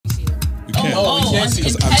can't. Oh, in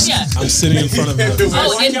Kenya. I'm sitting in front of her.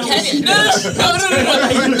 Oh, in Kenya. No.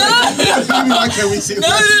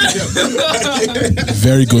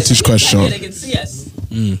 Very goatish question. They can see us.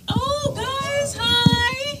 Oh, guys,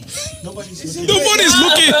 hi. Nobody's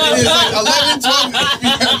looking.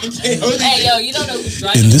 Hey, yo, you don't know who's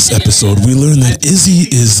driving. In this episode, we learn that Izzy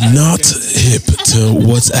is not hip to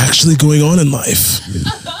what's actually going on in life.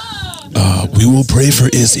 We will pray for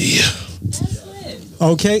Izzy.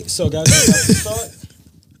 Okay, so guys, let's start.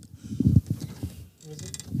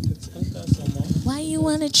 Why you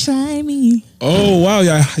wanna try me? Oh wow,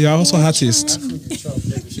 you're also artist.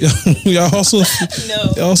 You're also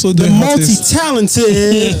The doing artist.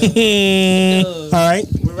 multi-talented. All right,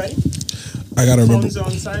 we ready? I gotta remember. Phones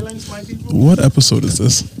on silence, my people. What episode is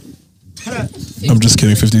this? I'm just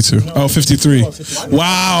kidding. 52. Oh, 53.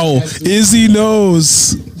 Wow, Izzy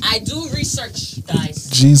knows. I do research, guys.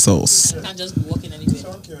 Jesus. I can't just be walking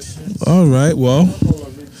anywhere. All right. Well,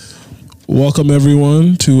 welcome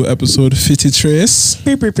everyone to episode 53.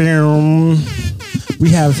 We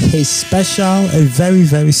have a very,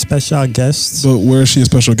 very special guest. But where is she a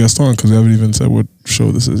special guest on? Because we haven't even said what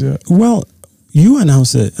show this is yet. Well, you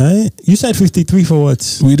announced it, right? You said 53 for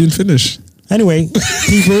what? We didn't finish. Anyway,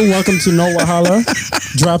 people, welcome to No Wahala.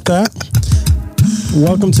 Drop that.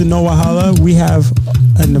 Welcome to No Wahala. We have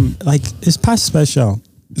it's past special.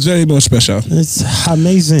 It's very much special. It's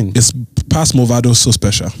amazing. It's past Movado so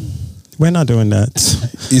special. We're not doing that.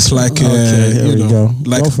 It's like Okay, here we go.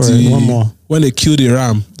 like Go for it. One more. when they kill the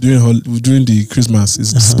ram during the Christmas.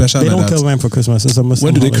 It's special. They like don't that. kill ram for Christmas. It's a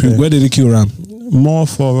Muslim When did they kill ram? More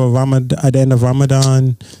for at the end of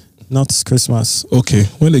Ramadan, not Christmas. Okay,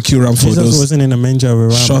 when they kill ram for Jesus those. wasn't in a manger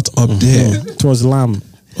with ram. Shut up there. It was lamb.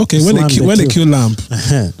 Okay, when they kill lamb,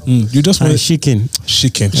 you just want chicken.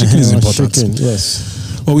 Chicken is important. Chicken,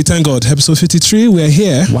 yes. Well, we thank God. Episode 53, we are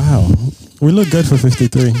here. Wow. We look good for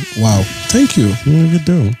 53. Wow. Thank you. You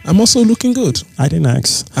do. I'm also looking good. I didn't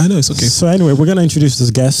ask. I know, it's okay. So anyway, we're going to introduce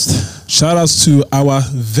this guest. Shout outs to our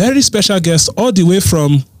very special guest all the way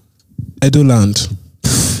from Edo land.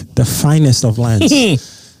 The finest of lands.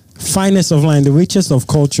 Finest of land, the richest of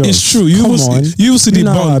cultures. It's true. You will see the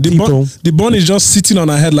bun. The bun is just sitting on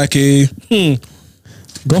her head like a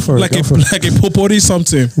Go for like it. like a potpourri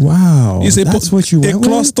something. Wow. That's what you a want.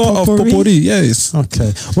 cluster of potpourri. Yes.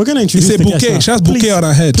 Okay. We're gonna introduce It's a the bouquet. guest. She has bouquet on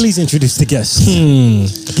her head. Please introduce the guest.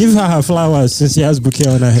 Give her flowers since she has bouquet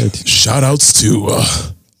on her head. Shout outs to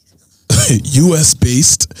US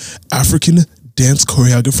based African dance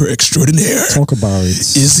choreographer extraordinaire. Talk about it.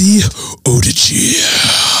 Izzy Odiji.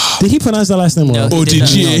 Did he pronounce the last name No, wrong? he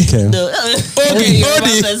ODG. Okay. No.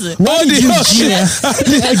 There's an IE Why did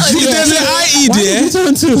there. you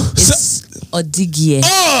turn to? It's Odigie.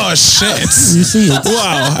 Oh shit! You see it.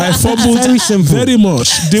 Wow, I fumbled Very simple. very much.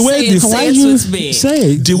 The way Say it, the say Why it you with me. say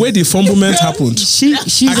it? the way the fumblement happened.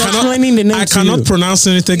 She's explaining the name I to cannot you. pronounce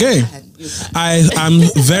it again. I am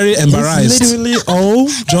very embarrassed. It's literally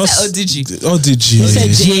Just Odigi. ODG.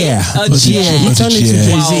 yeah. Odigi. You turn it to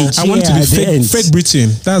Jay-Z. I want to be fake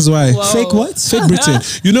Britain. That's why. Wow. Fake what? Fake Britain.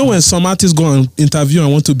 You know when some artists go on interview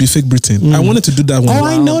and want to be fake Britain? I wanted to do that one. Oh,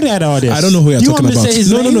 I know that artist. I don't know who you're You talking want me to about. say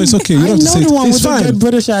his No, name? it's okay. You don't have to I say know it. the one It's with the fine. good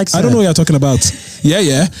British accent. I don't know what you're talking about.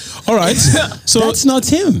 Yeah. All right. So That's not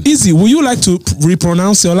him. Izzy, would you like to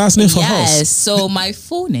repronounce your last name for Yes. us? So my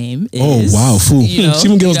full name is. Oh, wow, full. You know, She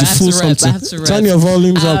even gave us you the know, I full have to rep, something. I have to rep. Turn your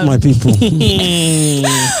volumes up, my people.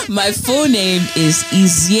 My full name is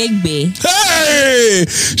Iziegbe. Hey,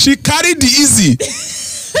 she carried the Izzy.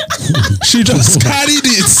 She just carried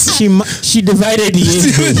it. She divided the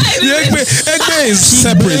Egbe is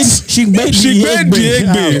separate. She made the Egbe.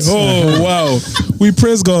 out. Oh wow, we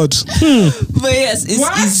praise God. But yes, it's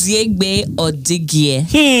Iziegbe Odigie.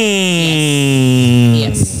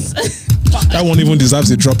 Yes. That one even deserves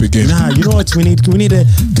a drop again. Nah, you know what we need? We need a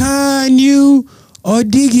can you or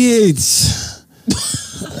dig it?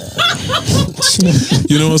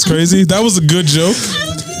 You know what's crazy? That was a good joke.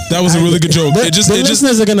 That was a really good joke. The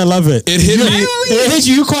listeners are gonna love it. It hit me. It hit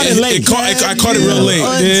you. You caught it late. I caught it real late.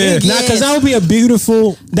 Yeah. Nah, because that would be a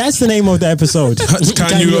beautiful. That's the name of the episode.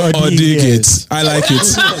 Can you or dig it? I like it.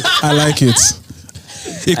 I like it.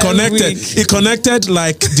 It connected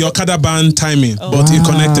like the Okada band timing, but it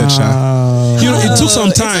connected, Sha. You know, it took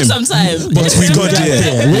some time. But we got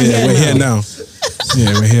there. We're here now.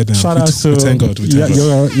 Yeah, we're here now. Shout out to thank God.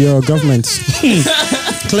 Your government.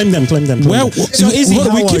 Claim them. Well, so Izzy,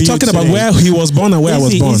 we keep talking about where he was born and where I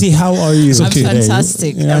was born. Izzy, how are you? It's okay. I'm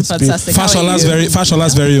fantastic. I'm fantastic.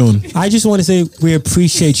 Fashola's very own. I just want to say we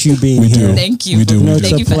appreciate you being here. Thank you. We do. It's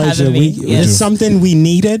Thank a you for pleasure. having me. It's something we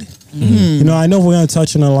needed. You know, I know we're going to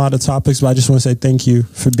touch on a lot of topics, but I just want to say thank you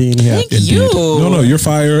for being here. Thank you. No, you're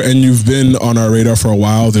fire, and you've been on our radar for a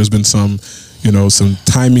while. There's been some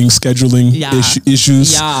timing, scheduling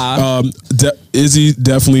issues. Yeah. Izzy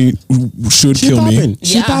definitely should kill me.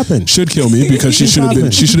 She popping. Should kill me because she should have been.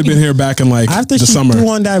 She should have been here back in like after the she summer. threw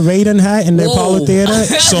on that Raiden hat in the Apollo Theater.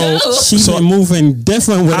 She's been moving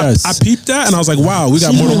different with us. I peeped that and I was like, wow, we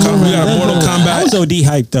got Mortal Kombat. I was OD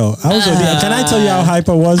hyped though. Can I tell you how hype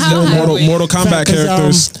I was? Mortal Kombat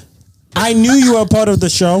characters. I knew you were part of the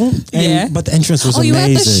show, but the entrance was amazing. Oh, you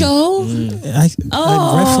at the show?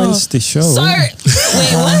 I referenced the show. Sorry.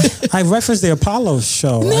 Wait, what? I referenced the Apollo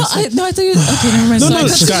show. I thought you. Okay, never mind.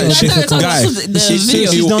 She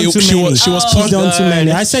was done too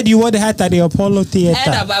many. I said you would have had that the Apollo Theater.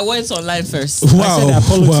 I had words online first. Wow. I said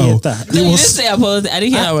Apollo Theater. No, you didn't say Apollo. I didn't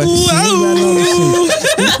hear that word.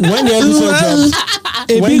 When the episode dropped,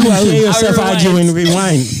 when you hear yourself arguing,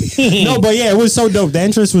 rewind. No, but yeah, it was so dope. The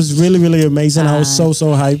entrance was really amazing. I was so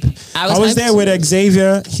hype. I was there with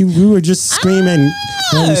Xavier. We were just screaming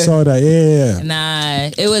when we saw that. Yeah. Nah,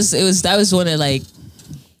 that was one of like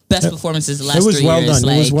best performances the last 3 years. It was well done.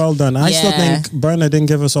 It was well done. I still think Burner didn't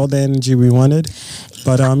give us all the energy we wanted,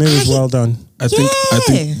 but it was well done. I think I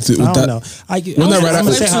don't know. Wasn't that right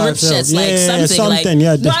after something?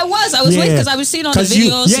 Yeah. No, I was waiting because I was seeing all the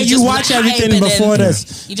videos. You watch everything before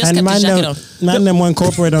this. You just kept your jacket on. None of them went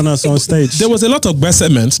corporate on us on stage. There was a lot of best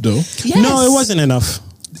segments though. Yes. No, it wasn't enough.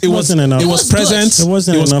 It wasn't enough. It was present. It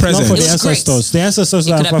wasn't enough. Not for the ancestors. The ancestors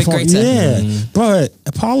that performed. Yeah, but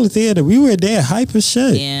Apollo Theater, we were there, hype as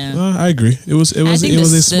shit. Yeah, I agree. It was a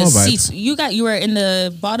small vibe. Seats, you were in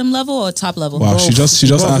the bottom level or top level? Wow, she just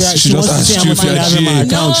asked you if you're GA.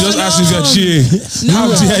 She just asked if you're GA. How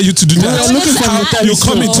dare you to do that? You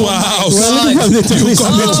come into our house.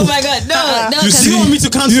 Oh my god, no. You want me to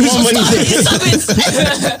count more money?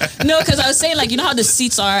 No, because I was saying like how the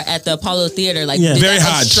seats are at the Apollo Theater, like very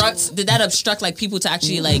hard. Did that obstruct like people to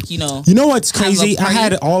actually like You know what's crazy? I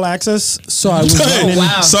had all access, so I was running.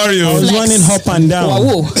 Sorry, I was running up and down. I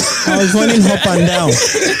was running up and down.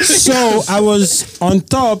 So I was on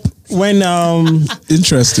top when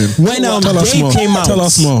interesting. When Dave came out. Tell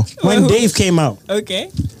us more. When Dave came out. Okay.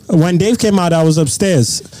 When Dave came out, I was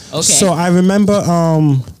upstairs. Okay. So I remember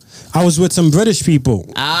I was with some British people.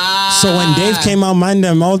 So when Dave came out,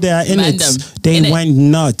 all their inmates, they went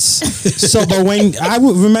nuts. So, but when I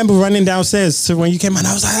would remember running downstairs, so when you came out,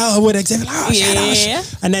 I was like, oh, what Xavier? Shit.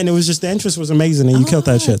 And then it was just, the entrance was amazing and you killed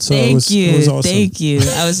that shit. So it was awesome. Thank you.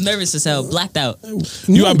 I was nervous as hell. Blacked out.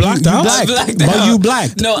 You are blacked out? But you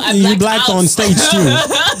blacked. No, I You blacked on stage too.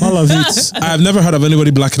 All of it. I've never heard of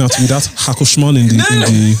anybody blacking out without Hakushman in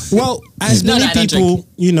the... Well, as many people,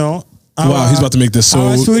 Wow, he's about to make this so...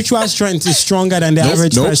 Our spiritual strength is stronger than the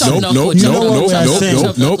average person. Nope. What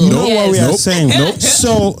we are saying.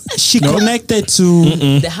 So she connected to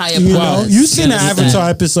the higher powers. You seen the Avatar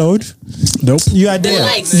episode? Nope. You are there.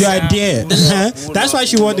 You are there. That's why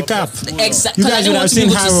she wore the cap. Exactly. You guys would have seen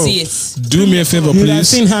Harold. Do me a favor, please. You would have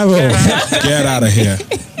seen Harold. Get out of here.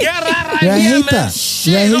 You're a hater.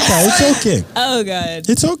 It's okay. Oh God.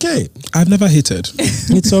 It's okay. I've never hated.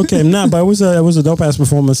 It's okay. But it was a dope ass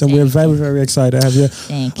performance, and we're very excited to have you.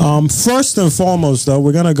 Thank you. First and foremost, though,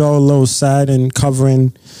 we're gonna go a little sad in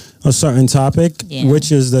covering a certain topic,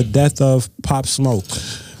 which is the death of Pop Smoke.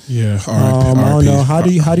 Yeah. I don't know. How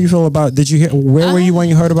do you feel about? Did you hear? Where were you when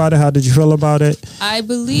you heard about it? How did you feel about it? I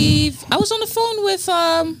believe I was on the phone with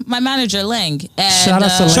my manager Lang. And, shout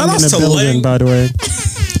out to Lang, by the way,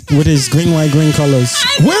 with his green, white, green colors.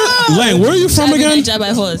 Lang, where are you from again?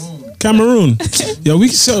 Cameroon.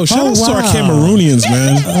 Shout out to our Cameroonians,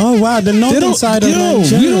 man. Oh wow, the northern side of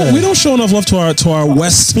Nigeria. We don't show enough love to our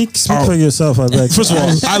west. Speak for yourself, I beg. First of all,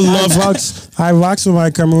 I rocks with my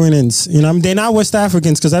Cameroonians. They're not West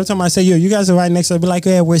Africans because every time I say you guys are right next, I'll be like,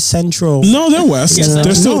 yeah, we're central. No, they're west.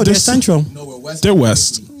 They're central. No, we're west. They're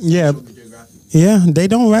west. Yeah. Yeah, they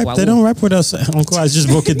don't rap. Wow. They don't rap with us. Uncle, I just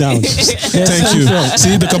broke it down. Thank you.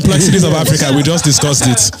 See the complexities of Africa. We just discussed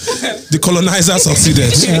it. The colonizer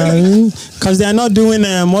succeeded because they are not doing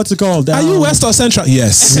what's it called? Are you West or Central?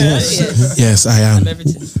 Yes. Yes, I am.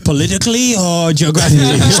 Politically or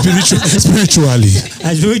geographically? Spiritually.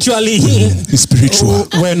 Spiritual.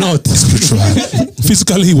 We're not spiritual.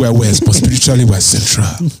 Physically we're West, but spiritually we're Central.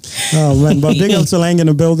 Oh man, but big up to Lang in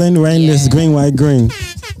the building. Wearing this green, white, green.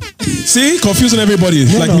 See, confusing everybody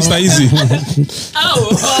like Mr. Easy.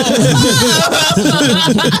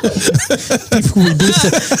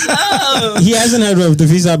 He hasn't heard of the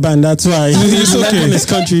visa ban. That's why it's okay. In this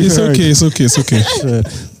country, it's okay. Sure.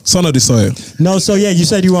 Son of the soil. No, so yeah, you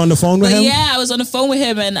said you were on the phone with him? Yeah, I was on the phone with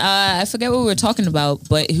him, and I forget what we were talking about,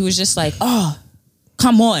 but he was just like, oh,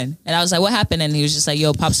 come on. And I was like, what happened? And he was just like,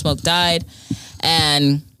 yo, Pop Smoke died.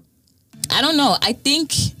 And I don't know. I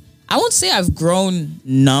think, I won't say I've grown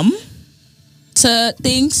numb to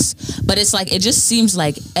things, but it's like, it just seems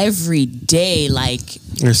like every day, like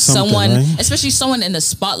someone, right? Especially someone in the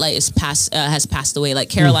spotlight has passed away, like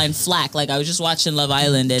Caroline Flack. Like I was just watching Love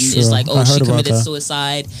Island, and it's like, oh, she committed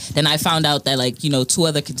suicide. Then I found out that, like, 2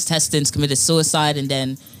 other contestants committed suicide, and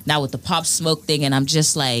then now with the Pop Smoke thing, and I'm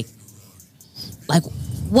just like I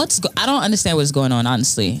don't understand what's going on,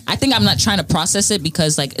 honestly. I think I'm not trying to process it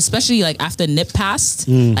because, like, especially like after Nip passed,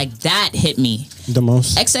 like that hit me the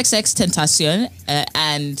most. XXX Tentacion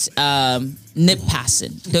and Nip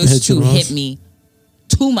passing, those two hit me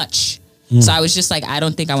too much. So I was just like, I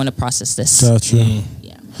don't think I want to process this. Gotcha.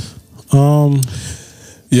 Yeah.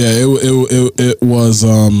 Yeah, it was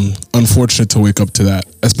unfortunate to wake up to that,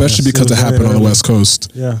 especially because it happened on the West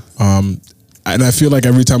Coast. Yeah. And I feel like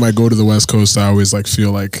every time I go to the West Coast, I always like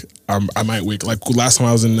feel like I might wake. Like last time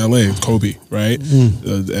I was in LA, Kobe, right?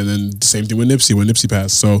 And then same thing with Nipsey when Nipsey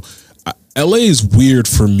passed. So LA is weird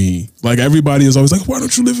for me. Like everybody is always like, why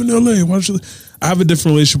don't you live in LA? Why don't you? I have a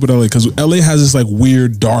different relationship with LA because LA has this like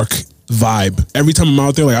weird dark vibe. Every time I'm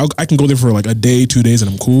out there, like I can go there for like a day, 2 days,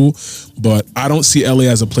 and I'm cool. But I don't see LA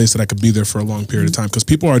as a place that I could be there for a long period of time because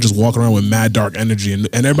people are just walking around with mad dark energy, and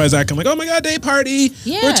everybody's acting like, oh my god, day party,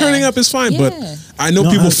 we're turning up, it's fine. But I know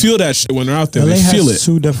people feel that shit when they're out there. LA they feel has it.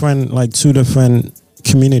 Two different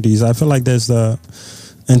communities. I feel like there's the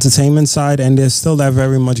entertainment side, and there's still that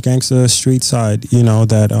very much gangster street side,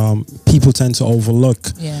 that people tend to overlook.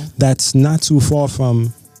 Yeah. That's not too far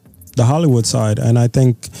from the Hollywood side, and I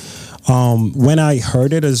think. When I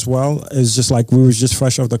heard it as well, it's just like we was just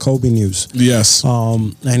fresh off the Kobe news. Yes.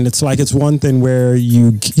 And it's like it's one thing where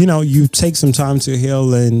you take some time to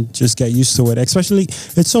heal and just get used to it. Especially,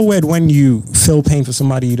 it's so weird when you feel pain for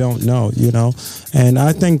somebody you don't know, And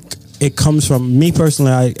I think it comes from me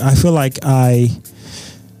personally. I feel like I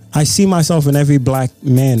see myself in every black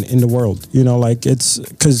man in the world. Like it's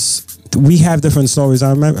because we have different stories.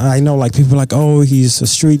 I know like people are like, oh, he's a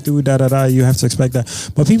street dude, you have to expect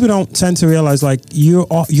that. But people don't tend to realize like you're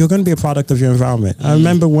going to be a product of your environment. I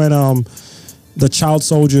remember when the child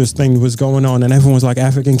soldiers thing was going on and everyone was like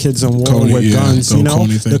African kids in war with guns,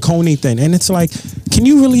 the Coney thing. And it's like, can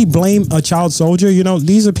you really blame a child soldier?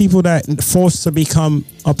 These are people that forced to become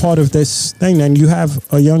a part of this thing. And you have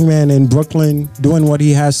a young man in Brooklyn doing what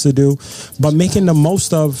he has to do, but making the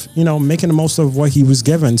most of what he was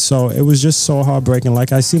given. So it was just so heartbreaking.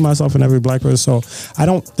 Like I see myself in every black person. So I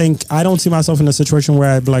don't see myself in a situation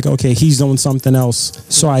where I'd be like, okay, he's doing something else,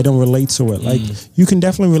 so I don't relate to it. Like you can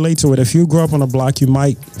definitely relate to it. If you grew up on a block, you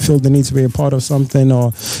might feel the need to be a part of something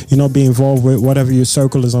or, be involved with whatever your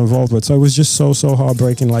circle is involved with. So it was just so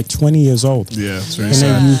heartbreaking, like 20 years old. Yeah, it's very and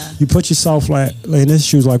sad. then you put yourself like in his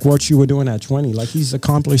shoes, like what you were doing at 20. Like he's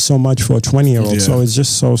accomplished so much for a 20-year-old. So it's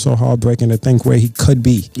just so heartbreaking to think where he could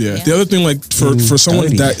be. Yeah. The other thing, like for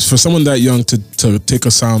someone that young to take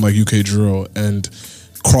a sound like UK drill and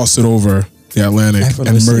cross it over the Atlantic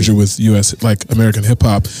and merge it with US, like American hip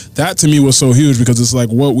hop. That to me was so huge because it's like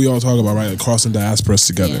what we all talk about, right? Like crossing diasporas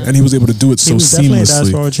together. And he was able to do it so seamlessly. He was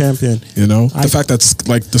definitely a diaspora champion. The fact that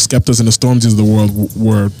like the Skeptas and the Stormzy's of the world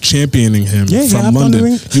were championing him from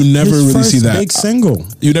London. You never really see that. Big single.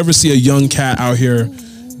 You never see a young cat out here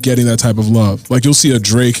getting that type of love. Like you'll see a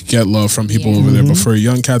Drake get love from people over there, but for a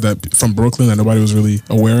young cat that from Brooklyn that nobody was really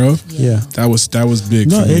aware of, that was big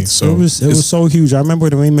for me. So it was so huge. I remember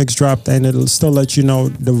the remix dropped, and it'll still let you know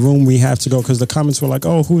the room we have to go because the comments were like,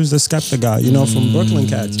 "Oh, who is the Skepta guy?" From Brooklyn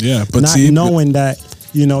cats. Yeah, but not knowing that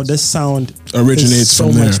this sound originates so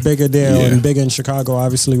from there. much bigger there and bigger in Chicago,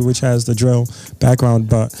 obviously, which has the drill background.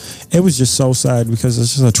 But it was just so sad because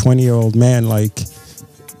it's just a 20-year-old man, like.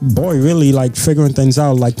 Boy, really like figuring things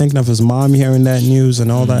out, like thinking of his mom hearing that news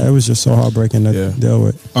and all that. It was just so heartbreaking to deal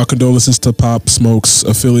with. Our condolences to Pop Smoke's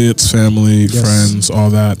affiliates, family, friends, all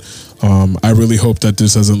that. I really hope that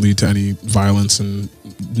this doesn't lead to any violence in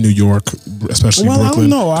New York, especially Brooklyn. I don't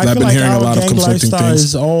know. I've been hearing a lot of conflicting lifestyle things.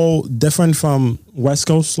 Is all different from West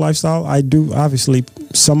Coast lifestyle. I do obviously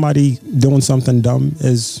somebody doing something dumb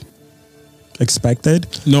is expected.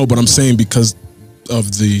 No, but I'm saying because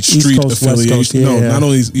of the street affiliation. Not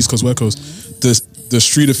only East Coast, West Coast. The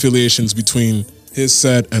street affiliations between his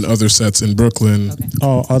set and other sets in Brooklyn.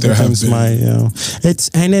 Oh, other things It's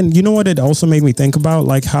and then you know what it also made me think about,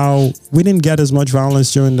 like how we didn't get as much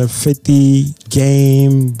violence during the 50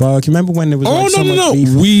 game Buck. You remember when there was beef?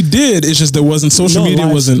 We did. It's just there wasn't social media.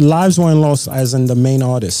 Lives weren't lost as in the main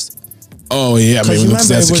artist. Oh yeah, maybe because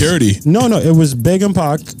that's security. No, it was Big and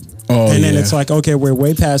Pac. Oh, and then it's like, okay, we're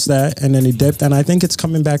way past that, and then he dipped, and I think it's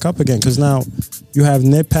coming back up again because now you have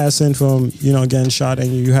Nip passing from getting shot, and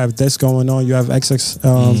you have this going on. You have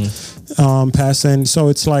XX passing, so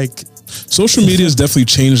it's like social media has definitely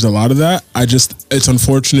changed a lot of that. It's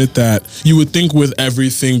unfortunate that you would think with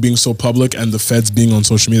everything being so public and the feds being on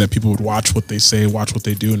social media that people would watch what they say, watch what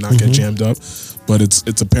they do, and not get jammed up. But it's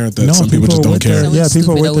apparent that some people just don't care.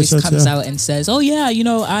 People always comes out and says, "Oh yeah,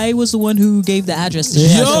 I was the one who gave the address to."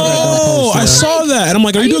 I saw that, and I'm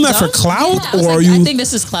like, "Are you doing that for clout, or are you?" I think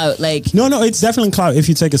this is clout. Like, no, it's definitely clout. If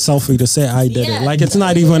you take a selfie to say I did it, like it's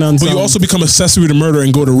not even on. But you also become accessory to murder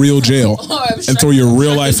and go to real jail and throw your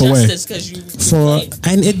real life away.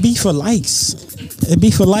 And it'd be for likes. It'd be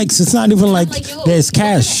for likes. It's not even like there's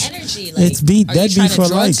cash. It's that'd be for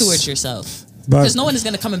likes. Towards yourself. Because no one is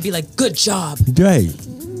going to come and be like, good job. Right.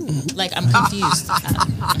 Like, I'm confused.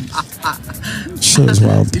 Shit is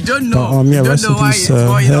wild. You don't know. But, rest in peace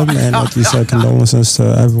to him. And like you said, condolences to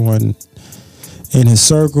everyone in his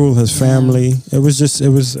circle, his family. It was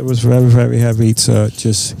very, very heavy to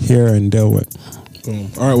just hear and deal with.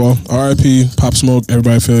 Boom. All right, well, R.I.P. Pop Smoke.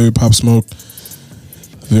 Everybody feel you, Pop Smoke.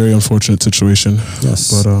 Very unfortunate situation.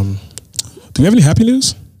 Yes. But do we have any happy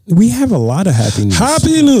news? We have a lot of happy news.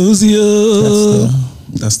 Happy news, yeah.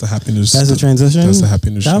 That's the happy news. That's the transition. That's the happy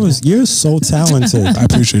news. You're so talented. I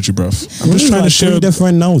appreciate you, bruv. I'm just trying to share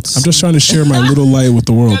different notes. I'm just trying to share my little light with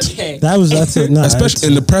the world. Okay. That's it. No, especially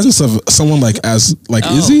in the presence of someone like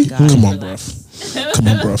Izzy. God. Come on, bruv. Come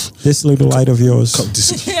on, bruv. This little light of yours.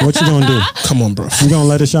 What you gonna do? Come on, bruv. You gonna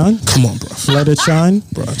let it shine? Come on, bruv. Let it shine,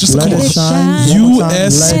 bro. Just let it shine.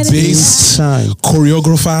 US-based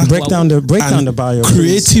choreographer. Break down the bio.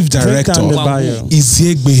 Creative director. Break down the bio.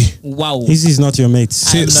 Iziegbe. Wow. Izzy's not your mate.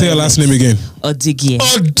 Say your last name again. Odigye.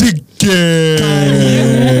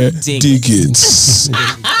 Diggins.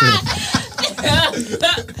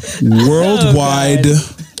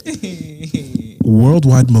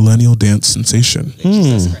 Worldwide millennial dance sensation.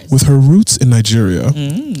 With her roots in Nigeria,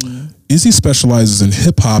 Izzy specializes in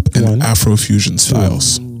hip-hop and Afro-fusion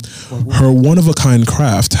styles. Her one-of-a-kind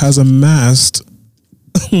craft has amassed...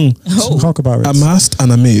 Talk about it. Amassed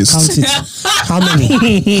and amazed. Count it. How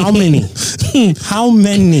many? How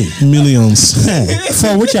many? Millions.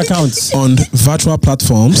 For which accounts? On virtual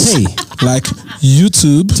platforms like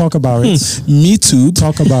YouTube. Talk about it. MeTube.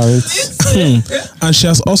 Talk about it. And she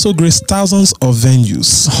has also graced thousands of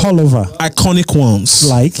venues. All over. Iconic ones.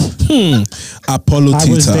 Like? Apollo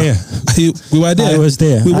Theater. I was there. We were there. I was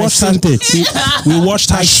there. We watched her. We watched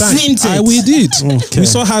her shine. We did. Okay. We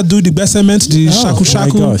saw her do the Besement, the Shaku Shaku. My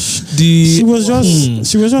gosh. She was just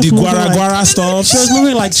the Guara Guara stuff. She was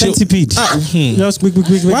moving like centipede. Just quick.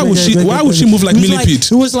 Why would she move like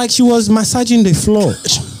millipede? It was like she was massaging the floor.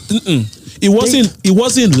 It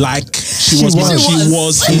wasn't like she was. She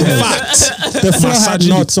was in fact. The floor had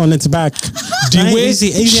knots on its back. The way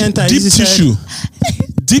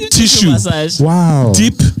deep tissue. Wow.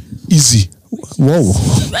 Deep easy. Whoa.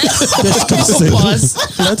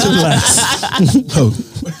 Let's relax.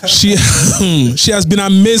 She has been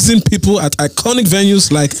amazing people at iconic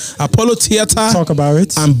venues like Apollo Theater. Talk about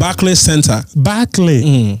it. And Barclays Center.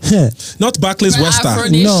 Barclay. Not Barclays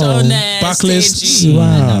Western. No. Barclays.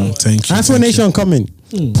 Wow. Thank you. Afro Nation coming.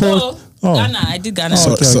 Ghana. I did Ghana.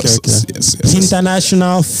 Okay. Yes.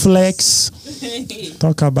 International flex.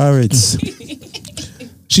 Talk about it.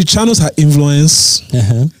 She channels her influence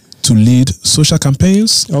to lead social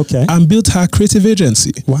campaigns. Okay. And built her creative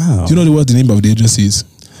agency. Wow. Do you know what the name of the agency is?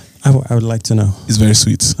 I would like to know. It's very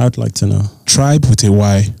sweet. I would like to know. Tribe with a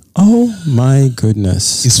Y. Oh my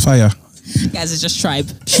goodness. It's fire. Guys, it's just Tribe.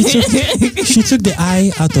 She took the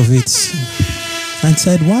I out of it and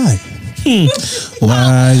said, why?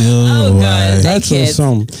 Why? Why? That's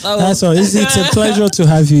awesome. That's all. It's a pleasure to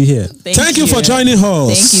have you here. Thank you for joining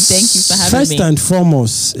us. Thank you for having me. First and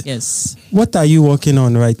foremost, yes. What are you working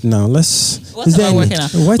on right now? What am I working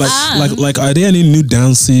on? Like, are there any new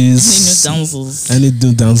dances? Any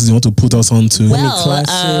new dances you want to put us on to?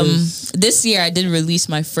 Well, this year I did release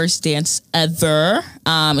my first dance ever.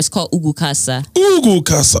 It's called Ugu Kasa. Ugu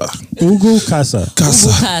Kasa,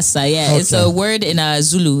 yeah. Okay. It's a word in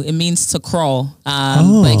Zulu. It means to crawl.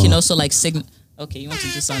 But it can also like Okay, you want to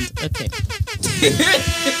do sound? Okay.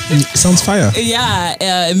 Sounds fire.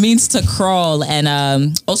 Yeah, it means to crawl and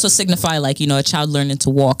also signify like, a child learning to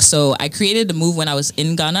walk. So I created the move when I was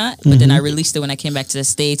in Ghana, but then I released it when I came back to the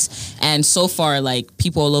States. And so far, like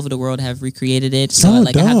people all over the world have recreated it. So I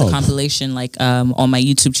have the compilation like on my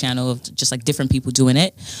YouTube channel of just like different people doing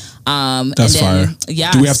it. That's fire.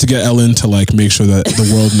 Yeah. Do we have to get Ellen to like make sure that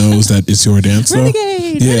the world knows that it's your dance?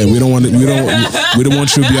 Renegade. Yeah, we don't want it. We don't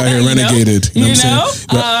want you to be out here renegaded. You know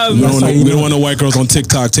what I'm saying? We don't want no white girls on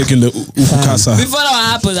TikTok taking the ukukasa. Before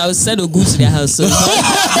that happens, I would send Ogu to their house. So.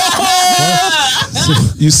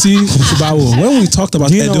 You see, when we talked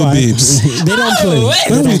about Edo babes, they don't play.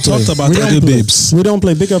 When we talked about Edo babes, we don't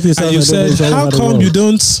play. Pick up yourself. And you said, how come you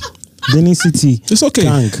don't? Benin City. It's okay.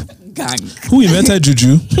 Gang. Who invented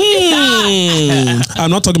Juju? I'm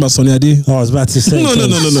not talking about Sonia Ade. Oh, I was about to say.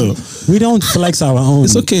 No. We don't flex our own.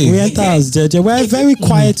 It's okay. We enter as JJ. We're a very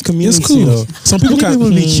quiet community. It's cool. Though. Some people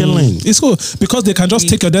will be chilling. It's cool because they can just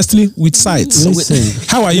take your destiny with sight. Listen,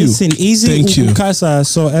 how are you? Listen, easy Thank you. Ukukasa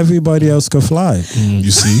so everybody else could fly.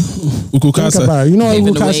 You see, Ukukasa. You know what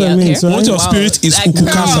Ukukasa means, right? Once your spirit is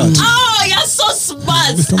Ukukasa. Oh, you're so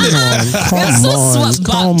smart.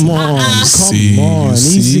 Come on.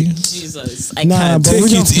 Easy. Jesus, I can't. Take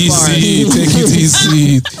it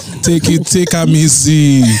easy. Take it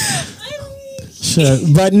easy. Sure,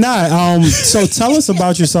 but so tell us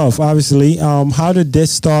about yourself. Obviously, how did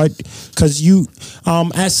this start? Because you,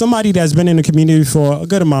 as somebody that's been in the community for a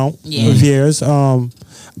good amount of years,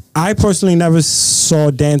 I personally never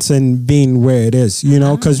saw dancing being where it is. You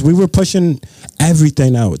know, because we were pushing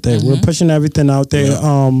everything out there. We're pushing everything out there.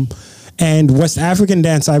 And West African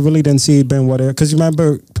dance, I really didn't see it being what it. Because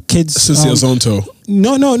remember, kids. Zonto.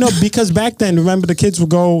 No. Because back then, remember, the kids would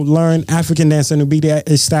go learn African dance and it would be the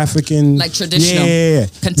East African, like traditional,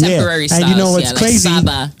 contemporary styles. And you know what's crazy?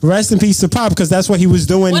 Like rest in peace to Pop, because that's what he was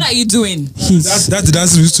doing. What are you doing? That's the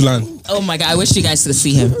dance we used to learn. Oh my God! I wish you guys could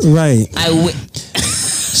see him. Right.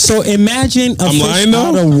 So imagine a fish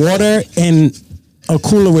out of water and a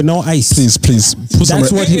cooler with no ice. Please. Put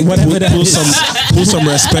some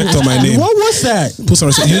respect on my name. What was that? Put some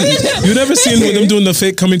respect. You never seen them doing the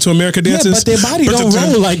fake Coming to America dances? Yeah, but their body don't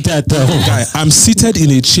roll like that though. Guy, I'm seated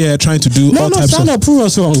in a chair trying to do all types of... No, prove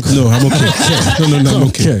us wrong. No, I'm okay. No, I'm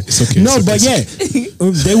okay. It's okay. No, but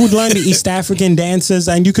they would learn the East African dances,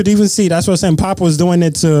 and you could even see, that's what I'm saying, Pop was doing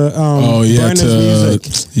it to Burna's music.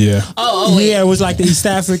 Yeah. Yeah, it was like the East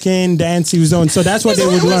African dance he was doing. So that's what they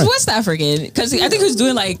would learn. West African, because I think he was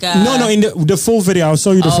doing like... No, in the full video. I'll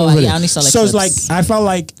show you the full video. Yeah, I only saw so it's like, I felt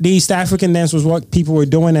like the East African dance was what people were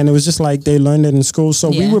doing, and it was just like they learned it in school. So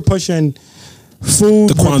we were pushing food,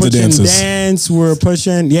 the Kwanzaa dances. Dance, we're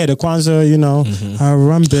pushing, the Kwanzaa,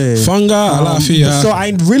 Harambe. Funga, Alafia. So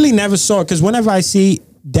I really never saw it, because whenever I see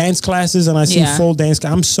dance classes and I see full dance,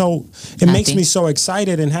 it makes me so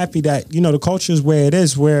excited and happy that, the culture is where it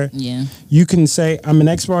is, where you can say, I'm an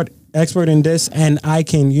expert in this, and I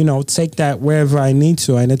can, take that wherever I need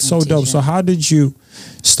to, and it's so dope. So how did you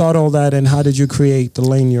start all that, and how did you create the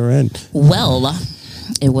lane you're in? Well,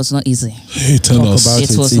 it was not easy. Hey, tell us.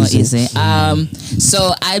 It was not easy.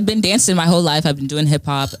 So I've been dancing my whole life. I've been doing hip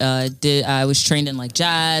hop. I was trained in like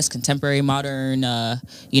jazz, contemporary, modern,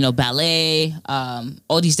 ballet,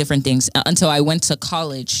 all these different things until I went to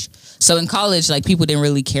college. So in college, like people didn't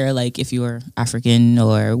really care like if you were African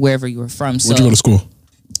or wherever you were from. So where'd you go to school?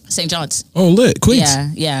 St. John's. Oh, lit. Queens.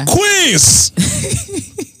 Yeah. Queens!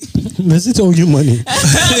 Does it owe you money?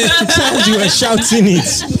 Sounds you are shouting it.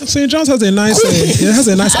 St. John's has a nice,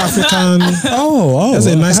 African. Has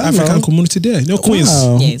a nice African community there. Queens.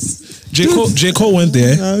 Wow. Yes. J. Cole went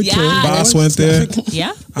there. Okay. Yeah. Bass went there.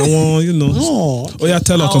 Yeah. I want,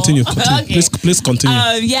 tell her, continue. Okay. Please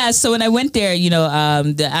continue. So when I went there,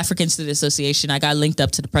 the African Student Association, I got linked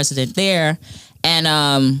up to the president there,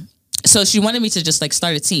 and so she wanted me to just like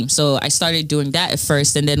start a team. So I started doing that at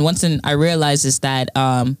first, and then I realized is that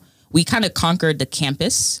we kind of conquered the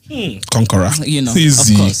campus. Conqueror.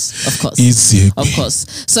 Easy. Of course. Easy. Of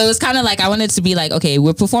course. So it was kind of like I wanted to be like, okay,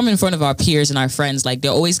 we're performing in front of our peers and our friends. Like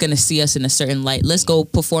they're always going to see us in a certain light. Let's go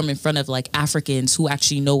perform in front of like Africans who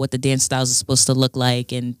actually know what the dance styles are supposed to look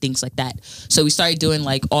like and things like that. So we started doing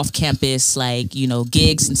like off campus, like,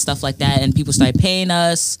 gigs and stuff like that. And people started paying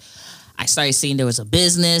us. I started seeing there was a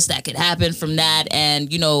business that could happen from that. And,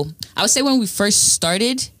 I would say when we first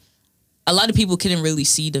started, a lot of people couldn't really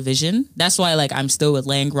see the vision. That's why, like, I'm still with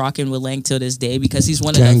Lang, rocking with Lang till this day, because he's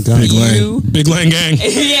one of the few... Big Lang gang.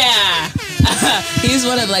 Yeah. He's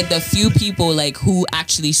one of, like, the few people, like, who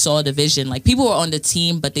actually saw the vision. Like, people were on the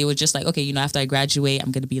team, but they were just like, okay, after I graduate,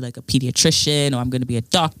 I'm going to be, like, a pediatrician, or I'm going to be a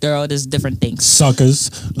doctor, or there's different things.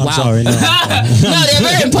 Suckers. I'm sorry. No, they're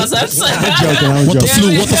very impulsive. I'm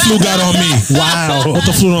joking. What the flu got on me? Wow. What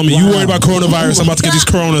the flu on me? You worried about coronavirus? I'm about to get these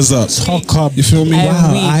coronas up. Talk up. You feel me?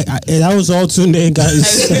 Wow. That was all Tunde,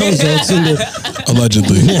 guys. That was all Tunde.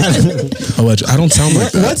 Allegedly. I don't sound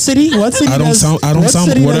like that. What city? I don't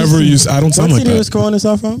sound whatever you. I don't sound like that. What city was Corona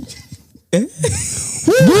from?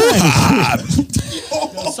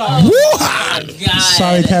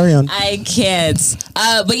 Sorry, carry on. I can't.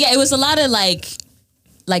 But yeah, it was a lot of like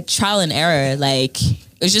trial and error. Like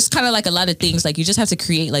it was just kind of like a lot of things. Like you just have to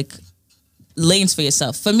create like lanes for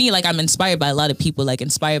yourself. For me, like I'm inspired by a lot of people, like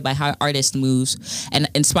inspired by how artists moves and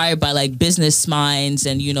inspired by like business minds.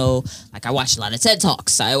 And, you know, like I watch a lot of TED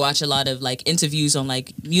Talks. I watch a lot of like interviews on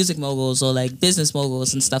like music moguls or like business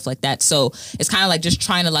moguls and stuff like that. So it's kind of like just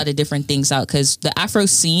trying a lot of different things out because the Afro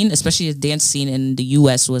scene, especially the dance scene in the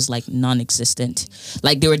US was like non-existent.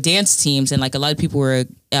 Like there were dance teams and like a lot of people were,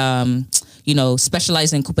 you know,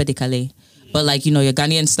 specialized in Coupe de Calais. But like, you know, your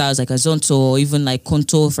Ghanaian styles like Azonto or even like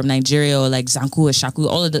Konto from Nigeria or like Zanku or Shaku,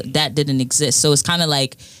 all of that didn't exist. So it's kind of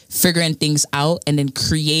like figuring things out and then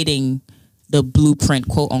creating the blueprint,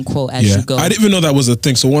 quote unquote, as you go. I didn't even know that was a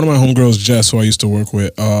thing. So one of my homegirls, Jess, who I used to work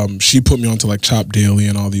with, she put me onto like Chop Daily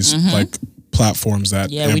and all these like platforms that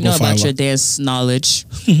we know about your dance knowledge.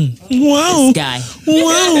 Wow. This guy.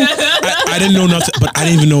 Wow. I didn't know nothing, but I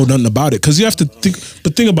didn't even know nothing about it. Because you have to think,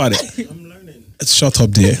 but think about it. Shut up,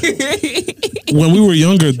 dear. When we were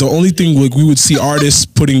younger, the only thing like we would see artists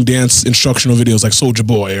putting dance instructional videos like Soulja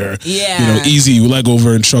Boy or you know Easy leg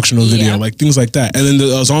over instructional video, like things like that. And then the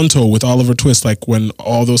Azonto with Oliver Twist, like when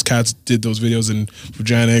all those cats did those videos in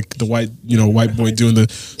Vujanic, the white boy doing the.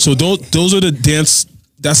 So those are the dance.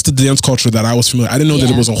 That's the dance culture that I was familiar. I didn't know that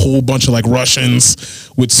it was a whole bunch of like Russians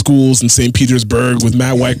with schools in St. Petersburg with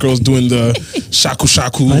mad white girls doing the shaku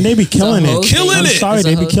shaku. And they be killing it. Killing it. Sorry,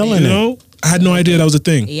 they be killing it. You know? I had no idea that was a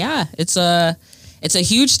thing. Yeah, it's a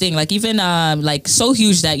huge thing. Like even like so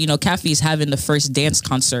huge that, you know, Kathy is having the first dance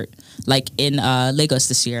concert like in Lagos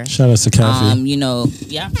this year. Shout out to Kathy. You know,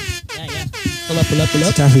 yeah. Pull up.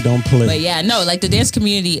 Kathy don't play. But yeah, no, like the dance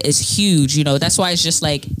community is huge. You know, that's why it's just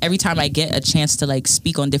like every time I get a chance to like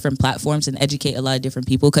speak on different platforms and educate a lot of different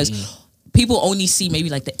people because people only see maybe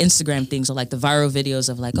like the Instagram things or like the viral videos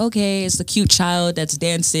of like, okay, it's the cute child that's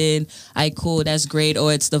dancing. Cool, that's great.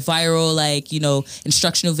 Or it's the viral, like, you know,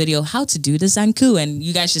 instructional video, how to do the Zanku. And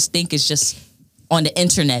you guys just think it's just on the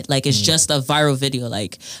internet. Like it's just a viral video,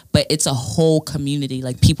 like, but it's a whole community.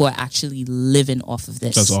 Like people are actually living off of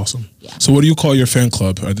this. That's awesome. Yeah. So what do you call your fan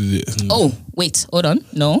club? Oh, wait, hold on.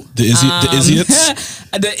 No. The Iziots?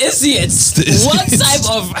 The Iziots. What type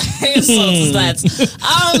of insult is that?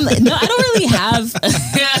 No, I don't really have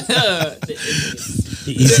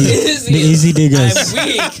the easy diggers. I'm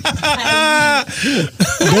weak.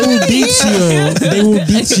 They will beat you. They will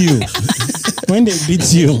beat you. When they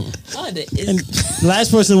beat you. And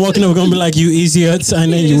last person walking over gonna be like, you idiots,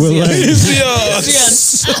 and then you will like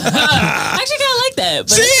idiots. Actually kind of like that.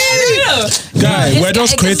 But guy, we're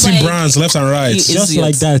just creating like, brands left and right. Just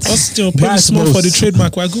like that. Us still pay small for the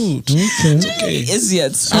trademark, we're good. Okay.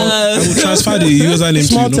 Idiots. I will transfer the username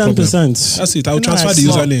small to you. No 10%. That's it. I will transfer the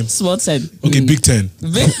username. Small 10. Okay, big 10.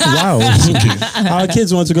 Wow. Okay. Our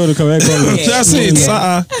kids want to go to correct college. That's it.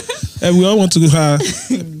 And we all want to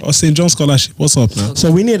or St. John Scholarship. What's up now?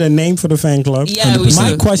 So we need a name for the fan club. Yeah,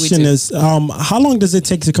 my question is, how long does it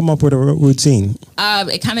take to come up with a routine?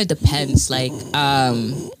 It kind of depends. Like,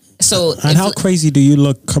 so. And how crazy do you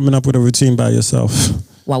look coming up with a routine by yourself?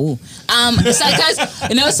 Wow. Because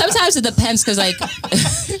you know, sometimes it depends. Because like,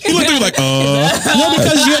 you look at me like, no,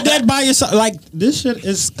 because you're dead by yourself. Like this shit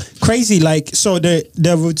is crazy. Like so,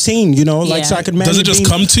 the routine, you know, like so I could. Does it just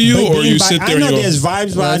come to you, or you sit there? I know there's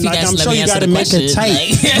vibes, but like, I'm sure you got to make it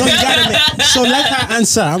tight. No, you gotta so let her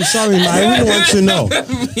answer. I'm sorry, man. I really want to know.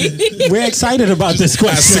 We're excited about this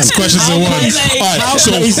question. 6 questions in one. All right.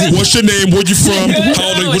 So, what's your name? Where you from? How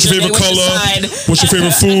old are you? What's your favorite color? What's your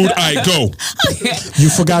favorite food? All right, go. You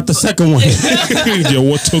forgot the second one.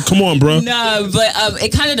 Yeah, come on, bro. No, but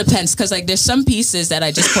it kind of depends because like there's some pieces that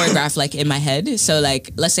I just choreograph like in my head. So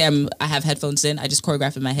like let's say I have headphones in, I just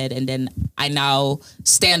choreograph in my head, and then I now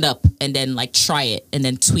stand up and then like try it and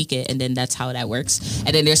then tweak it, and then that's how that works.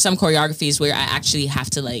 And then there's some choreographies where I actually have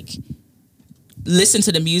to like listen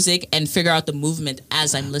to the music and figure out the movement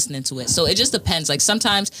as I'm listening to it. So it just depends. Like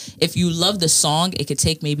sometimes if you love the song, it could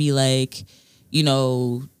take maybe like, you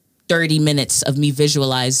know, 30 minutes of me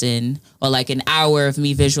visualizing or like an hour of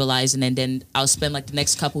me visualizing, and then I'll spend like the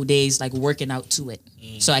next couple days like working out to it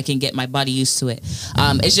so I can get my body used to it.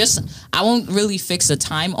 It's just, I won't really fix a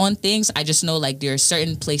time on things. I just know like there are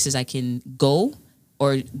certain places I can go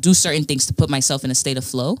or do certain things to put myself in a state of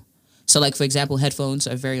flow. So like, for example, headphones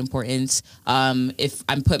are very important. If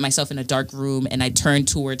I'm putting myself in a dark room and I turn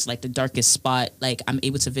towards like the darkest spot, like I'm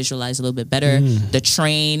able to visualize a little bit better. The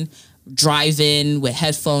train, driving with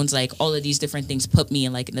headphones, like all of these different things put me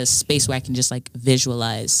in like in a space where I can just like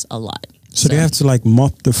visualize a lot. So they have to like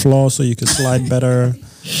mop the floor so you can slide better.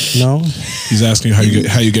 No? He's asking how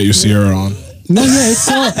you get your Sierra on. No, yeah, it's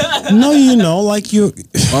all, no, you know, like you.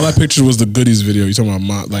 All that picture was the goodies video. You talking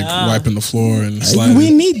about wiping the floor and sliding.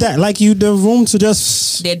 We need that, like the room to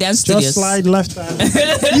just their dance studios. Just slide left.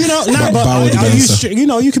 You know,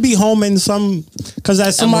 but you could be home in some because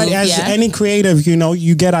as somebody any creative, you know,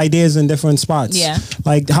 you get ideas in different spots. Yeah.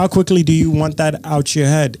 Like how quickly do you want that out your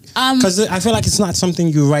head? Because I feel like it's not something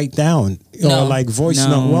you write down. Or like voice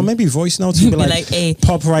note. Well, maybe voice notes. You'd be like, hey,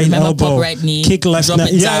 pop right elbow, pop right knee, kick left.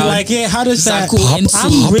 Yeah, like how does that? Cool I'm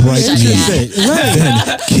really right interested. Right.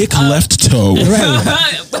 Then kick left toe. Right.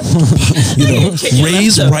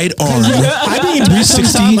 Raise right arm. I mean,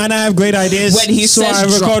 360. And I have great ideas. When he so says I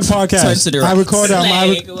record podcasts. I record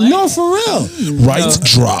no, for real. Right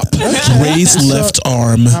drop. Raise left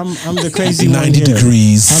arm. I'm the crazy 90 one here.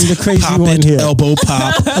 degrees. I'm the crazy pop one it, here. Elbow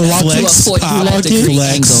pop. Flex. Pop.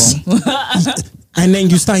 Flex. And then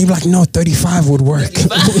you start, you're like, no, 35 would work. Damn,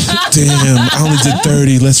 I only did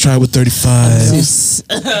 30. Let's try with 35.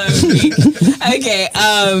 Okay,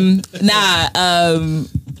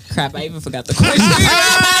 crap, I even forgot the question.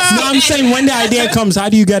 No, I'm saying when the idea comes, how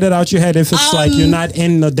do you get it out your head if it's like you're not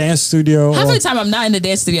in the dance studio? Half of the time I'm not in the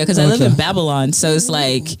dance studio because I live in Babylon, so it's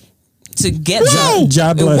like to get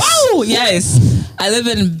jobless. Wow, yes. I live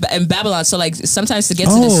in Babylon, so like sometimes to get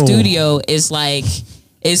to the studio is like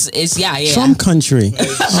yeah. Trump country.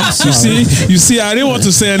 You see, I didn't want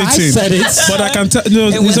to say anything. I said it, but I can tell. No,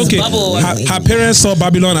 it's okay. Her parents saw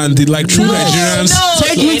Babylon and did like true Nigerians.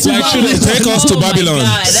 Take us to Babylon.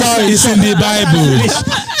 Sorry, it's in the Bible.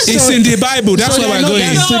 It's in the Bible. That's where we're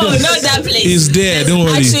going. No, not that place. It's there. Don't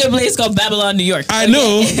worry. Actually, a place called Babylon, New York. I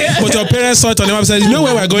know, but your parents saw it on the website. You know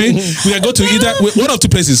where we're going? We are going to either one of two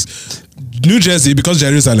places. New Jersey because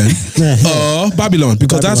Jerusalem, or Babylon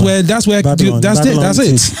because Babylon. that's where Babylon. that's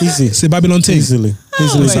it. Easy. It's a Babylon thing. Easily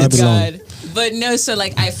Babylon. God. But no, so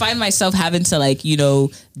like I find myself having to like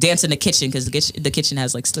dance in the kitchen because the kitchen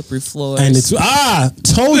has like slippery floors. And it's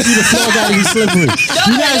told you the floor gotta be slippery.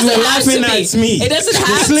 You guys were laughing at me. It doesn't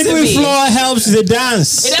have to be. The slippery floor helps the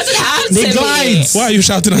dance. It doesn't have to be. Glides. Why are you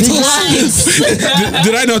shouting at us?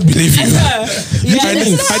 Did I not believe you? I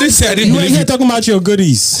didn't say I didn't believe you. You're talking about your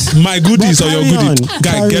goodies. My goodies or your goodies.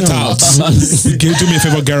 Guy, get out. Do me a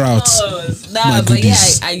favor, get out. But yeah,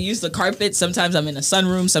 I use the carpet. Sometimes I'm in a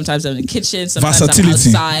sunroom. Sometimes I'm in the kitchen. Sometimes versatility.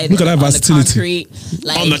 I'm outside. Look at that versatility. On the concrete.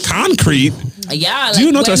 Like, on the concrete? Yeah. Do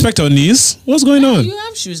you not respect your knees? What's going on? You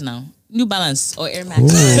have shoes now. New Balance or Air Max. Ooh.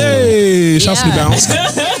 Hey, shouts be bounced.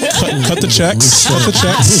 Cut the checks. Cut the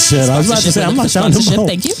checks. Shit, I was about to say, I'm not shouting them out.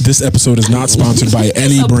 Thank you. This episode is not sponsored by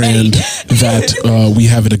any brand that we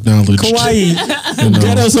haven't acknowledged. Kawaii.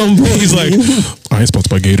 Get us on board. He's like, I ain't sponsored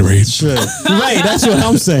by Gatorade. Sure. Right, that's what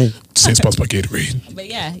I'm saying. Ain't sponsored by Gatorade. But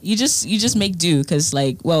yeah, you just make do because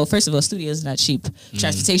first of all, studio is not cheap.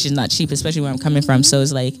 Transportation is not cheap, especially where I'm coming from. So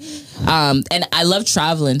it's like, and I love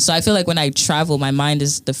traveling. So I feel like when I travel, my mind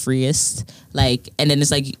is the freest. Like, and then it's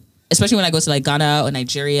like, especially when I go to like Ghana or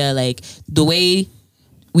Nigeria, like the way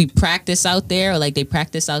we practice out there or like they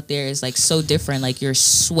practice out there is like so different. Like you're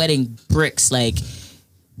sweating bricks, like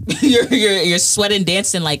you're sweating,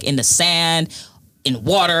 dancing like in the sand, in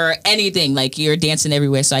water, anything. Like you're dancing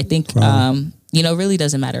everywhere. So I think really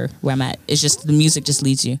doesn't matter where I'm at. It's just the music just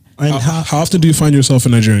leads you. And how often do you find yourself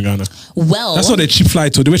in Nigeria and Ghana? Well, that's not a cheap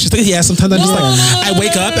flight to. The way she's like, yeah, sometimes I'm just like, I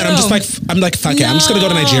wake up and I'm like, fuck it, I'm just gonna go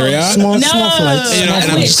to Nigeria. Small flights. And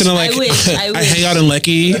I'm just gonna like, I hang out in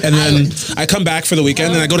Lekki and then I come back for the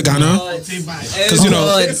weekend and I go to Ghana. Because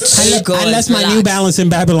unless my New Balance in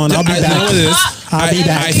Babylon, I'll be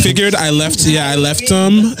back. I figured I left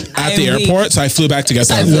them at the airport, so I flew back to get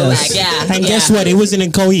them. And guess what? It wasn't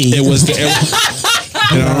in Koyi. It was.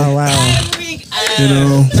 Oh, wow.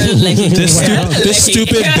 This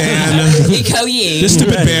stupid band. This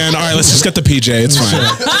stupid band. All right, let's just get the PJ. It's fine.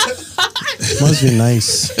 Must be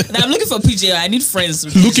nice. Now, I'm looking for PJ. I need friends.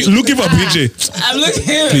 Looking for PJ. I'm looking.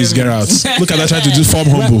 Please get out. Look at that. Trying to do form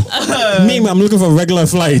humble. Me, I'm looking for regular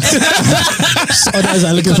flights. Others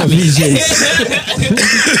are looking for PJs.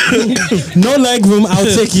 No leg room. I'll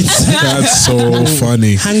take it. That's so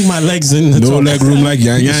funny. Hang my legs in. No leg room like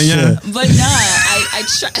yeah. But no, I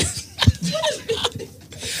try.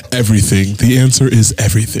 Everything. The answer is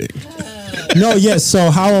everything. No, yes.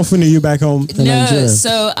 So how often are you back home in Nigeria?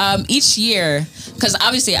 So each year, because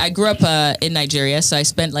obviously I grew up in Nigeria, so I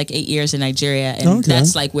spent like 8 years in Nigeria, and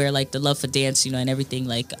that's like where like the love for dance, and everything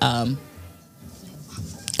like. Go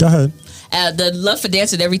ahead. The love for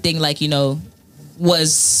dance and everything, like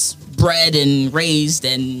was bred and raised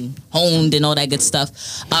and honed and all that good stuff.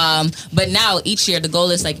 But now each year, the goal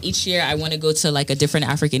is like each year I want to go to like a different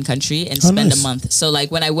African country and spend a month. So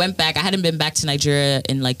like when I went back, I hadn't been back to Nigeria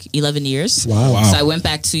in like 11 years. Wow. So I went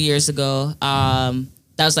back 2 years ago.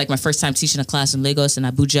 That was like my first time teaching a class in Lagos and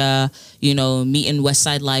Abuja, you know, meeting West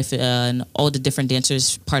Side Life and all the different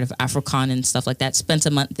dancers, part of Afrocon and stuff like that. Spent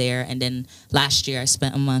a month there. And then last year I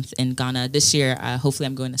spent a month in Ghana. This year, hopefully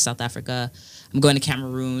I'm going to South Africa. I'm going to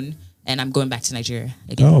Cameroon. And I'm going back to Nigeria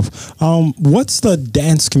again. What's the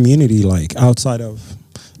dance community like outside of,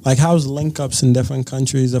 like, how's link-ups in different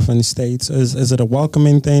countries, different states? Is it a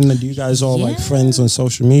welcoming thing? Do you guys all like friends on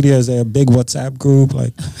social media? Is there a big WhatsApp group?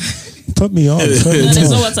 Like, put me on. There's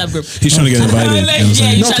no WhatsApp group. He's trying to get invited.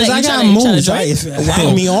 No, because I got moves.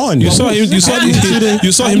 Wow me on. You saw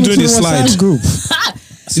him doing his slide. Group.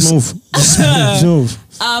 Smooth.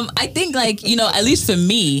 I think, like, you know, at least for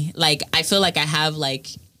me, like, I feel like I have, like,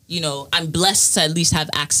 you know, I'm blessed to at least have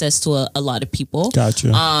access to a lot of people. Gotcha.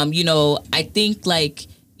 You know, I think, like,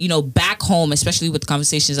 you know, back home, especially with the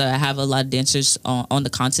conversations that I have a lot of dancers on the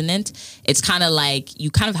continent, it's kind of like you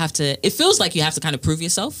kind of have to, it feels like you have to kind of prove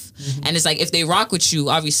yourself. Mm-hmm. And it's like, if they rock with you,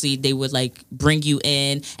 obviously they would like bring you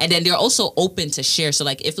in. And then they're also open to share. So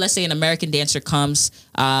like, if let's say an American dancer comes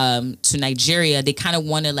to Nigeria, they kind of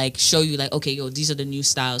want to like show you like, okay, yo, these are the new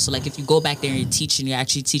styles. So like, if you go back there and you're teaching, you're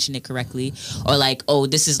actually teaching it correctly. Or like, oh,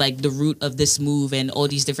 this is like the root of this move and all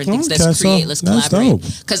these different things. Let's create, let's collaborate.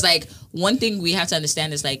 Because like, one thing we have to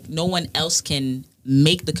understand is like no one else can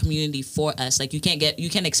make the community for us. Like you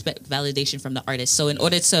can't expect validation from the artist. So in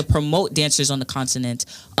order to promote dancers on the continent,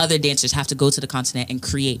 other dancers have to go to the continent and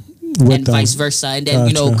create and vice versa. And then,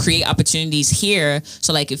 you know, create opportunities here.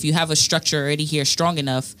 So like if you have a structure already here strong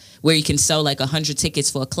enough where you can sell like 100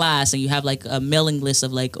 tickets for a class and you have like a mailing list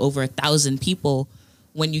of like over 1,000 people,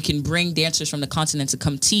 when you can bring dancers from the continent to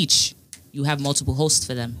come teach, you have multiple hosts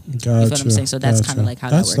for them. Gotcha, you know what I'm saying? So that's kind of like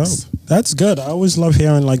how that works. Dope. That's good. I always love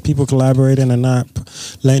hearing like people collaborating and not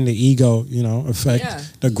letting the ego, you know, affect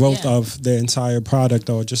the growth of the entire product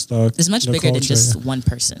or just the It's much bigger culture. than just one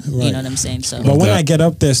person. Right. You know what I'm saying? So, but when I get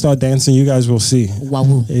up there, start dancing, you guys will see.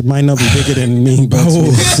 Wow. It might not be bigger than me, but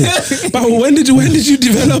when did you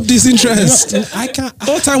develop this interest? I can't.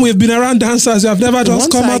 All the time we've been around dancers, you have never just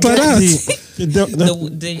come out like that.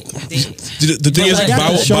 The thing is,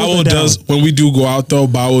 Bawo does, when we do go out though,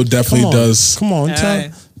 Bawo definitely does. Come on,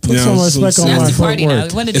 put some respect on my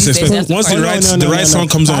footwork. Once the right song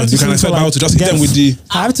comes on, you can expect Bawo to just hit them with the...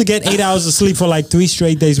 I have to get 8 hours of sleep for like 3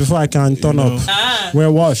 straight days before I can turn up.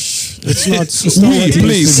 Wear wash. It's not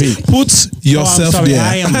please put yourself there.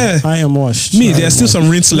 I am washed. There's still some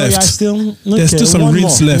rinse left. There's still some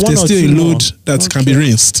rinse left. There's still a load that can be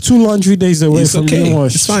rinsed. 2 laundry days away from being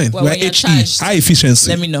washed. It's fine. We're HE, high efficiency.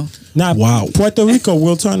 Let me know. Now, Puerto Rico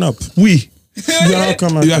will turn up. You are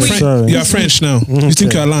French now. Mm-hmm. You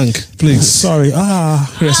think you're lang, please. Sorry.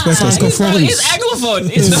 Respect us. He's Anglophone.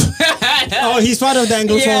 He's part of the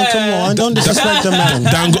Anglophone. Come on, don't disrespect the man.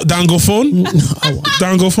 Dangophone?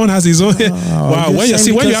 Dangophone has his own. Wow. When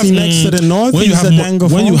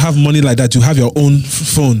you have money like that, you have your own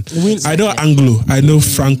phone. I know Anglo, I know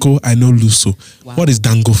Franco, I know Luso. Wow. What is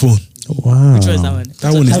Dangophone? Wow. Which one is that one?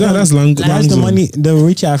 That one is that's Lango. That's the money, the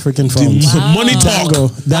rich African phones. Money talk.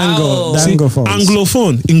 Dango phones.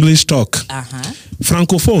 Anglophone, English talk.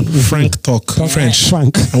 Francophone, Frank talk. French.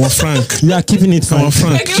 Frank. I want Frank. You are keeping it Frank. I want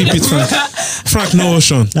Frank. Keep it Frank. Frank no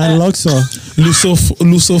ocean. And Luxor.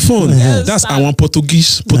 Lusophone. That's I want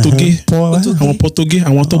Portuguese. I want Portuguese. I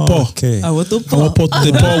want to pour. Okay. I want the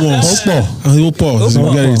poor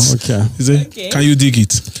ones. Okay. Can you dig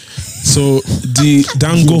it? So the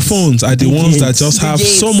Dangophones are the ones that just have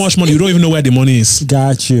so much money, you don't even know where the money is.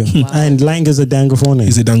 Got you. Wow. And Lang is a Dangophone.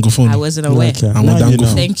 He's a Dangophone. I wasn't aware. Okay. I want Dangophone. You know.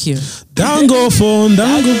 Thank you. Dangophone.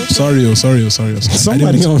 Sorry.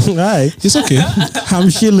 Somebody right. It's okay. I'm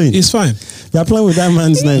chilling. It's fine. You're playing with that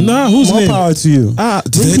man's name. Nah, whose name? More power to you.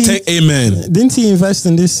 Amen. Didn't he invest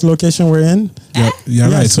in this location we're in? You're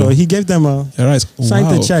right. So he gave them you're right. Signed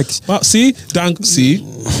the checks. Well, see. Like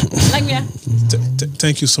me.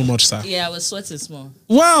 Thank you so much, sir. Yeah, I was sweating small.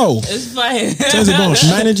 Wow. It's fine.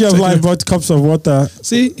 Manager of Life brought cups of water.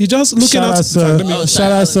 See, he just looking at.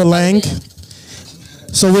 Shout out to Lang.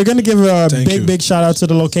 So we're gonna give a big shout out to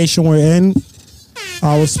the location we're in.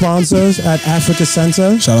 Our sponsors at Africa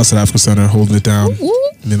Center. Shout out to the Africa Center, holding it down.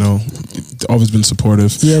 You know, always been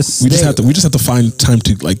supportive. Yes, we just have to find time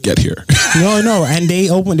to like get here. No, and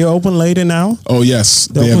they're open later now. Oh yes,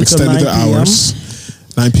 they have extended their hours.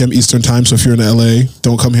 9 p.m. Eastern time. So if you're in LA,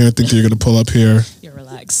 don't come here and think that you're gonna pull up here. You're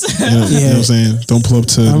relax. You know what I'm saying? Don't pull up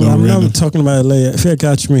to I'm not talking about LA. Fear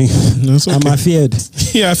catch me. No, it's okay. I'm afraid.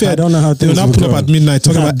 Yeah, I fear. I don't know how they will things not pull will up go. at midnight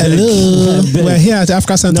talking about hello. We're here at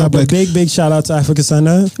Africa Center. No, but big shout out to Africa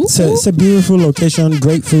Center. It's a beautiful location,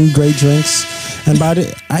 great food, great drinks. And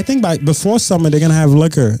I think before summer they're gonna have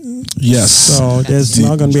liquor. Yes. So there's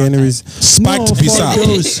not gonna be any reason. Spiked pizza.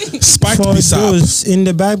 Spiked pizza. Those, in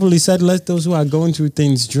the Bible, he said, "Let those who are going through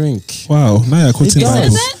things drink." Wow. Now you're quoting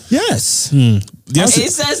Bible. Yes. Yes,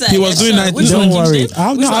 it says that. he was doing night. Don't worry.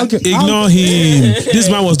 Ignore him. This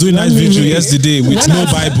man was doing night vigil yesterday with no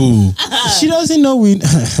Bible. She doesn't know we.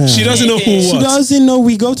 She doesn't know who She what. doesn't know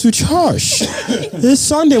we go to church. It's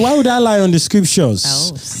Sunday. Why would I lie on the scriptures?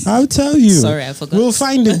 I'll tell you. Sorry, I forgot. We'll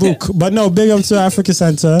find the book. But no, big up to Africa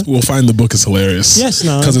Center. We'll find the book. Is hilarious. Yes,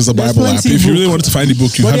 no. Because it's a There's Bible app. plenty If you book. really wanted to find the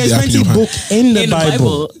book, you But have the app in there's your plenty hand. book in the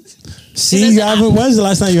Bible. See, you haven't. When's the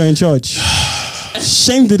last time you were in church?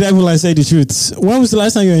 Shame the devil and say the truth. When was the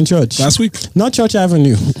last time you were in church? Last week. Not Church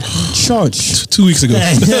Avenue. Church. 2 weeks ago.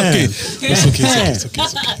 Yeah. Okay. It's okay. It's okay.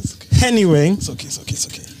 Anyway. It's okay.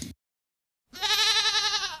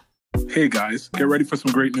 Hey guys, get ready for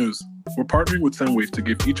some great news. We're partnering with Sendwave to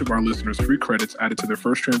give each of our listeners free credits added to their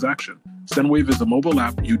first transaction. Sendwave is a mobile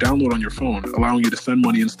app you download on your phone, allowing you to send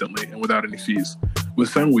money instantly and without any fees. With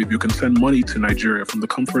Sendwave, you can send money to Nigeria from the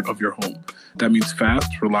comfort of your home. That means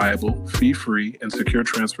fast, reliable, fee-free, and secure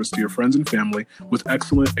transfers to your friends and family with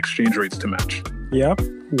excellent exchange rates to match. Yep.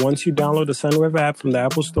 Once you download the Sendwave app from the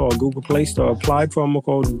Apple Store or Google Play Store, apply promo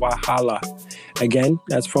code WAHALA. Again,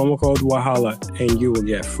 that's promo code WAHALA, and you will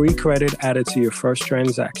get free credit added to your first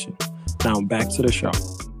transaction. Now back to the show.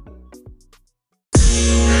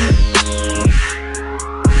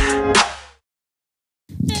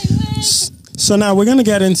 So now we're going to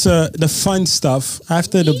get into the fun stuff.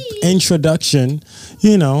 After the introduction,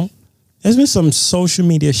 there's been some social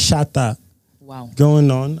media shatta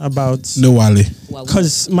going on about... No Wale.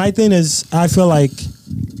 Because my thing is, I feel like,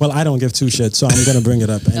 I don't give two shits, so I'm going to bring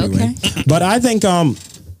it up anyway. Okay. But I think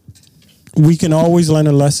we can always learn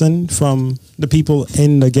a lesson from the people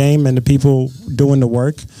in the game and the people doing the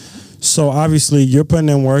work. So obviously you're putting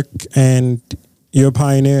in work and you're a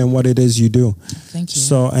pioneer in what it is you do. Thank you.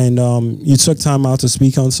 So, and you took time out to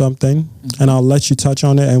speak on something, and I'll let you touch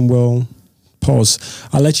on it and we'll pause.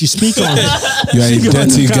 I'll let you speak on it. You're a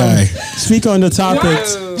dirty guy. Speak on the topic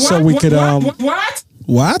so we could...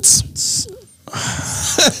 What?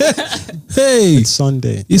 Hey. It's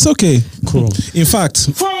Sunday. It's okay. Cool. In fact,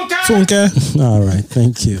 Funke. All right.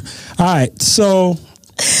 Thank you. All right. So,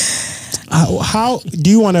 how do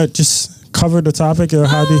you want to just cover the topic, or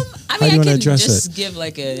how do you want to address just it? Give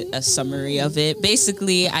like a summary of it.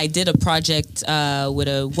 Basically, I did a project with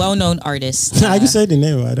a well-known artist. I can say the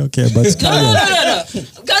name. I don't care. But no.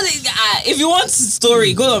 Because if you want the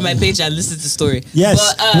story, go on my page and listen to the story. Yes.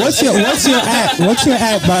 But, what's your at? What's your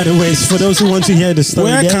at, by the way, for those who want to hear the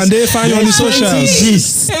story? Where can they find you on the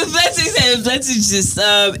socials? Plenty just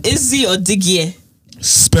Izzy Odigie.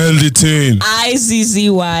 Spell the thing.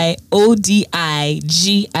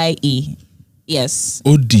 IZZYODIGIE. Yes.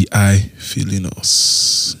 ODI feeling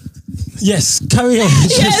us. Yes, carry on.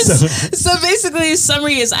 Yes. So basically,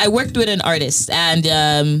 summary is I worked with an artist, and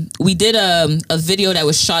we did a video that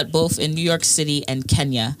was shot both in New York City and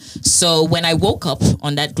Kenya. So when I woke up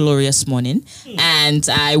on that glorious morning and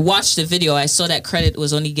I watched the video, I saw that credit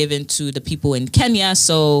was only given to the people in Kenya.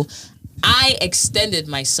 So I extended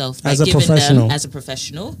myself by giving them as a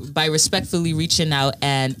professional by respectfully reaching out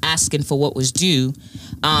and asking for what was due.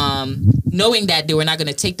 Knowing that they were not going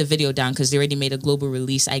to take the video down because they already made a global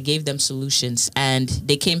release, I gave them solutions, and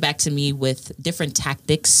they came back to me with different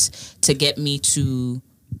tactics to get me to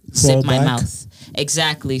zip my mouth.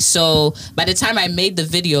 Exactly. So by the time I made the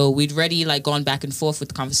video, we'd already gone back and forth with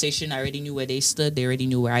the conversation. I already knew where they stood. They already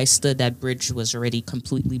knew where I stood. That bridge was already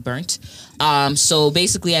completely burnt. So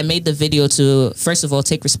basically I made the video to, first of all,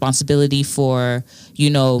 take responsibility for,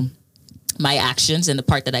 my actions and the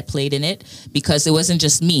part that I played in it, because it wasn't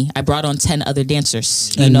just me. I brought on 10 other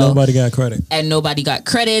dancers. Nobody got credit. And nobody got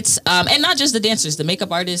credits. And not just the dancers, the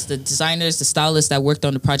makeup artists, the designers, the stylists that worked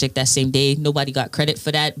on the project that same day. Nobody got credit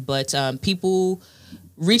for that. But people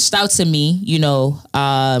reached out to me,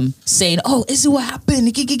 saying, "Oh, is it what happened?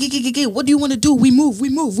 What do you want to do? We move.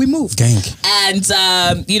 Gang. And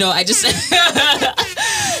I just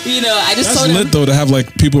That's told lit though, to have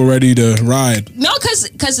people ready to ride. No,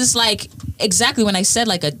 because it's exactly when I said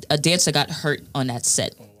a dancer got hurt on that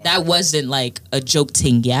set. That wasn't a joke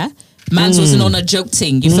thing, yeah? Mans wasn't on a joke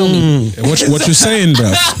thing, you feel me? What you saying,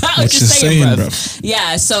 bruv? What you saying, bruv?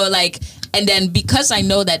 Yeah, so And then because I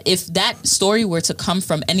know that if that story were to come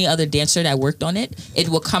from any other dancer that worked on it, it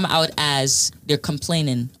will come out as they're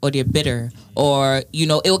complaining or they're bitter, or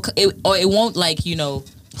it won't like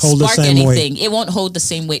hold spark the same anything. weight. It won't hold the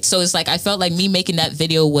same weight. So it's like I felt like me making that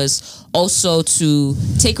video was also to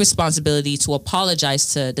take responsibility, to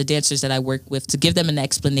apologize to the dancers that I work with, to give them an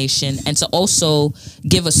explanation, and to also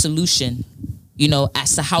give a solution,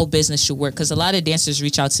 as to how business should work. Because a lot of dancers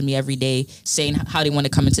reach out to me every day saying how they want to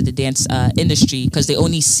come into the dance industry because they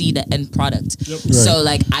only see the end product. Yep. Right. So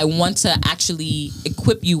like I want to actually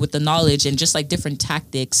equip you with the knowledge and just like different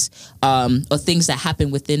tactics or things that happen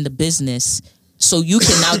within the business, so you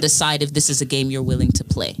can now decide if this is a game you're willing to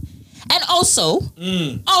play. And also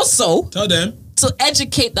tell them to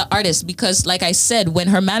educate the artist, because like I said, when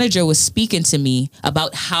her manager was speaking to me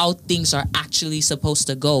about how things are actually supposed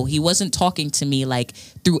to go, he wasn't talking to me like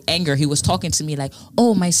through anger. He was talking to me like,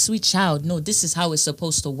 oh, my sweet child, no, this is how it's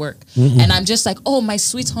supposed to work. And I'm just like, oh, my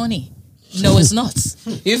sweet honey. No, it's not.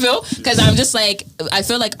 You feel? Because I'm just like, I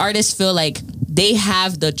feel like artists feel like they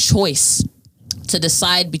have the choice to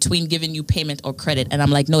decide between giving you payment or credit. And I'm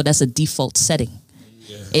like, no, that's a default setting.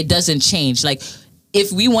 Yeah. It doesn't change. Like, if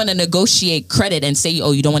we want to negotiate credit and say,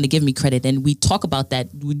 oh, you don't want to give me credit, and we talk about that,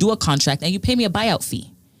 we do a contract and you pay me a buyout fee.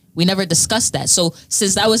 We never discussed that. So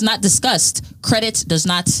since that was not discussed,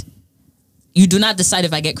 you do not decide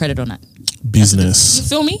if I get credit or not. Business. You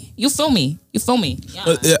feel me? You feel me?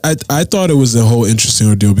 Yeah. I thought it was a whole interesting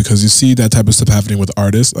ordeal because you see that type of stuff happening with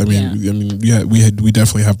artists. I mean, we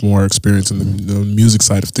definitely have more experience in the music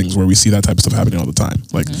side of things where we see that type of stuff happening all the time.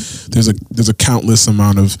 Like there's a countless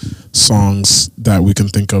amount of songs that we can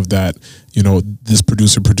think of that, this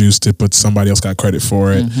producer produced it, but somebody else got credit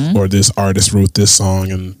for it, or this artist wrote this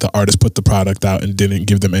song and the artist put the product out and didn't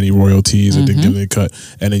give them any royalties or didn't give them a cut.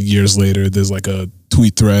 And then years later, there's like a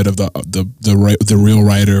tweet thread of the real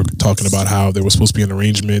writer talking about how there was supposed to be an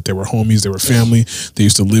arrangement. They were homies, they were family. They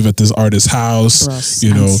used to live at this artist's house.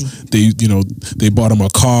 They bought him a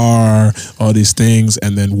car, all these things.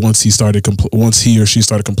 And then once he or she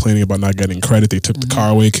started complaining about not getting credit, they took the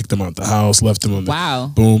car away, kicked him out the house, left him on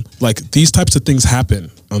the boom. Like these types of things happen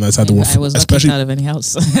on that side of the world. I was not kicked out of any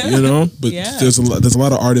house. But there's a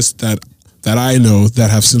lot of artists that I know that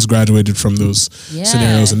have since graduated from those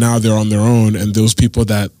scenarios, and now they're on their own. And those people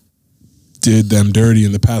that did them dirty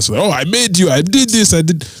in the past, like, oh, I made you, I did this, I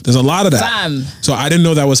did. There's a lot of that. So I didn't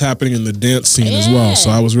know that was happening in the dance scene as well. So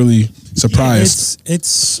I was really surprised.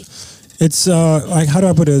 It's like, how do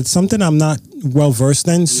I put it? It's something I'm not well versed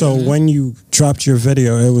in. So when you dropped your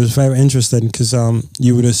video, it was very interesting because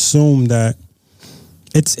you would assume that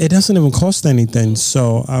it doesn't even cost anything.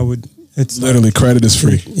 So it's literally like, credit is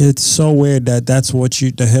free. It's so weird that's what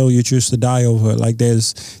the hill you choose to die over. Like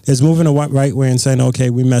there's moving the right way and saying, okay,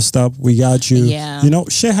 we messed up, we got you. Yeah.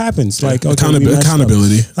 Shit happens. Like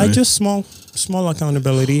accountability. Like just small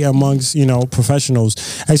accountability amongst professionals.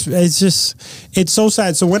 It's so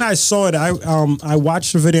sad. So when I saw it, I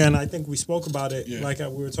watched the video and I think we spoke about it. Like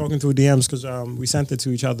we were talking through DMs because we sent it to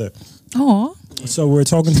each other. Oh. So we're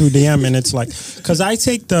talking through DM and it's like, because I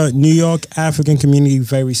take the New York African community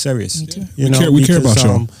very serious. We care about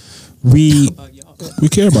y'all. We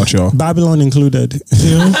care about y'all. Babylon included.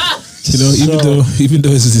 Even though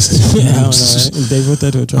it's this. They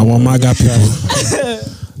voted to I want my God people.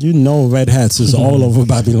 Red hats is all over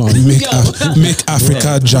Babylon. Make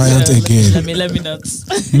Africa giant again. Let me not.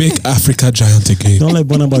 Make Africa giant again. Don't let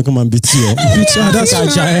Bonaba come and beat you. That's our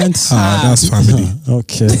giants. That's family.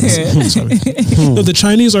 Okay. No, the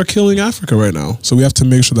Chinese are killing Africa right now, so we have to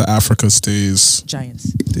make sure that Africa stays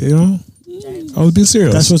giants. I was being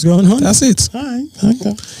serious. That's what's going on. That's it. All right.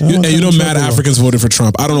 Okay. Mad Africans voted for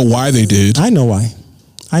Trump. I don't know why they did. I know why.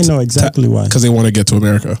 I know exactly why. Because they want to get to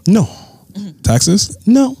America. No. Taxes?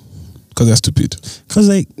 No. Because that's stupid. Because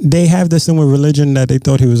they have this thing with religion that they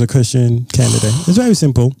thought he was a Christian candidate. It's very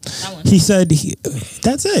simple. He said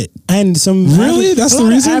that's it. And that's the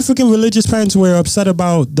reason? African religious parents were upset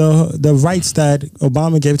about the rights that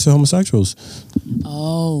Obama gave to homosexuals.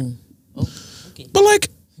 Oh. Okay. But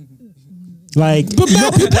mad people in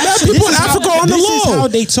Africa are on the low. This is how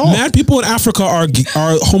they talk. Mad people in Africa are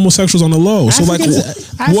homosexuals on the low. So what are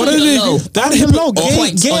they?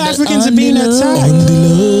 Gay Africans are being attacked. On the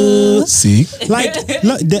low. See,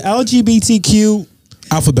 look, the LGBTQ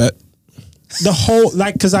alphabet. The whole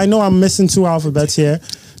because I know I'm missing 2 alphabets here.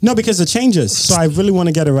 No, because it changes. So I really want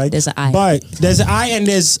to get it right. There's an I. But there's an I and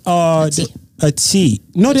there's a T.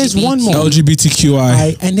 No, there's one more.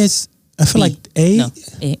 LGBTQI. And there's. I feel like A.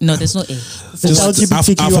 No, there's no A.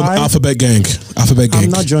 LGBTQI. Alphabet gang. I'm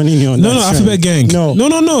not joining you on that. No, Alphabet gang. No.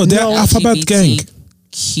 They're Alphabet gang.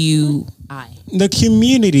 QI. The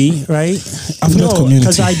community, right?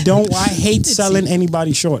 Because I hate selling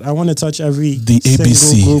anybody short. I want to touch every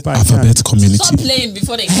ABC group I alphabet can. community. Stop playing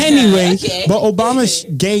before they Anyway, but Obama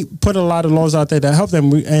put a lot of laws out there that help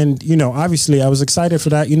them. And, obviously I was excited for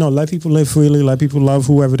that. Let people live freely, let people love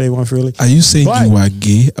whoever they want freely. Are you saying you are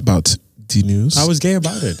gay about the news? I was gay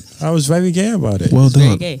about it. I was very gay about it. Well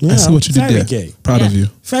done. Yeah, I see what you did there. Gay. Proud of you.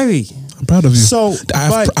 Very. I'm proud of you. So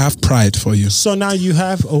I have pride for you. So now you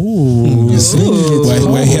have. You see?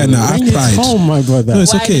 We're here now. I have pride. Oh my brother. No,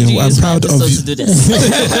 it's okay. I'm proud of you. To do this?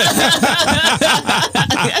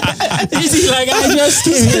 Like I just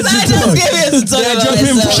came here to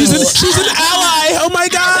talk. She's an ally. Oh my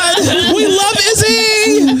God. We love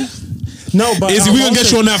Izzy. No, but Izzy, we're gonna get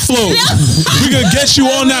you on that float. We're gonna get you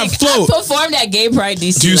on that float. I performed at Gay Pride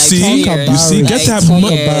DC. Do you see? You see? Get that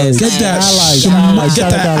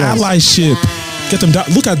allyship. Get them down.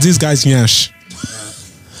 Look at this guy's Nyash.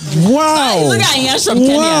 Wow. Look at Nyash from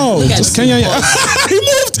Kenya. Wow. Look at Just Kenya. He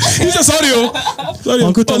moved. He just audio.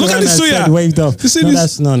 Uncle look at this Suya. Waved off. You see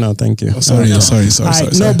this? No, thank you. Sorry. No,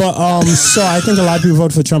 but so I think a lot of people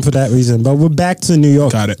vote for Trump for that reason. But we're back to New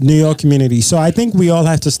York. Got it. New York community. So I think we all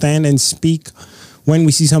have to stand and speak when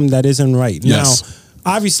we see something that isn't right. Yes.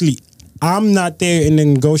 Now, obviously, I'm not there in the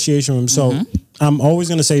negotiation room, so I'm always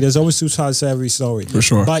going to say there's always two sides to every story. For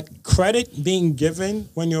sure. But credit being given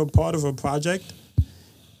when you're a part of a project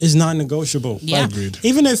is non-negotiable. Yeah. Agreed.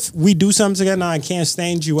 Even if we do something together, I can't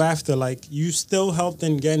stand you after. Like, you still helped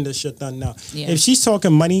in getting this shit done now. Yeah. If she's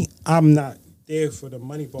talking money, I'm not there for the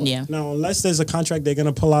money part. Yeah. Now, unless there's a contract they're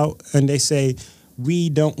going to pull out and they say, we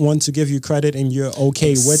don't want to give you credit and you're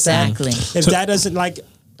okay with that. Exactly. If that doesn't,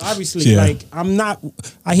 obviously, I'm not.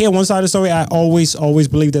 I hear one side of the story. I always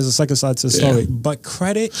believe there's a second side to the story. But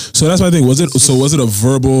credit. So that's my thing. Was it a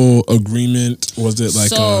verbal agreement? Was it like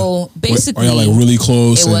basically? Are y'all really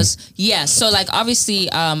close? It was So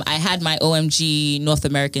obviously, I had my OMG North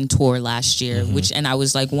American tour last year, and I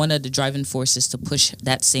was like one of the driving forces to push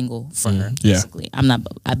that single for her. Basically,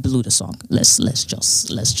 I blew the song. Let's just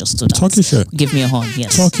do that. Talk your shit. Give me a horn.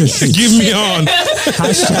 Yes. Talk your shit. Give me a horn.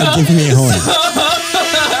 Hashtag give me a horn.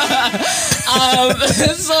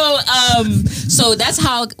 So that's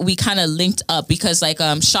how we kind of linked up because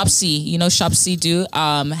Shop C, Shop C do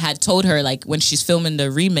had told her when she's filming the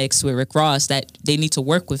remix with Rick Ross that they need to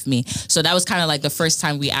work with me. So that was kind of the first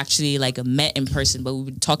time we actually met in person, but we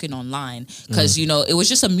were talking online because it was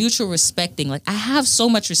just a mutual respecting. I have so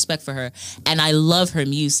much respect for her and I love her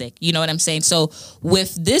music. You know what I'm saying? So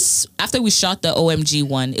with this, after we shot the OMG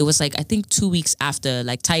one, it was I think 2 weeks after,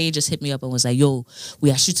 Taye just hit me up and was like, yo,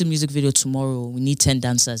 we are shooting a music video tomorrow. We need 10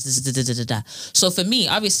 dancers. So for me,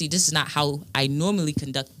 obviously, this is not how I normally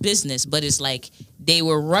conduct business, but it's they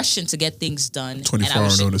were rushing to get things done. 24-hour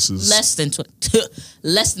notices. Less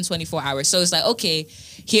than 24 hours. So it's okay,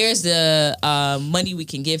 here's the money we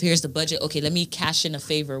can give. Here's the budget. Okay, let me cash in a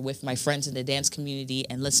favor with my friends in the dance community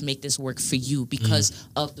and let's make this work for you because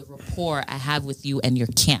of the rapport I have with you and your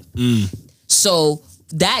camp. So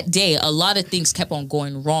that day, a lot of things kept on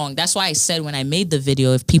going wrong. That's why I said when I made the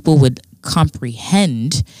video, if people would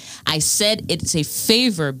comprehend, I said it's a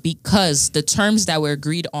favor because the terms that were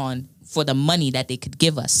agreed on for the money that they could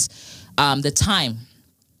give us, the time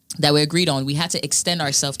that we agreed on, we had to extend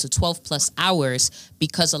ourselves to 12 plus hours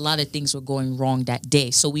because a lot of things were going wrong that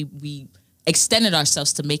day. So we extended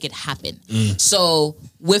ourselves to make it happen. So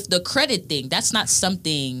with the credit thing, that's not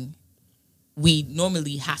something we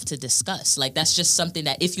normally have to discuss. That's just something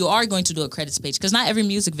that if you are going to do a credits page, because not every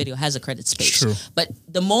music video has a credits page. True. But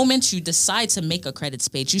the moment you decide to make a credits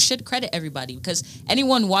page, you should credit everybody because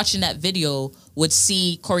anyone watching that video would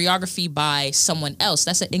see choreography by someone else.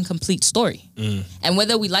 That's an incomplete story. And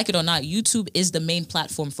whether we like it or not, YouTube is the main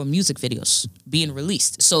platform for music videos being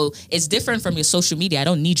released. So it's different from your social media. I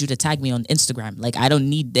don't need you to tag me on Instagram. I don't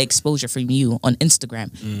need the exposure from you on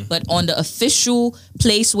Instagram. But on the official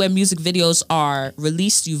place where music videos are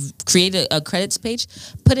released, you've created a credits page,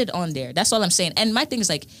 put it on there. That's all I'm saying. And my thing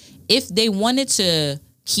is if they wanted to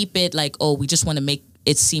keep it we just want to make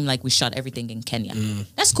it seem like we shot everything in Kenya.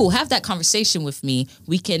 That's cool. Have that conversation with me.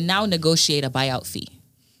 We can now negotiate a buyout fee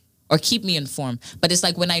or keep me informed. But it's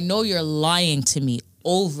when I know you're lying to me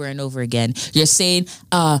over and over again, you're saying,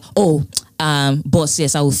 boss,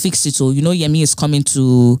 yes, I will fix it. So, Yemi is coming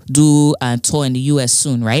to do a tour in the US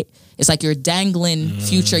soon, right? It's you're dangling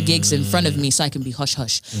future gigs in front of me so I can be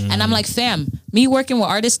hush-hush. And I'm fam, me working with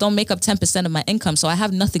artists don't make up 10% of my income, so I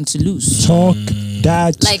have nothing to lose. Talk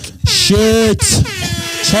that shit.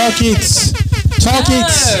 Talk it.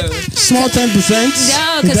 Small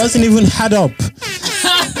 10%. It doesn't even add up.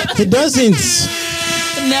 It doesn't.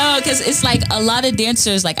 No, because it's like a lot of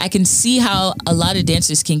dancers, like I can see how a lot of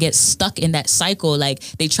dancers can get stuck in that cycle. Like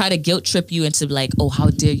they try to guilt trip you into like, oh, how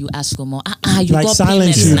dare you ask for more? You like got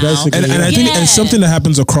silence you, now. basically. And I think it's something that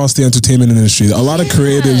happens across the entertainment industry. A lot of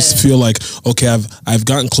creatives feel like, okay, I've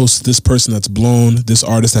gotten close to this person that's blown, this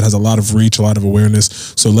artist that has a lot of reach, a lot of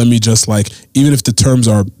awareness. So let me just like, even if the terms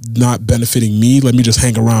are not benefiting me, let me just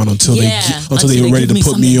hang around until they're ready to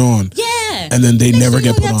put me on. Yeah. And then they never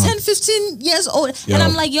get put on. 10, 15 years old. Yo, and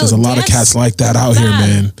I'm like, yo, there's a lot of cats like that out here,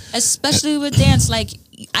 man. Especially with dance. Like,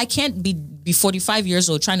 I can't be 45 years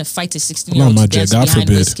old trying to fight a 16-year-old to dance God behind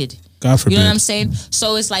forbid. Wizkid. God forbid. You know what I'm saying?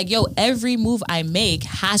 So it's like, yo, every move I make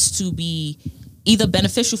has to be either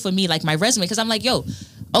beneficial for me, like my resume, because I'm like, yo,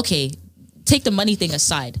 okay, take the money thing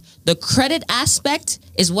aside. The credit aspect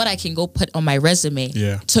is what I can go put on my resume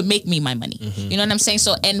to make me my money. You know what I'm saying?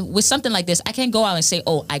 So, and with something like this, I can't go out and say,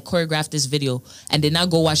 oh, I choreographed this video, and then I'll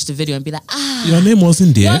go watch the video and be like, your name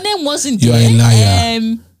wasn't there. Your name wasn't there. You are a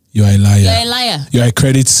liar. You are a liar. You're a liar. You are a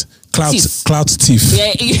clout thief.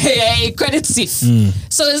 Yeah, a credit thief.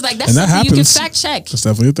 So it's like, that's that something you can happens. fact check. That's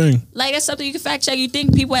definitely a thing. Like, that's something you can fact check. You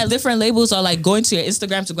think people at different labels are like going to your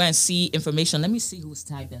Instagram to go and see information. Let me see who's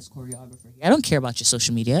tagged as choreographer. I don't care about your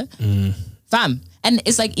social media. Fam. And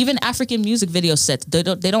it's like even African music video sets, they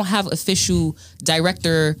don't have official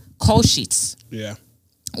director call sheets. Yeah.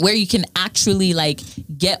 Where you can actually like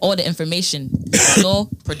get all the information. No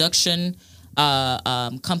production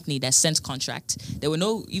company that sends contract. There were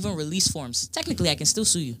no even release forms. Technically, I can still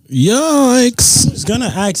sue you. Yikes! I was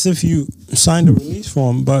gonna ask if you signed a release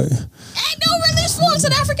form, but ain't no release forms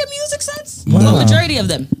in African music sets. Wow. The majority of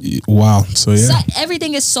them. Wow. So yeah,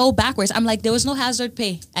 everything is so backwards. I'm like, there was no hazard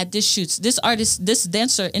pay at this shoots. This artist, this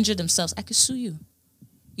dancer injured themselves. I could sue you.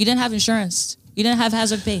 You didn't have insurance. You didn't have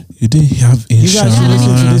hazard pay. You didn't have insurance. You guys should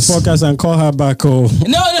listen to this podcast and call her back. No.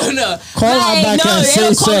 Call her back and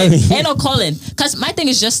say sorry. Ain't no calling. Because my thing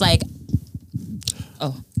is just like,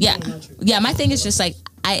 my thing is just like,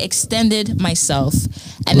 I extended myself,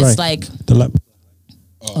 and it's like the lap.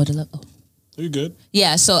 Are you good?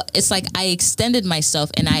 Yeah, so it's like I extended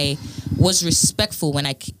myself and I was respectful when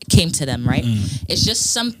I came to them, right? It's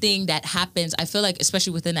just something that happens. I feel like,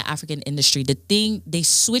 especially within the African industry, they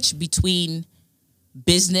switch between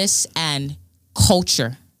business and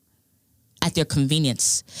culture at their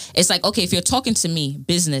convenience. It's like, okay, if you're talking to me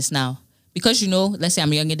business now, because let's say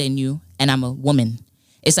I'm younger than you and I'm a woman.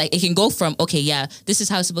 It's like, it can go from, okay, yeah, this is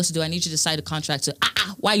how it's supposed to do. I need you to sign a contract to,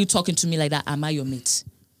 why are you talking to me like that? Am I your mate?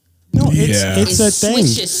 No, it's a thing. It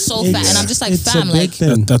switches so fast, and I'm just like, fam, like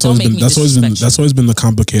that's always been the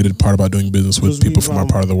complicated part about doing business with people from our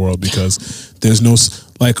part of the world, because there's no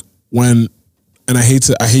like when, and I hate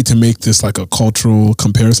to make this like a cultural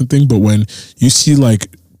comparison thing, but when you see like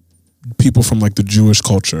people from like the Jewish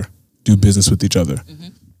culture do business with each other,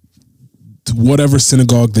 whatever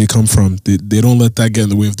synagogue they come from, they don't let that get in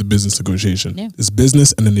the way of the business negotiation. Yeah. It's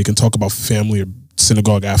business, and then they can talk about family or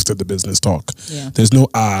synagogue after the business talk. Yeah. There's no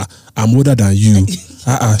I'm older than you.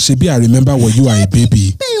 Shebi, I remember when you are a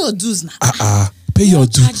baby. Pay your dues now. Pay your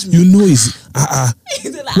dues. You know it's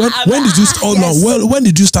when did you when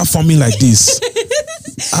did you start forming like this?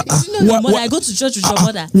 I go to church with your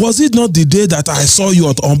mother. Was it not the day that I saw you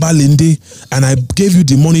at Ombalende and I gave you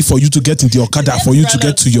the money for you to get into your Okada for you to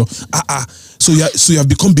get to your So you have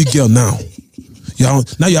become big girl now.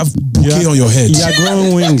 Now you have bouquet on your head. You are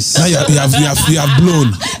growing wings. Now you have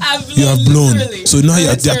blown. You have blown. So now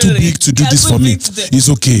they are too big to do this for me. It's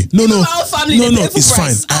okay. No, it's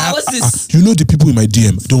fine. You know the people in my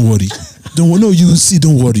DM. Don't worry. No, you see.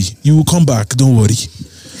 Don't worry. You will come back. Don't worry.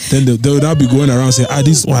 Then they'll now be going around saying,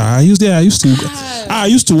 this one I used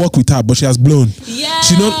to work with her, but she has blown. Yeah.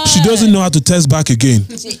 She doesn't know how to text back again.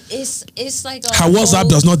 It's like her WhatsApp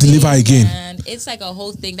does not deliver again. Man. It's like a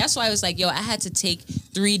whole thing. That's why I was like, I had to take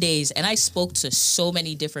 3 days, and I spoke to so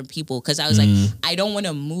many different people, because I was like, I don't want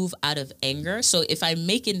to move out of anger. So if I'm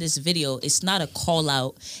making this video, it's not a call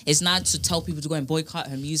out. It's not to tell people to go and boycott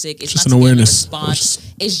her music. It's just not an to awareness. Give a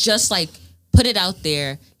response. It's just like, put it out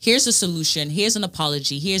there. Here's a solution. Here's an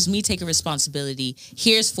apology. Here's me taking responsibility.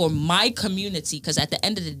 Here's for my community, because at the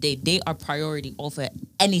end of the day, they are priority over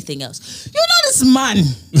anything else. You know this man.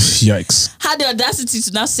 Yikes. Had the audacity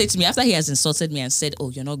to now say to me, after he has insulted me and said,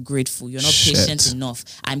 you're not grateful. You're not patient enough.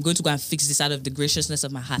 I'm going to go and fix this out of the graciousness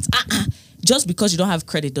of my heart. Just because you don't have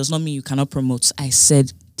credit does not mean you cannot promote. I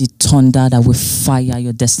said, the thunder that will fire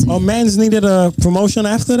your destiny. Man's needed a promotion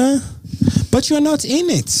after that? But you're not in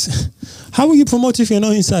it. How will you promote if you're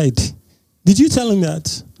not inside? Did you tell him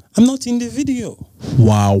that? I'm not in the video.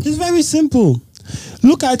 Wow. It's very simple.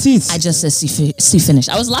 Look at it. I just said, see finish.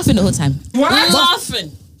 I was laughing the whole time. What?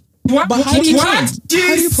 Laughing. But how do you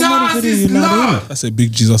promote a video you're not in? That's a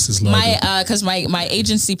big Jesus is Lord. Because my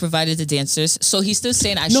agency provided the dancers, so he's still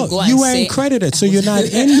saying I should go and you say. weren't credited, so you're not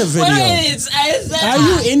in the video. Are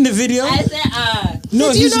you in the video? I said,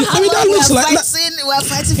 no, you know how that looks like we're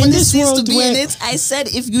fighting for in the this scenes to world be where- in it. I said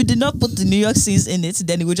if you did not put the New York scenes in it,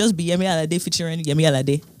 then it would just be Yemi Alade featuring Yemi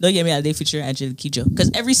Alade, not Yemi Alade featuring Angelique Kidjo. Because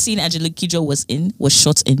every scene Angelique Kidjo was in was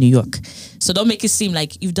shot in New York. So don't make it seem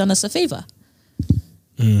like you've done us a favor.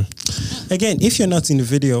 Again, if you're not in the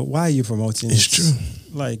video, why are you promoting It's it? true.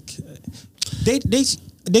 Like, they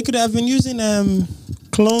could have been using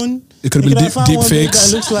clone. It could have been deep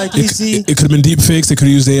fakes. That looks like easy. It could have been deep fakes. They could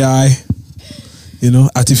have used AI. You know,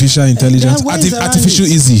 artificial intelligence. Artificial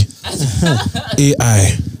easy.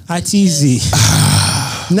 AI. It's easy.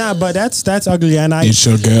 Nah, but that's ugly, and It's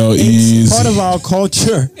your girl it's easy. part of our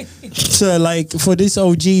culture to like for these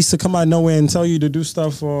OGs to come out of nowhere and tell you to do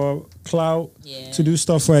stuff for clout, to do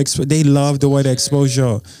stuff for they love the word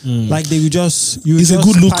exposure. Like they would just It's a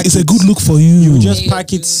good look. It's a good look for you. You just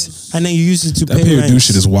pack it and then you use it to that pay pay rent. dude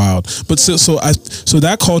shit is wild. But so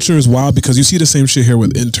that culture is wild because you see the same shit here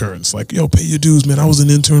with interns. Like, yo, pay your dues, man. I was an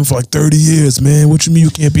intern for like 30 years, man. What you mean you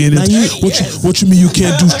can't be an intern? What you mean you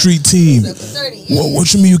can't do street team?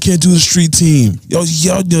 What you mean you can't do the street team? Y'all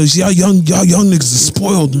young niggas is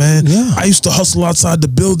spoiled, man. Yeah. I used to hustle outside the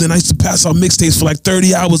building. I used to pass out mixtapes for like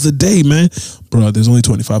 30 hours a day, man. Bro, there's only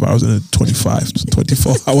 25 hours in a 24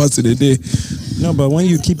 hours in a day. No, but when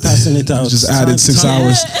you keep passing it out, Just added 6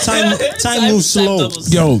 hours. Time moves slow.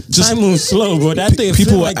 Yo, just Time moves slow, bro. That thing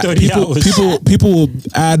feel like 30 hours. People will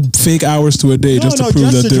add fake hours to a day just to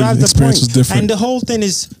prove that their experience was different. And the whole thing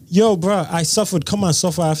is, yo, bro, I suffered. Come on,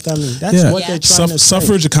 suffer after me. That's what they're trying to say.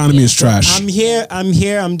 Suffrage economy is trash. I'm here,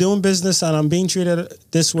 I'm doing business and I'm being treated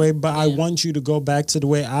this way, but I want you to go back to the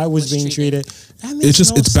way I was being treated. That makes It's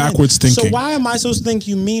sense. backwards thinking. So why am I supposed to think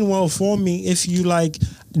you mean well for me if you like,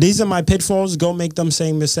 these are my pitfalls, go make them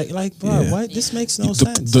same mistake? Like, bro, what? This makes no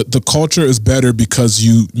sense. The culture is better because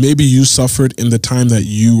you suffered in the time that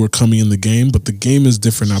you were coming in the game, but the game is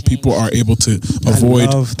different now. People are able to avoid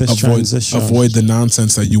the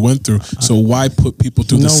nonsense that you went through. So why put people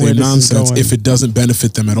through the same nonsense if it doesn't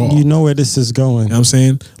benefit them at all? You know where this is going. You know what I'm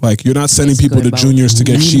saying? Like, you're not sending people to juniors to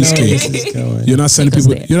get cheesecake. You're not sending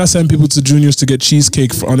people to juniors to get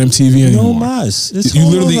cheesecake on MTV anymore. No mas. It's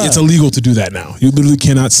illegal to do that now. You literally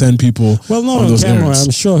cannot send people. Well, not on those camera. errands.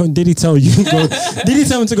 I'm sure. Did he tell you? Did he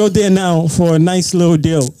tell him to go there now for a nice little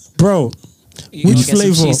deal, bro? Which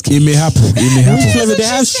flavor? It may happen. Which flavor? They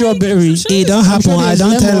have strawberry. It don't happen. I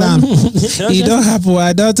don't tell him. It don't happen.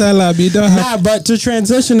 I don't tell him. It don't happen. Nah, but to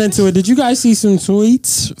transition into it, did you guys see some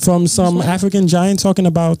tweets from some African giant talking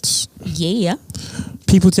about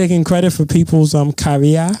people taking credit for people's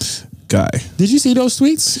career? Guy. Did you see those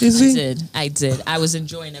tweets? I did. I was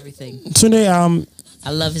enjoying everything. Today, I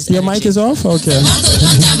love his your energy. mic is off? Okay.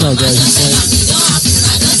 No,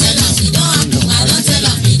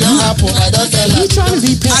 you trying to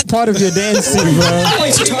be part of your dance team, bro.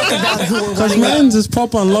 Because man's just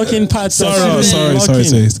pop on locking parts. Sorry. I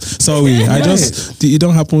just, it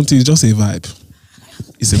don't happen to you. It's just a vibe.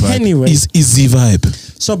 It's a vibe. Anyway. It's the vibe.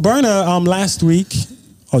 So Burna, last week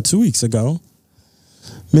or 2 weeks ago,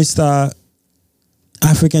 Mr.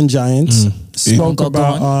 African Giant spoke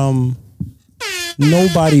about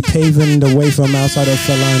nobody paving the way for him outside of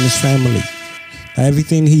Fela and his family.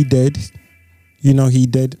 Everything he did, he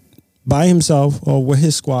did by himself or with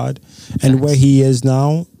his squad. And where he is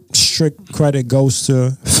now, strict credit goes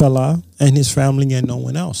to Fela and his family and no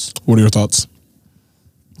one else. What are your thoughts?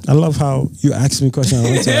 I love how you ask me questions I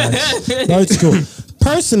want to ask. That's cool.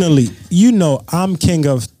 Personally, I'm king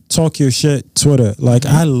of talk your shit Twitter. Like,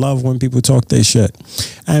 I love when people talk their shit.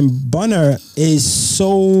 And Burna is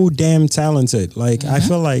so damn talented. Like, I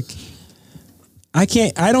feel like I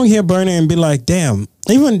don't hear Burna and be like, damn.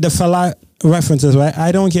 Even the Fela references, right?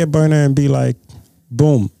 I don't hear Burna and be like,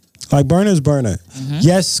 boom. Like, Burna's Burna.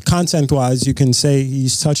 Yes, content-wise, you can say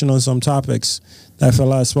he's touching on some topics that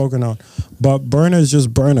Fela has spoken on. But Burna's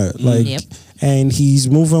just Burna. Like, and he's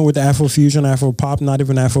moving with Afrofusion, Afro-pop, not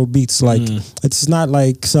even Afro beats. Like, it's not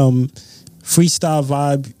like some freestyle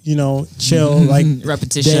vibe, chill. Like,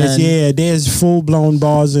 repetition. There's full-blown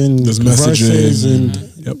bars and verses and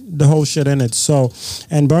the whole shit in it. So,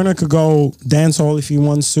 and Burna could go dancehall if he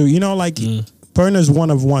wants to. Burna's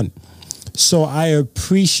one of one. So I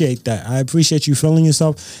appreciate that. I appreciate you feeling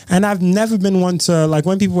yourself. And I've never been one to, like,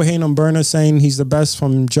 when people hate on Burna saying he's the best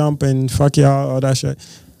from Jump and fuck y'all, all that shit,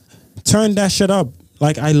 turn that shit up.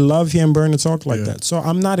 Like, I love hearing Burna talk like that. So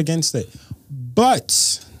I'm not against it.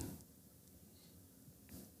 But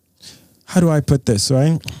how do I put this,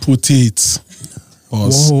 right? Put it.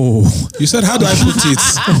 Pause. Whoa. You said, how do I put it?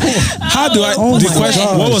 How do I? Oh the my question.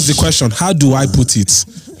 gosh. What was the question? How do I put it?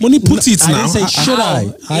 Money, put it I now. didn't say should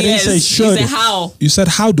I. I didn't say You should. say how? You said,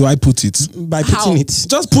 how do I put it? By How? putting it.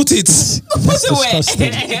 Just put it. That's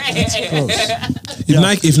disgusting.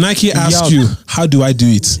 If Nike asks Yuck. you, how do I do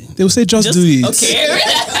it? They will say, just do it. Okay.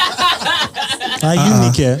 Are you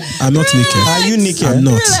Nika? I'm not Nike. Are you Nika? I'm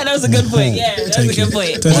not. That was a good point. Yeah, that was Thank a you. good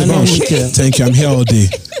point. Thank you very much. Nike. Thank you. I'm here all day.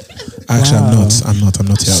 Actually, Wow. I'm not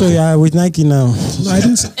here. So all day. yeah, with Nike now. No, I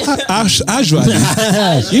didn't say, actually,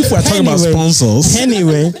 if we're talking about Anyway. sponsors,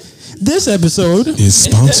 Anyway, this episode, is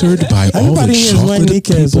sponsored by all Everybody the here is wearing chocolate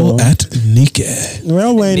Nikes, people though. at Nike.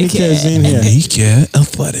 well, when Nike. Nika is in here. Nike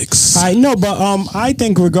Athletics. I know, but I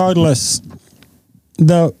think regardless,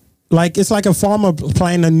 it's like a farmer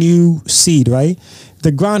planting a new seed, right?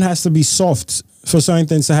 The ground has to be soft for certain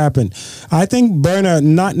things to happen. I think Burna,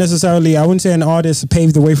 not necessarily, I wouldn't say an artist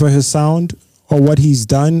paved the way for his sound or what he's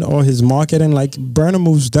done or his marketing. Like Burna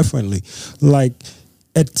moves differently. Like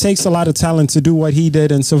it takes a lot of talent to do what he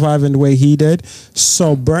did and survive in the way he did.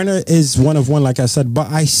 So Burna is one of one, like I said, but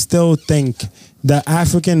I still think the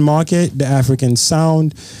African market, the African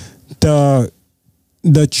sound,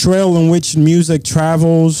 the trail in which music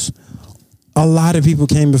travels, a lot of people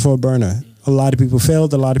came before Burna. A lot of people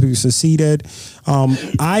failed. A lot of people succeeded.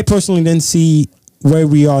 I personally didn't see where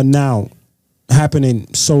we are now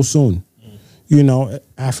happening so soon. You know,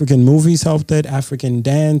 African movies helped it. African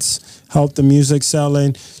dance helped the music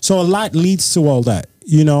selling. So a lot leads to all that.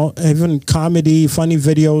 You know, even comedy, funny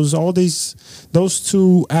videos, all those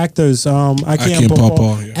two actors, Aki and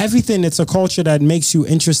Popo, yeah. everything. It's a culture that makes you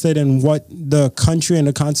interested in what the country and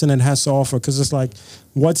the continent has to offer. Because it's like,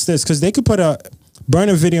 what's this? Because they could put a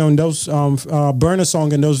Burna video in those, Burna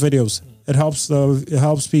song in those videos. It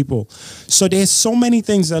helps people. So there's so many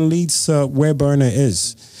things that leads to where Burna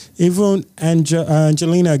is. Even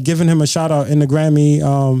Angelina giving him a shout out in the Grammy.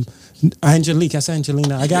 Angelique, I said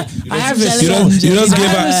Angelina. I have this song. You don't give I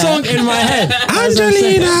have a a song in my head.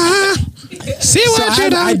 Angelina. See what you I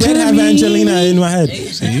done did to have me. Angelina in my head.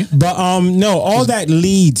 See? But no, all that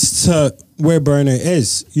leads to where Burna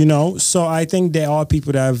is, you know? So I think there are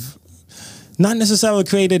people that have not necessarily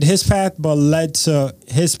created his path, but led to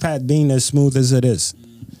his path being as smooth as it is.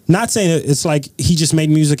 Not saying it's like he just made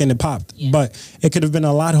music and it popped, but it could have been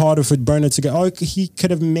a lot harder for Burna to get, or he could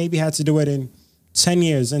have maybe had to do it in 10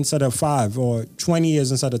 years instead of 5 or 20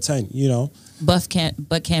 years instead of 10, you know? But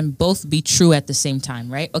can both be true at the same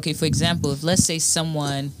time, right? Okay, for example, if let's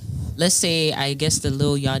say I guess the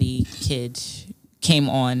Lil Yachty kid came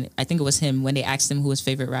on, I think it was him, when they asked him who his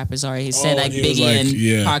favorite rappers are, he said like he was Biggie like, and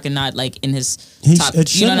yeah. Pac are not like in his top,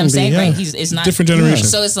 it you know what I'm shouldn't be, saying? yeah. Right? It's not Different generation.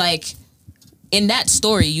 So it's like, in that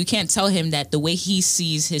story, you can't tell him that the way he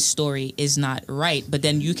sees his story is not right. But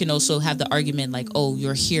then you can also have the argument like, oh,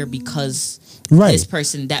 you're here because this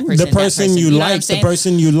person, that person, the person you know what like, I'm saying? the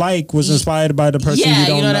person you like was inspired by the person you Yeah,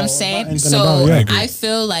 don't you know what I'm about saying? anything So about, yeah. I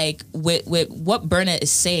feel like with what Burna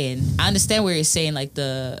is saying, I understand where he's saying like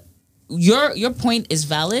your point is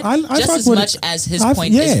valid I just fuck as with much it. as his I-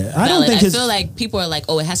 point yeah, is I don't valid. think I his- feel like people are like,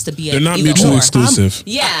 oh, it has to be They're not either mutually or. exclusive.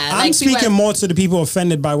 Yeah, I'm like speaking more to the people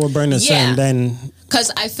offended by what Burna's saying than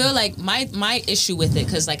because I feel like my issue with it,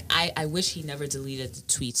 because like I wish he never deleted the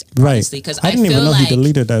tweets, right. honestly, because I didn't feel even know like, he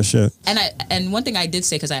deleted that shit. and one thing I did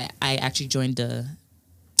say, because I actually joined the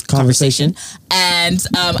Conversation. and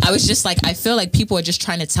I was just like, I feel like people are just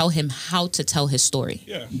trying to tell him how to tell his story.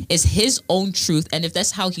 Yeah. It's his own truth, and if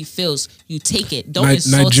that's how he feels, you take it. Don't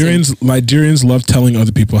insult him. Nigerians love telling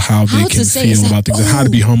other people how they How can to say, feel it's about like, things and how to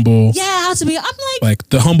be humble. Yeah, how to be. I'm like Like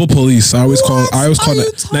the humble police. I always call What are you it.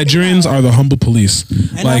 talking Nigerians about? are the humble police.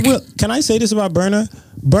 And Like can I say this about Burna?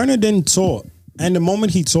 Burna didn't tour, and the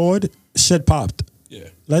moment he toured, shit popped. yeah.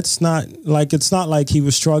 Let's not it's not like he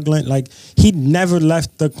was struggling. Like he never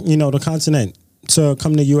left the continent to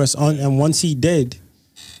come to US and once he did,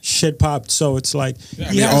 shit popped. So it's like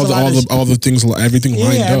I mean, all the things, everything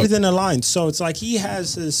lined up. everything aligned. So it's like he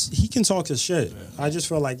can talk his shit. I just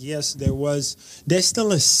feel like yes, there's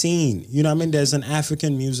still a scene. You know what I mean? There's an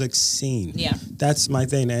African music scene. Yeah. That's my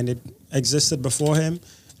thing, and it existed before him.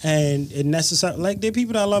 And it necessarily like there are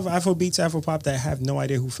people that love Afrobeats, Afropop that have no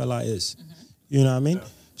idea who Fela is. You know what I mean?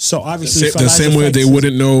 So obviously, The Fela's same way they effects-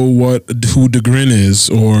 wouldn't know who De Grin is,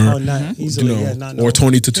 or not easily, not or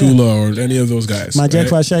Tony Tatula, or any of those guys. My Jack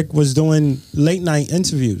right? Washek was doing late night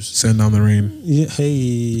interviews. Send down the rain. Yeah,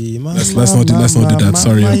 hey, Let's not do that.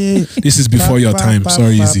 Sorry, this is before your time.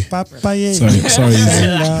 Sorry, Easy. Sorry,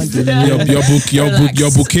 Easy.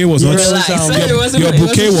 Your bouquet was not. Relax. Your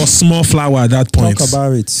bouquet was small flower at that point. Talk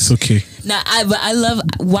about it. It's okay. Now, I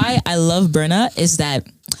love Burna is that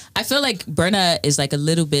I feel like Burna is like a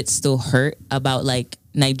little bit still hurt about like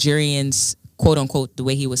Nigerians, quote unquote, the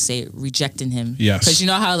way he would say it, rejecting him. Yes. Because you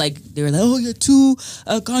know how like they were like, oh, you're too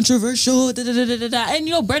controversial. Da, da, da, da, da, da. And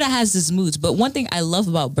you know, Burna has his moods. But one thing I love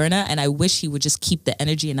about Burna, and I wish he would just keep the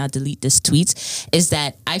energy and not delete this tweets, is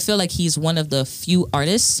that I feel like he's one of the few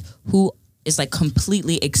artists who is like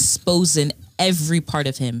completely exposing every part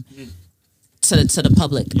of him to the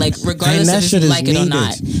public, like regardless if you like it or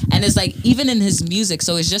not. And it's like even in his music,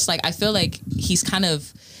 so it's just like I feel like he's kind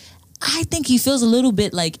of, I think he feels a little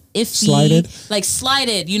bit like iffy,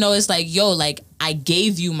 slighted. You know, it's like, yo, like I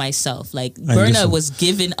gave you myself. Like Burna was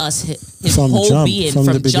giving us his whole being from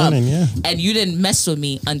the beginning, and you didn't mess with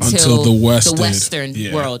me until the Western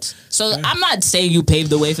world. So I'm not saying you paved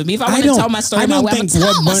the way for me. If I want to tell my story, I don't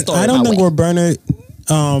think what Burna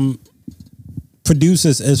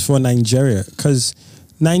produces is for Nigeria, because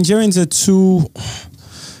Nigerians are too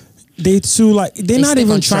like they're not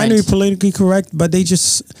even trying to be politically correct, but they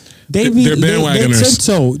tiptoe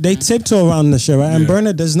around the shit, right? And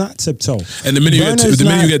Burna does not tiptoe. And the minute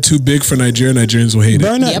you get too big for Nigeria, Nigerians will hate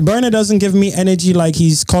it. Burna doesn't give me energy like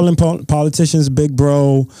he's calling politicians big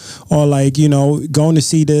bro, or like, you know, going to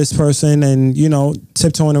see this person and, you know,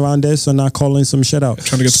 tiptoeing around this or not calling some shit out.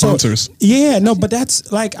 Trying to get sponsors. Yeah, no, but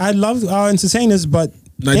that's like, I love our entertainers, but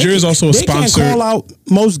Nigeria is also a sponsor. They can't call out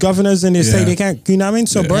most governors in their state. They can't, you know what I mean?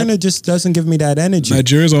 So Burna just doesn't give me that energy.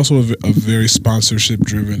 Nigeria is also a very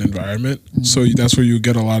sponsorship-driven environment. So that's where you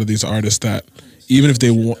get a lot of these artists that even if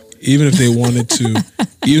they wanted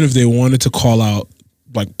to call out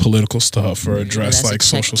like political stuff or address like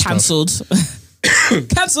social stuff.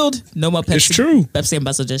 Cancelled. No more Pepsi. It's true. Pepsi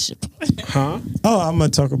ambassadorship. Huh? Oh, I'm gonna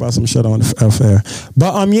talk about some shit on air.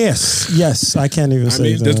 But yes, I can't even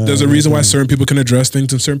say. There's a reason why certain people can address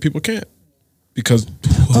things and certain people can't. Because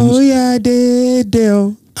I did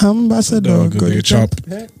deal. Ambassador, good chop.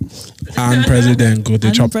 I'm president, good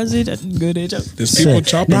chop. There's people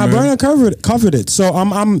chopping. Now, Burna covered it. So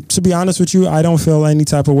I'm to be honest with you, I don't feel any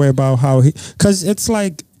type of way about how because it's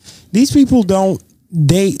like these people don't.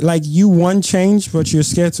 They like you want change, but you're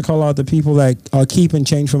scared to call out the people that are keeping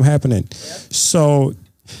change from happening. So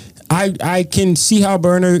I can see how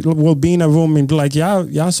Burna will be in a room and be like,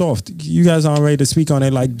 y'all soft. You guys aren't ready to speak on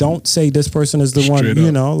it. Like, don't say this person is the one,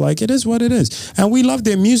 you know, like it is what it is. And we love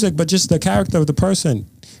their music, but just the character of the person,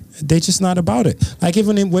 they're just not about it. Like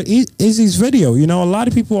even with Izzy's video, you know, a lot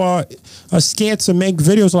of people are scared to make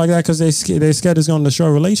videos like that because they're scared it's going to destroy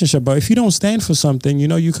a relationship. But if you don't stand for something, you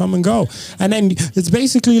know, you come and go. And then it's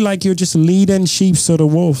basically like you're just leading sheep to the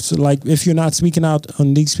wolves. Like if you're not speaking out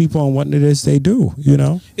on these people and what it is they do, you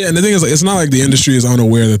know? Yeah, and the thing is, it's not like the industry is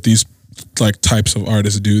unaware that these like types of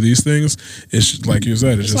artists do these things. It's like you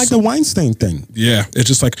said, it's just like the Weinstein thing. Yeah, it's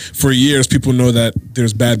just like for years people know that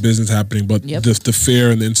there's bad business happening, but the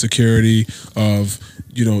fear and the insecurity of,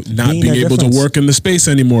 you know, not being able to work in the space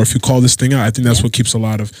anymore if you call this thing out. I think that's what keeps a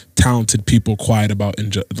lot of talented people quiet about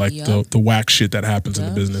the whack shit that happens in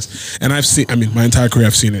the business. And I've seen, I mean, my entire career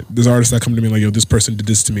I've seen it. There's artists that come to me like, yo, this person did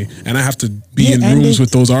this to me. And I have to be in rooms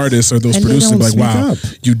with those artists or those producers like, wow,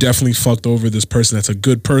 you definitely fucked over this person that's a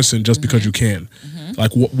good person just because you can.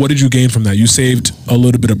 Like, what did you gain from that? You saved a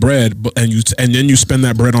little bit of bread, and then you spend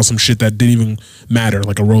that bread on some shit that didn't even matter,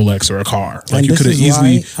 like a Rolex or a car. Like you could have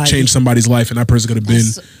easily changed somebody's life, and that person could have been.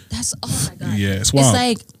 That's oh my god. Yeah, it's wild. It's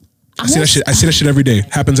like I see that shit. I see that shit every day.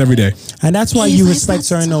 Happens every day. And that's why you respect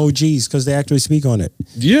certain OGs because they actually speak on it.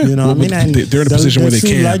 Yeah, you know what I mean. And they're in a position where they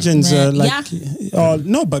can. Legends,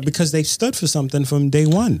 no, but because they've stood for something from day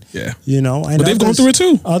one. Yeah, you know, and but they've gone through it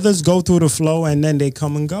too. Others go through the flow and then they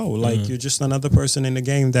come and go. Like you're just another person in the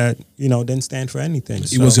game that didn't stand for anything.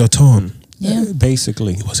 It was your turn. Yeah,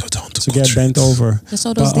 basically, it was your turn to get bent over.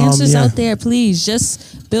 So those dancers out there, please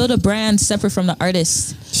just build a brand separate from the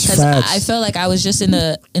artist. Because I felt like I was just in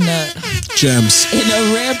a gems in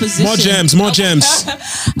a rare position. More gems.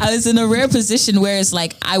 I was in a rare position where it's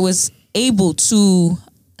like I was able to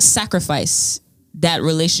sacrifice that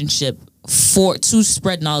relationship to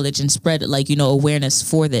spread knowledge and spread awareness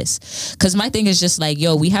for this. Because my thing is just like,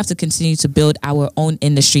 yo, we have to continue to build our own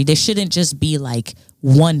industry. There shouldn't just be like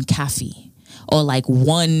one Kafi or like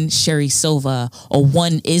one Sherry Silva or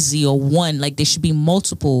one Izzy or one, like there should be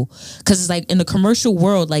multiple. Because it's like in the commercial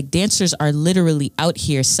world, like dancers are literally out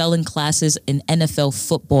here selling classes in NFL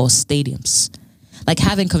football stadiums. Like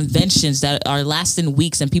having conventions that are lasting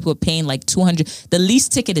weeks and people are paying like $200. The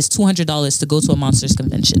least ticket is $200 to go to a Monsters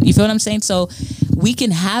convention. You feel what I'm saying? So we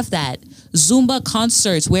can have that. Zumba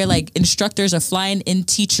concerts where like instructors are flying in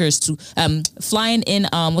teachers to,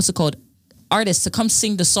 artists to come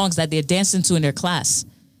sing the songs that they're dancing to in their class.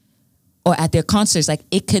 or at their concerts. Like,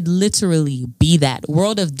 it could literally be that.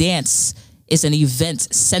 World of Dance is an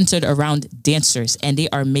event centered around dancers, and they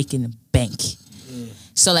are making bank.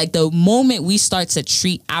 So like the moment we start to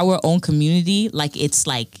treat our own community like it's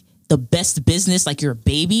like the best business, like your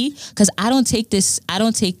baby, because I don't take this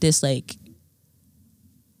like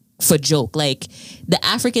for joke. Like the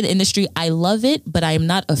African industry, I love it, but I am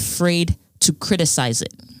not afraid to criticize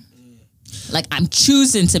it. Like I'm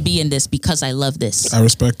choosing to be in this because I love this. I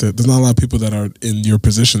respect it. There's not a lot of people that are in your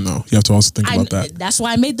position though. You have to also think about that. That's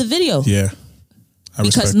why I made the video. Yeah.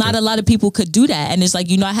 Because not a lot of people could do that. And it's like,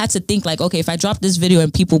 I had to think like, okay, if I drop this video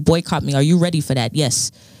and people boycott me, are you ready for that?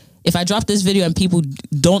 Yes. If I drop this video and people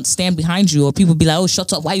don't stand behind you, or people be like, oh,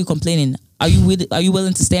 shut up, why are you complaining? Are you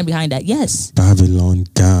willing to stand behind that? Yes. Babylon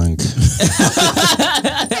gang.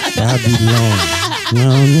 Babylon. You know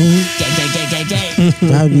what I mean? Gang.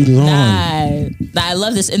 Babylon. Nah, I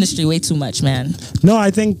love this industry way too much, man. No, I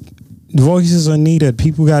think voices are needed.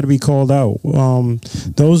 People got to be called out.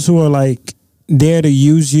 Those who are like there to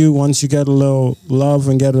use you, once you get a little love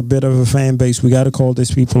and get a bit of a fan base, we got to call these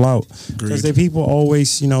people out. Because they're people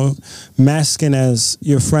always, masking as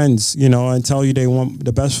your friends, and tell you they want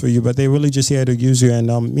the best for you, but they really just here to use you. And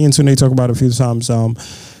me and Tunde talk about it a few times.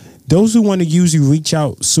 Those who want to use you reach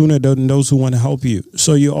out sooner than those who want to help you.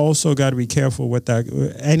 So you also got to be careful with that.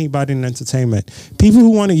 Anybody in entertainment, people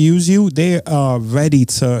who want to use you, they are ready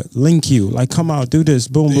to link you. Like, come out, do this,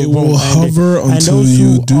 boom, they boom, boom. Will hover until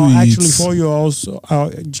you do are it. actually for you also are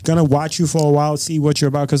gonna watch you for a while, see what you're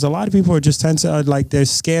about. Because a lot of people are just tend to like they're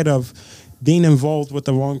scared of being involved with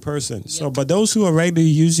the wrong person. Yep. So, but those who are ready to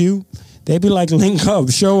use you, they be like, link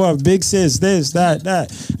up, show up, big sis, this, that.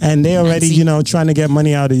 And they already, trying to get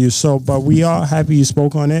money out of you. So, but we are happy you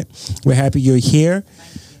spoke on it. We're happy you're here.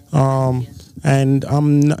 And do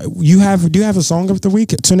you have a song of the week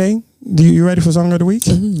today? You ready for song of the week?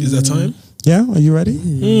 Is that time? Yeah, are you ready?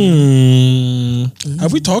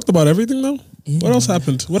 Have we talked about everything though? What else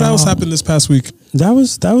happened? What else happened this past week? That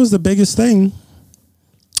was the biggest thing.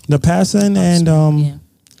 The passing and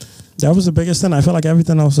that was the biggest thing. I feel like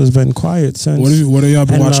everything else has been quiet since. What have y'all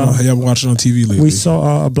been watching? Have y'all been watching on TV lately? We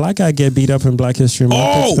saw a black guy get beat up in Black History Month.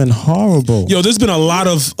 It's been horrible. Yo, there's been a lot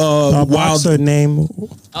of Wilder name.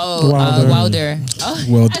 Wilder.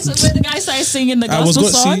 When the guy started singing the gospel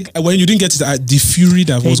song. When you didn't get to the fury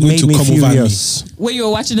that was going to come over me. When you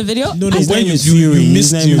were watching the video? No, when you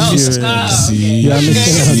missed you. See,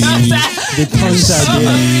 the concept.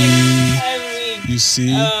 You see,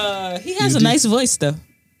 he has a nice voice though.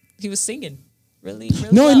 He was singing really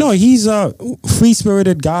no, well. No, he's a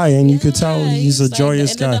free-spirited guy, and you could tell he's a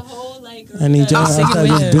joyous guy. And he just after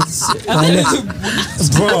this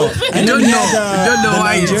bits, bro. I don't know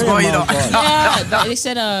why he's going on. Yeah, they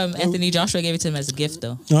said Anthony Joshua gave it to him as a gift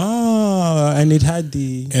though. Oh, and it had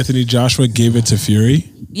the Anthony Joshua gave it to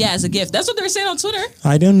Fury. Yeah, as a gift. That's what they were saying on Twitter.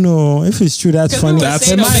 I don't know if it's true. That's funny. That's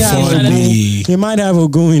funny. He might have a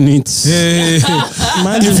go in it.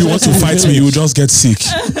 If you want to fight me, you will just get sick.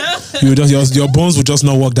 Your bones will just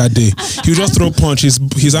not work that day. He'll just throw punch.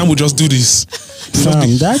 His arm will just do this.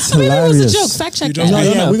 That's hilarious. It was a joke. Fact check.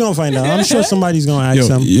 We're gonna find out. I'm sure somebody's gonna ask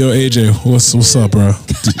him. Yo, AJ, what's up, bro?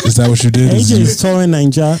 Is that what you did? AJ is touring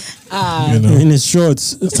Ninja in his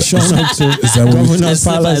shorts, showing up to Governor's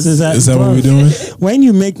Palace. Is that what we're doing? When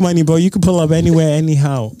you make money, bro, you can pull up anywhere,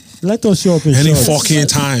 anyhow. Let us show up in any shorts. fucking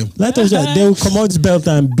time. Let us. They will come out this belt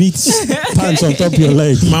and beat pants on top of your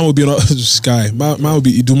leg. Man will be this guy. Man will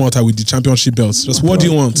be Idumota with the championship belts. Just what do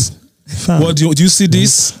you want? Fam. What do you see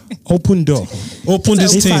this? Open door. Open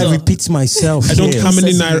this if thing. I repeat myself, I don't. How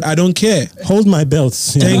many naira? I don't care. Hold my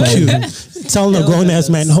belts. Thank you. Tell the grown ass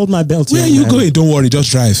man, hold my belt. Where are you going? Don't worry, just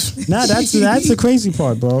drive. Nah, that's the crazy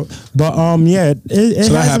part, bro. But it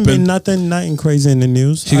so hasn't been nothing crazy in the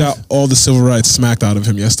news. He got all the civil rights smacked out of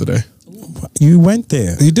him yesterday. You went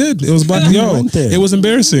there. He did. It was black. It was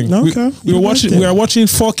embarrassing. Okay. We were watching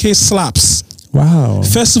 4K slaps. Wow.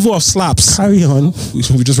 Festival of Slaps. Carry on.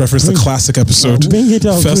 We just referenced the classic episode. Bring it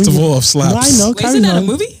up. Festival of Slaps. Why no? Isn't that a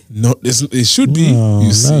movie? No, it should be.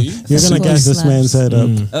 You see? You're going to gas this man's head up.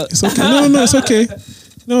 It's okay. No, it's okay.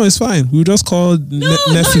 No, it's fine. We just called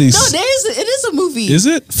Netflix. No, it is a movie. Is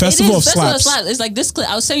it? Festival of Slaps. It's like this clip.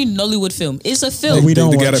 I was saying Nollywood film. It's a film. We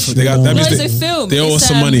don't get it. It's a film. They owe us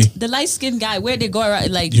some money. The light-skinned guy, where they go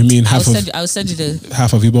around, like... You mean I will send you the...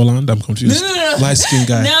 Half of Igbo land? I'm confused. No. Light-skinned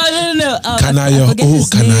guy. No. Kanayo.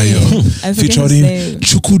 Kanayo. Featuring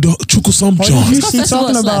Chukwusom John. Did you see,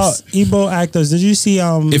 talking about Igbo actors, did you see...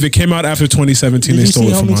 if it came out after 2017, they stole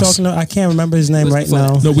it from us. I can't remember his name right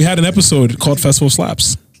now. No, we had an episode called Festival of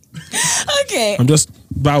Slaps. Okay. I'm just...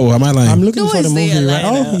 Wow, am I lying? I'm looking for the movie, right?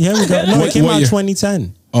 Oh, here we go. No, it came out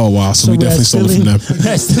 2010. Oh wow! So we definitely stole it from them.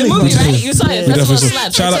 The movie, right? You saw it. We That's what definitely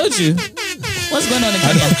slaps. shout I out- told you. What's going on in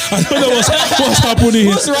Kenya? I don't know what's happening.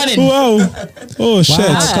 Who's running? Wow! Oh shit!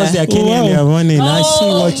 Wow, because they're Kenyan, they're running. I see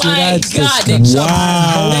what you my had to God, say. they jump.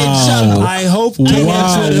 Wow. They jump. I hope Kenya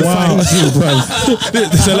Twitter finds you, bro.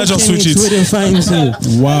 So let's just switch it. Twitter finds you.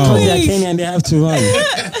 Wow! Because they're Kenyan, they have to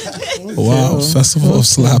run. Wow! Festival of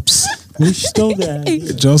slaps. We stole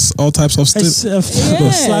that. Just all types of It's stuff.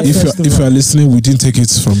 a slap If festival. you are listening, we didn't take it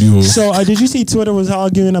from you. So, did you see Twitter was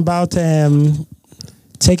arguing about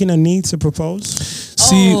taking a knee to propose?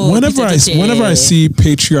 See, Oh, whenever I see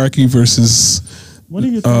patriarchy versus What are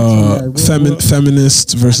your thoughts on that?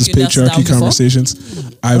 feminist versus Have you dusted patriarchy down before? conversations,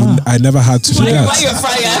 I never had to do Why you that.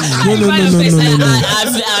 fire?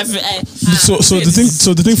 So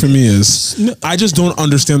the thing for me is, I just don't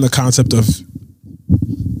understand the concept of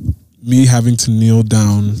me having to kneel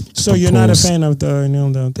down. To So you're not a propose. fan of the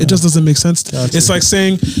kneel down thing? It just doesn't make sense. Gotcha. It's like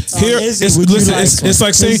saying here. Izzy, It's, would you listen, like- it's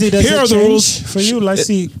like saying Izzy, does here it are the change rules for you. Let's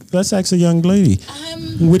see. Let's ask a young lady.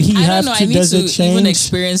 Would he I have don't know. to? I need Does to it change? even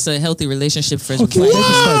experience a healthy relationship first. Okay, before I baby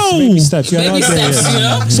do steps. Wow. Baby steps. You're Baby not there steps, yet. you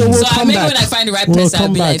know. So we'll come maybe back. when I find the right We'll person, I'll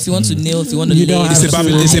come be back. like, if you want to kneel, if you want to You lay, don't have It's a to-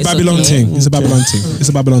 Babylon. It's a Babylon okay. thing. It's a Babylon thing. It's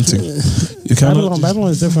a Babylon thing. You cannot. Babylon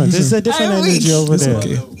is different. There's a different I'm energy weak. over there.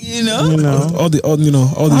 Okay. You know. You know. All these I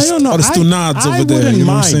don't know. all the stunads I over there. wouldn't You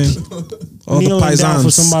know what I'm mind saying? All the kneeling down for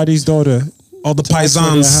paisans. somebody's daughter. All the to ask for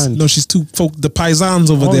their paisans. hand. No, she's too folk. The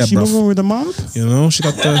paisans over Oh, there, she bro. moving with the mob? You know, she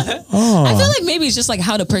got the. Oh. I feel like maybe it's just like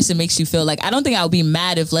how the person makes you feel. Like I don't think I would be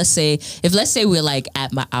mad if let's say we're like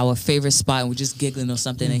at our favorite spot and we're just giggling or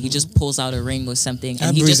something and he just pulls out a ring or something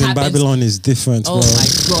and he Breeze just in happens. Babylon is different, Oh bro. my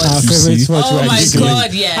God. Our You favorite see? spot Oh where my giggling.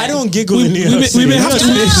 God, yeah. I don't giggle We- in New we York may- City. we may have to-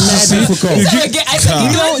 It's mad difficult. I said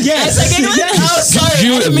giggling. Yes. I said giggling. Yes. Oh, sorry.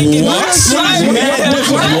 I didn't mean giggling. What? Sorry.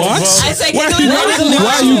 What? I said Why giggling.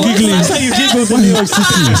 why are you giggling? That's how you giggle in New York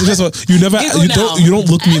City. It's just what- you never Giggle now. you don't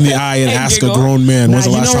look me in the eye and And ask giggle. a grown man when's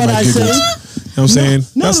the Nah, you last know time what I I giggled. say? You know what I'm saying?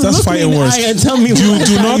 No, That's look me fighting in the words. eye and tell me You why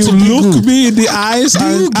do not you look giggle. me in the eyes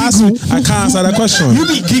and ask me. I can't answer that question. You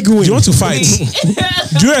be giggling. Do you want to fight?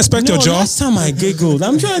 Do you respect No, your jaw? last time I giggled.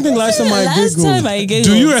 I'm trying to think last time I Last giggled. time I giggled.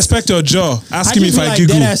 Do you respect your jaw? Asking me if I like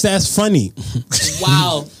giggle. that's funny.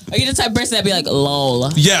 Wow. Are you the type of person that be like,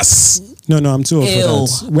 lol? Yes. No, I'm too old Ew. for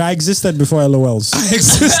that. Well, I existed before LOLs. I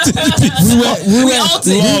existed. We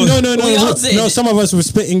all did. No, some of us were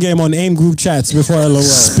spitting game on AIM group chats before LOL.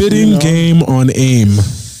 Spitting game on AIM.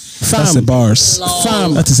 That's a Fam, bars.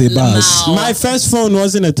 Fam. That is a bars. Lamau. my first phone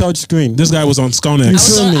wasn't a touch screen. This guy was on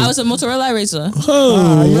Sconex. feel me? I was a Motorola Razr.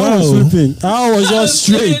 Oh, You wow. was flipping. I was just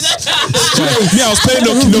straight. Me, I was playing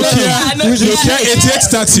Nokia. I know Nokia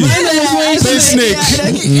 8830. Playing Snake.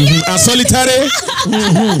 And Solitary.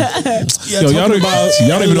 Yo, y'all don't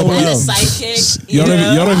even know You're a about psychic. Y'all don't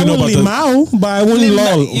even know about I the. Mao, but I wouldn't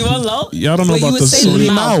lol. You want lol? Y'all don't know But you about would the say Sony.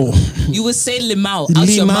 limau. You would say limau out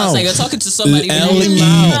your Limau. mouth like you're talking to somebody.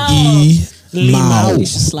 L-E-E. Mao. You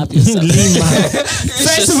should slap yourself.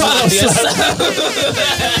 First of all,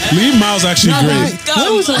 Lee Mao's actually great.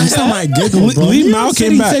 when was the last time I giggled, bro? Lee New Mao York came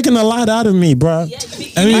City back. taking a lot out of me, bro.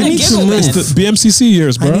 I mean, need to it's the BMCC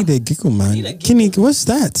years, I bro. need a giggle, man. What's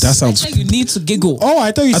that? That sounds. You need to giggle. Oh,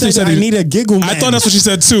 I thought you said I need a giggle, man. I thought that's what she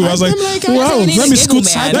said too. I was like, I'm like, wow, you need let a me giggle,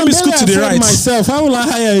 scoot. man. Let me scoot to the right. Myself, how will I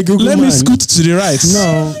hire a giggle Let man? me scoot to the right.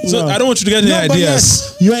 No, So no. I don't want you to get any No, but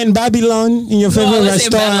ideas. yes, you're in Babylon in your favorite I was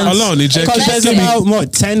in restaurant. Babylon. Alone, Eject. Because there's Give me- about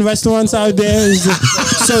what 10 restaurants out there.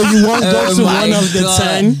 So you won't go Oh to my one of the God.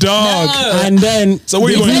 10, Dog. No. and then So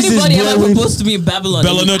where you the going? If breeze is anybody ever blowing. proposed to me in Babylon,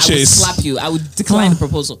 Bella I would Noches. slap you. I would decline the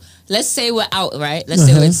proposal. Let's say we're out, right? Let's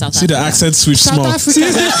say we're in South See the Africa. accent switch South small. Africa.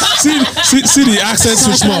 See the accent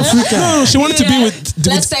switch small. No, she wanted to be with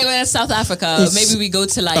Let's say we're in South Africa. Maybe we go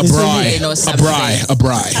to like a bride, Sweden or a something. bride,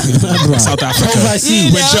 South Africa.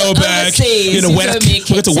 Overseas. With Joburg, overseas, you know, where maybe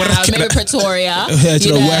Cape to Town, work. maybe Pretoria. Yeah, to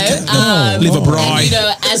you the know, work. Live a bride. and, you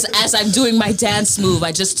know, as I'm doing my dance move,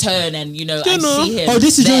 I just turn and I know. see him. Oh,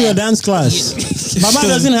 this is during there. your dance class. Mama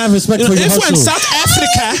doesn't have respect for your If we're in hustle. South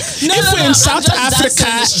Africa, No, if no, we're no, in I'm South just dancing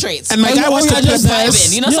Africa, in the streets. and my Oh, guy no, wants to you're just propose,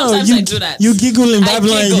 vibing. You know, sometimes you, I do that. You giggle in I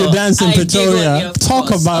Babylon and giggle. you dance in I giggle, Pretoria. yeah, of Talk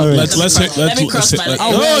course. about it. Let me cross my legs.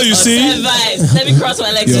 Oh, you see? Let me cross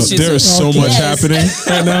my legs. Yo, and shoot there is so some. much Yes. happening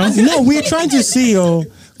right now. No, we're trying to see,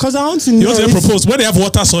 because I want to You know. want to if- propose when they have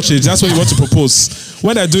water shortage. That's when you want to propose.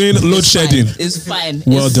 When they're doing load shedding. It's fine.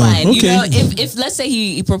 Well it's done. fine. Okay. You know, if let's say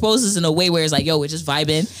he proposes in a way where it's like, yo, we're just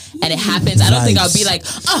vibing, and it happens, I don't think I'll be like,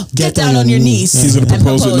 oh, get down on your knees. He's gonna and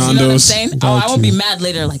propose with You know what I'm Nando's. saying? Oh, Got I won't be you. mad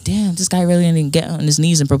later. Like, damn, this guy really didn't get on his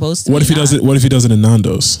knees and propose to me. What if he does it? What if he does it in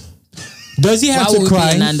Nando's? Does he have Why to would we be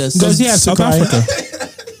cry? in Nando's? Does he have to South cry? Africa.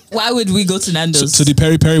 Why would we go to Nando's? So the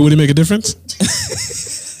peri peri would it make a difference?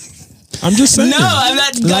 I'm just saying. No, I'm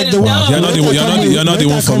not Like gonna. the one- You're not the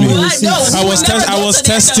one for me. What? No, I was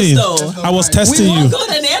testing. I was testing We you. won't go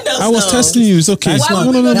to Nando's, I was though. testing you. It's okay. That's Why not,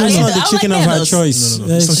 would we go to that's not Nando's? the I chicken like of her Nando's.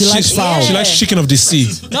 choice. She likes fowl. She likes chicken of the sea.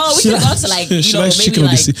 No, we can go to like She you know likes maybe chicken of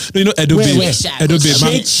the like sea. No, you know Edo Wait, Babe. wait. Edo Babe.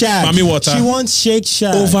 Shake Shack. Mami water. She wants Shake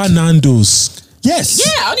Shack. Over Nando's. Yes.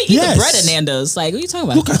 yeah. I only eat the bread at Nando's. Like what are you talking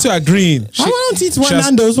about? Look at you agreeing. I don't eat one she has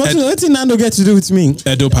Nando's. What's Nando get to do with me?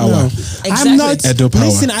 Edo power. No. Exactly. I'm not. Edo power.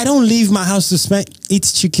 Listen, I don't leave my house to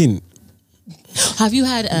eat chicken. Have you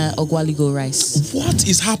had Ogwaligo rice? What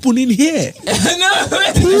is happening here? No.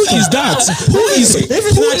 Who is that? Who is If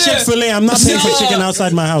it's not Chick-fil-A, I'm not paying for chicken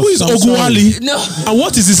outside my house. who is I'm sorry. Ogwali? No. And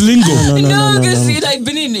what is his lingo? No, because like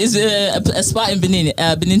Benin is a spot in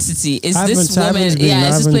Benin City. Is this woman? It's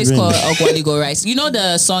this place called Ogwaligo Rice. You know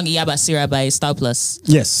the song Iyaba Sira by Star Plus?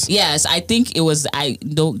 Yes. Yes, I think it was. I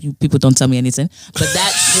don't. You people don't tell me anything. But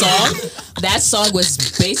that song was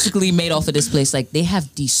basically made off of this place. Like they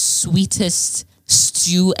have the sweetest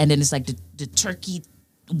stew, and then it's like the turkey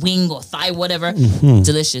wing or thigh, whatever.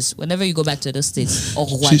 Delicious. Whenever you go back to those states,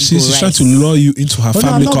 She's trying to lure you into her But no,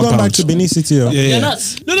 I'm family not compound. going back to Benin City. Yeah. You're not.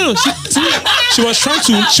 No. She was trying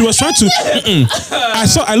to.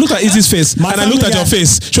 I looked at Izzy's face and I looked at your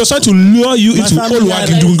face. She was trying to lure you into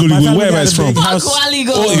Oluwagindungulu, wherever it's from.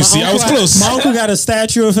 Ogwaligo. Oh, you see, I was close. My uncle got a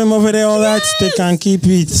statue of him over there. All that they can keep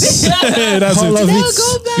it. That's All it. of Go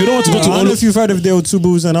it. back. You don't want to go I to don't know Olu. if you've heard of the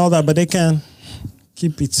Otubus and all that, but they can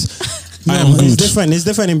keep it. I am It's good. different. It's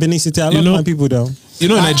different in Benin City. I love know- my people though. You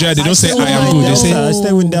know, in Nigeria, they don't say stay I with am my good. They say Delta. I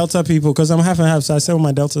stay with Delta people because I'm half and half, so I stay with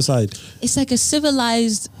my Delta side. It's like a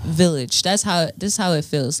civilized village. This is how it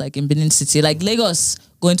feels like in Benin City. Like Lagos,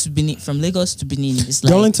 going to Benin, from Lagos to Benin is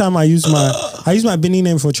The only like time I use my Benin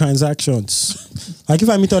name for transactions. Like if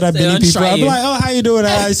I meet other Benin don't people, try I'll be you. like, "Oh, how you doing?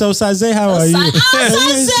 So Saze, how are you?" You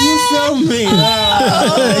feel me?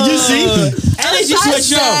 You see? Energy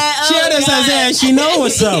switch up. She heard Saze and she know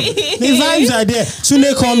what's up. The vibes are there.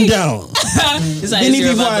 Tunde, calm down. it's like Many it's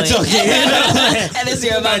people Yoruba are boy. talking. And it's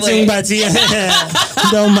your Bating,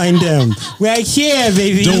 bating. Don't mind them. We're here,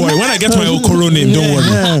 baby. Don't worry. When I get my Okoro name, don't worry.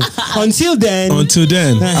 Yeah. Until then,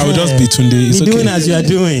 I will just be Tunde. It's be doing okay. as you are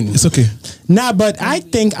doing. It's okay. Nah, but I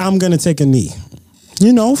think I'm gonna take a knee.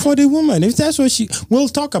 You know, for the woman. If that's what we'll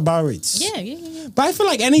talk about it. Yeah. But I feel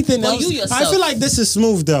like anything Well, else. you yourself. I feel like this is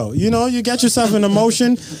smooth though. You know, you get yourself in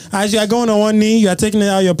motion as you are going on one knee, you are taking it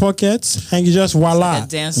out of your pockets, and you just voila.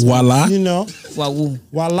 Dance. Voila. You know, Wahoo.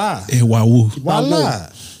 voila. Wahoo. Voila.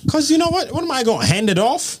 Cause you know what? What am I gonna hand it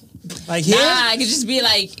off? Like here? Nah, I could just be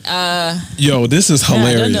like, Yo, this is I don't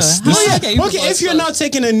hilarious. know. This How is, Okay, you Okay, propose if you're first. not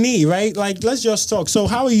taking a knee, right? Like, let's just talk. So,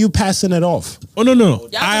 how are you passing it off? oh no. Y'all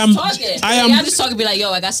I just am. talking. I Y'all am. just talking. Be like,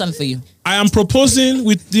 yo, I got something for you. I am proposing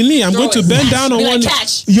with the knee. I'm Throw going to it. bend down on Be one like, knee.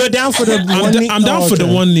 catch. You're down for the one knee? I'm down Oh, for the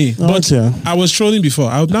okay. one knee, but Okay. I was trolling before.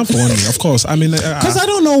 I'm down for one knee, of course. I mean, Because I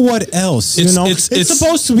don't know what else. You It's- know, it's- it's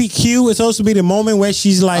supposed to be cute. It's supposed to be the moment where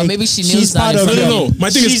she's like, maybe she kneels she's part down of in your. front of no. My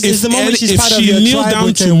thing is, it's the moment she's if part of she your kneel tribe down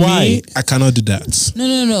with to a me, white. I cannot do that.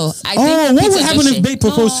 No. I think Oh, what pizza would happen if dish Babe it.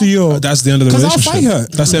 proposed to you? That's the end of the 'Cause I'll relationship. fight her.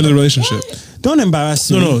 That's the end of the relationship. Don't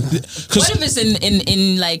embarrass me. No, What because if it's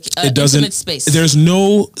in like it doesn't. intimate space? There's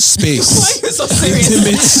no Why space. are you so serious?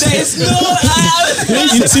 Intimate. There is no.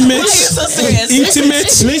 Intimate. Why are you so serious?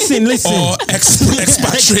 Intimate. Listen. Or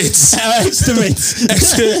expatriates. Excavate.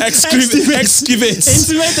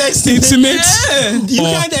 Intimate. You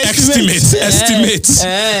Or can't estimate. estimate.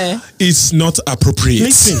 It's not appropriate.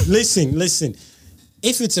 Listen.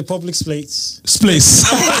 If it's a public place, Place.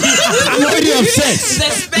 I'm already upset.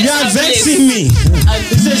 Space You are and vexing me.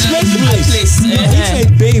 It's a space place. place. If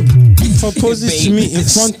a babe proposes to me in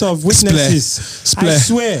front of witnesses, I Splay.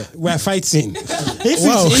 swear we're fighting. If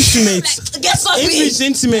Wow. it's intimate, Guess what? if it's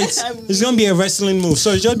intimate, it's gonna be a wrestling move.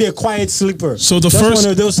 So it's just be a quiet sleeper. So the Just first-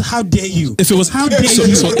 one of those. How dare you? If it was How dare so,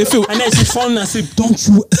 you? so if it, And then she's falling asleep. Don't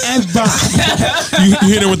you ever? you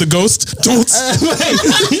hit her with the ghost, don't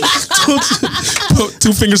put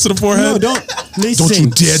 2 fingers to the forehead. No, don't listen. Don't you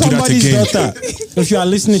dare do that Somebody's again. daughter. If you are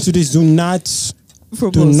listening to this, do not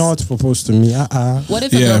propose to me. What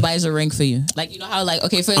if a Yeah. girl buys a ring for you? Like you know how like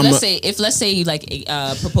okay, let's say you like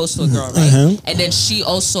propose to a girl, right? Uh-huh. And then she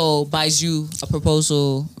also buys you a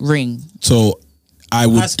proposal ring. So I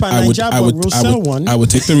would, As per I would, Naija, I but would, we'll I sell would, one. I would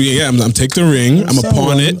take the ring. Yeah, I'm take the ring. I'm sell upon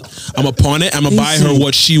one. it. I'm upon it. I'm gonna buy her Easy.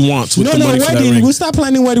 what she wants with No, the money for that wedding. ring. We'll start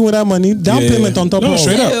planning wedding with that money. Down Yeah, payment yeah. on top No, of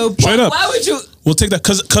straight up. Straight up. Why would you? We'll take that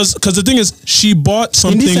because the thing is, she bought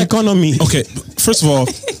something. In this economy. Okay, first of all,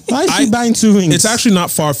 why is she buying 2 rings? It's actually not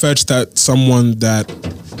far fetched that someone that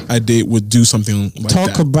I date would do something like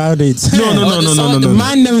Talk that. about it. No.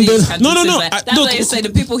 Man, them No. That's why you say the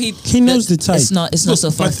people he knows the type. It's not so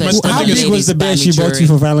far fetched. How big was the bear she bought you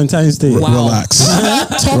for Valentine's Day? Wow. Relax.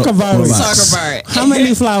 Talk about it. How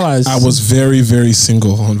many flowers? I was very, very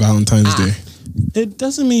single on Valentine's Day. It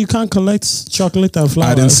doesn't mean you can't collect chocolate and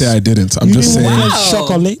flowers. I didn't say I didn't. I'm just saying.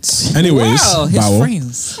 Chocolates. Anyways, his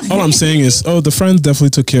friends. All I'm saying is, the friends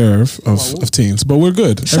definitely took care of teens, but we're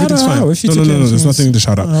good. Everything's fine. No. There's nothing to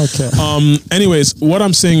shout out. Okay. Anyways, what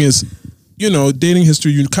I'm saying is, dating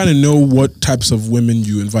history, you kind of know what types of women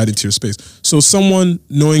you invite into your space. So someone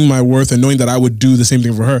knowing my worth and knowing that I would do the same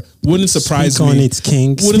thing for her wouldn't surprise me.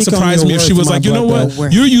 Wouldn't surprise me if she was like, you know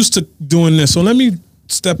what, you're used to doing this, so let me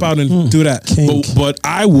step out and do that. But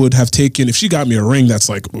I would have taken, if she got me a ring that's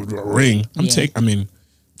like a ring,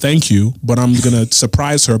 thank you, but I'm gonna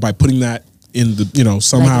surprise her by putting that in the,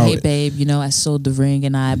 somehow. Like, hey babe, I sold the ring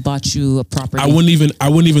and I bought you a property. I wouldn't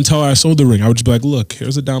even tell her I sold the ring. I would just be like, look,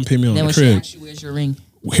 here's a down payment on the crib. Then when she asks you where's your ring,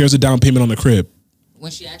 here's a down payment on the crib.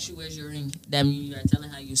 When she asks you where's your ring, then you are telling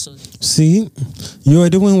her you sold it. See, you are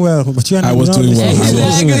doing well, but you are not. I was doing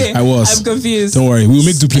well. I was. I'm confused. Don't worry, we'll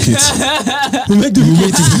make duplicates. We'll make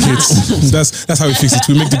duplicates. That's how we fix it.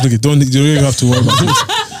 We make duplicates. Don't you have to worry about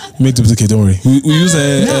it. Make duplicate. Don't worry. We use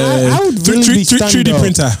a 3D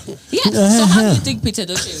printer. Yeah. So how do you think Peter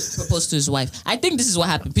Doche proposed to his wife? I think this is what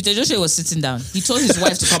happened. Peter Doche was sitting down. He told his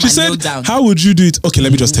wife to come and kneel down. How would you do it? Okay,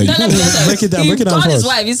 let me just tell you. Break it down. He told his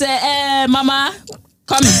wife. He said, "Mama,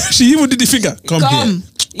 come." She even did the finger. Come here.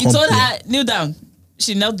 He told her, kneel down.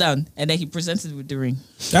 She knelt down, and then he presented with the ring.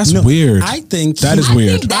 That's weird. I think that is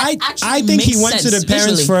weird. I think he went to the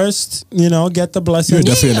parents first. Get the blessing.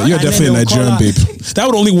 You're definitely a Nigerian babe. That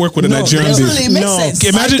would only work with a Nigerian babe.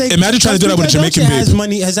 Imagine trying to do that with a Jamaican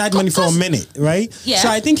babe. Has had money for a minute, right? Yeah. So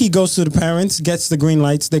I think he goes to the parents, gets the green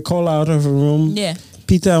lights. They call out of a room. Yeah.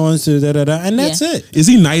 Peter wants to and that's it. Is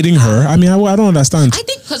he knighting her? I mean, I don't understand. I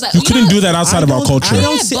think because you couldn't do that outside of our culture.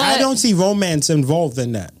 I don't see romance involved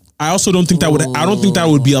in that. I also don't think that would. I don't think that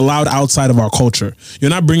would be allowed outside of our culture.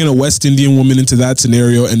 You're not bringing a West Indian woman into that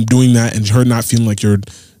scenario and doing that, and her not feeling like you're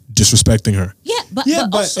disrespecting her. Yeah, but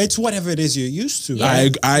also, it's whatever it is you're used to. Yeah.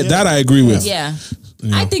 That I agree with. Yeah.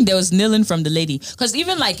 I think there was kneeling from the lady, because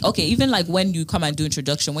even like when you come and do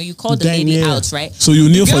introduction, when you call the lady out, right? So you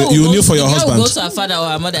kneel for your husband. Go to her father or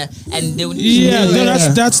her mother, and they would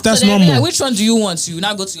that's normal. Like, which one do you want? You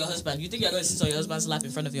now go to your husband. You think you're going to sit on your husband's lap in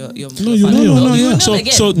front of your No, you kneel.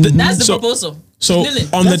 So that's the proposal. So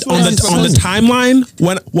on the timeline,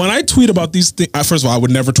 when I tweet about these things, first of all, I would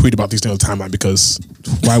never tweet about these things on the timeline, because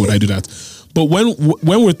why would I do that? But when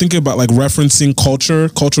we're thinking about like referencing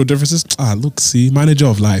cultural differences, look, see, manager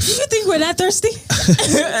of life. Do you think we're that thirsty?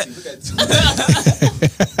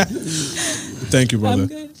 Thank you, brother.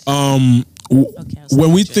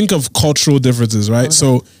 When we think of cultural differences, right? Okay.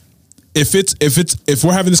 So if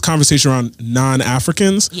we're having this conversation around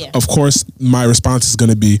non-Africans, of course my response is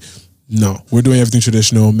going to be, no, we're doing everything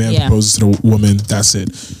traditional. Man proposes to the woman. That's it.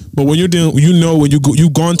 But when you're doing, when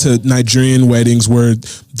you've gone to Nigerian weddings where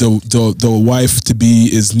the wife to be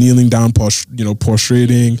is kneeling down,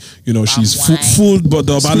 prostrating. She's full, but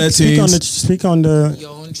the balleting. Speak on the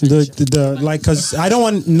like, because I don't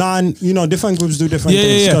want different groups do different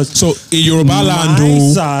things. Yeah. So in Yoruba land, my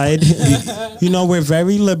side, we're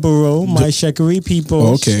very liberal. My Shekiri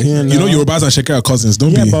people. Okay. Yorubas and Shekiri are cousins,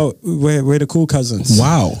 don't be? Yeah, but we're the cool cousins.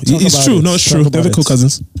 Wow, it's true. No, it's true. They're the cool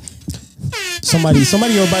cousins. Somebody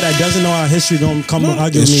Yoruba that doesn't know our history don't come and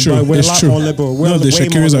argue with me. But we're a lot more liberal. We're the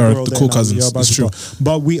Shekiris are the cool cousins. It's true.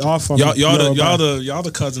 But we are from y'all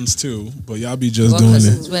the cousins too. But y'all be just doing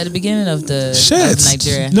it. We're at the beginning of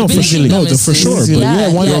Nigeria. No, for sure. But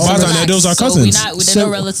Yorubas and Edos are cousins. We're no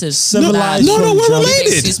relatives. Civilized. No, we're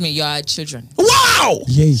related. Excuse me, you are children. Wow.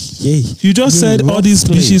 Yay. You just said all these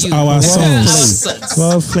species are our sons.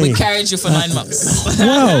 Well played. We carried you for 9 months.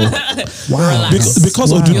 Wow.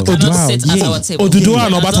 Because Oduduwa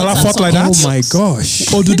and Obatala fought like that. Oh my gosh.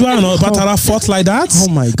 Oduduwa and Obatala fought like that. Oh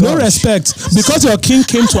my gosh. No respect. Because your king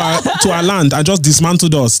came to our land and just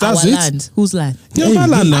dismantled us. That's it. Land. Whose land? Your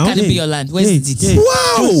land now. How can it be your land? Where's it?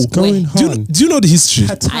 Wow. Going on? Do you know the history?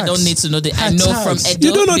 I don't need to know the. I know from Edo.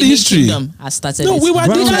 You don't know the history. I started. No, we were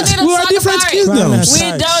different kingdoms.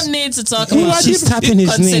 We don't need to talk about. She's tapping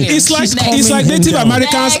his name. It's like Native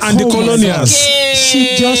Americans and the colonials.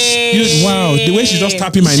 She just the way she's just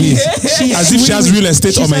tapping my knee, as if she has real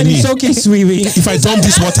estate on my knee. It's okay, sweetie. If I dump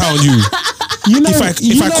this water on you,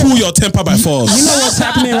 if I cool your temper by force. You know what's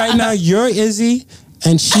happening right now? You're Izzy,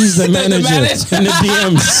 and she's the manager in the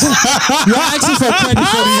DMs. You're asking for credit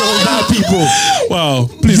for the Yoruba people. Wow,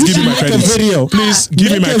 please give me my credit. Video. Please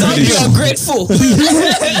give me my credit. You're grateful.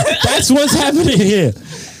 That's what's happening here.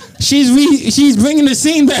 She's bringing the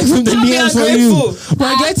scene back from the DMs for you.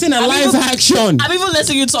 We're getting a live action. I'm even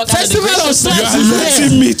letting you talk. Festival of Sex You're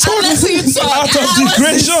letting me talk out of the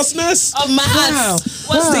graciousness of my heart.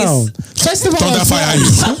 What's this? Festival Thunder of fire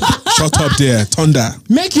Sex. you. Shut up there. Thunder.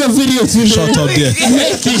 Make your video today. Shut up there.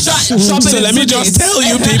 Make it. So let me just tell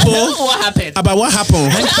you people what happened. about what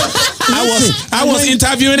happened. I was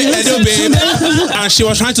interviewing Edo Babe, and she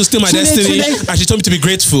was trying to steal my destiny, and she told me to be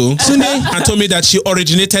grateful, and told me that she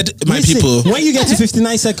originated my people. When you get to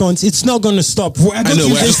 59 seconds, it's not going to stop. We're going to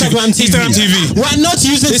use Instagram TV. We're not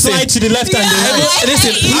using slide to the left and the right.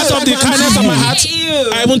 Listen, out of the kindness of my heart,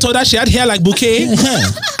 I even told her she had hair like bouquet.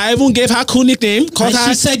 I even gave her a cool nickname. Called her.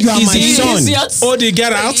 She said, "You are my son." Odi,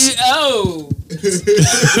 get out. Oh.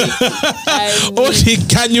 Odi,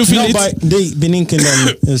 can you feel No, it? but the Benin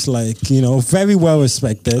Kingdom is like, very well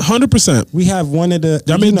respected. 100%. We have one of the.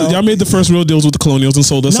 Y'all made the first real deals with the colonials and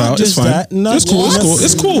sold us Not out. It's just fine. that, not It's cool. just-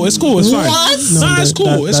 It's cool. It's cool. It's fine. What? Nah, it's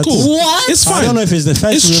cool. It's cool. What? It's I fine. don't know if it's the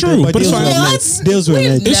first It's real true, deal, but but it's deals were fine. made. Deals were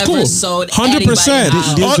made. It's Never cool. sold 100%.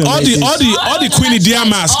 anybody out. All the Queen Idea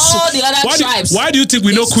masks. All the other tribes. Why do you think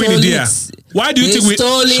we know They Queen stole Idea? it. Why do you think we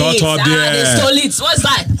stole it? shut up They there? stole it. What's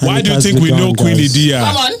that? Why do you Because think we we're know gone, Queen guys. Idea?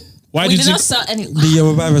 Come on. Why we did did you not sell any. The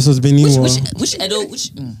Yoruba versus Benin war. Which Edo?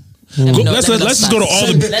 Which? Let's just go to all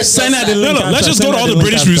the. Send her the link. Let's just go to all the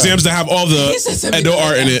British museums that have all the Edo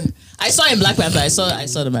art in it. I saw in Black Panther. I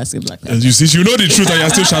saw the mask in Black Panther. And you see, you know the truth, and you're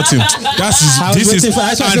still shouting. This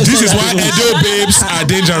is why Edo babes are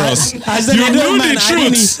dangerous. You knew the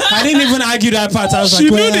truth. I didn't even argue that part. I was She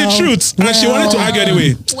like, knew the truth, and she wanted to argue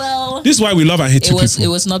anyway. Well, This is why we love and hate you people. it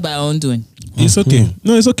was not by our own doing. It's okay.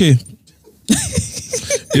 No, it's okay.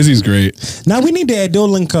 Izzy's great. Now we need the Edo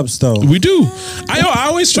link ups though. We do. I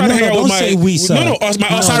always try to hang out don't with my say we, sir. my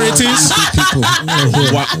authorities.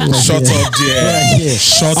 Shut up there.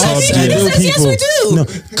 Shut up there. Yes, we do. No,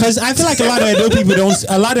 because I feel like a lot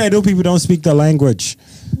of Edo people don't speak the language.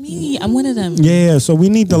 Me, I'm one of them. Yeah, so we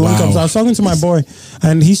need the link Wow. ups. I was talking to my boy,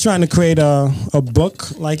 and he's trying to create a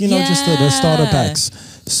book, like just the starter packs.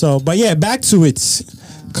 So, but yeah, back to it.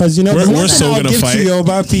 Because We're so gonna fight. to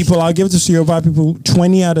Yoruba people. I'll give it to Yoruba people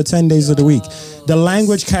 20 out of 10 days of the week. The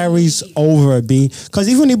language carries over, B. Because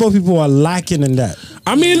even Igbo people are lacking in that.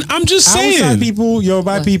 I mean, I'm just Outside saying. people,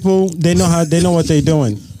 Yoruba people, they know what they're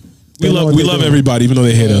doing. We love everybody, even though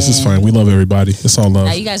they hate us. It's fine. We love everybody. It's all love.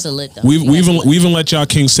 Now you guys are lit though. We even let y'all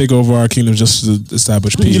kings take over our kingdom just to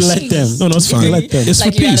establish peace. You let them. No, it's fine. You let them. It's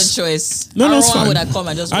like for you had a peace. choice. No, it's fine. Would I come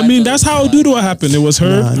and just I mean, that's how Doodoo happened. It was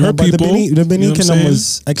her But people. The Benin you know Kingdom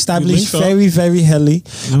was established very, very heavily.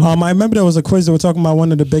 I remember there was a quiz that were talking about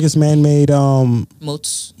one of the biggest man-made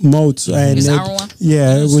moats. and Is it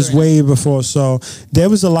Arawa? was Sorry. way before. So there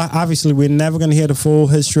was a lot. Obviously, we're never going to hear the full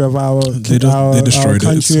history of our They destroyed it.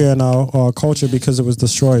 country and our culture because it was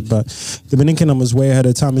destroyed. But the Benin Kingdom was way ahead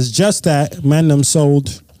of time. It's just that Mandem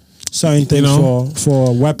sold certain things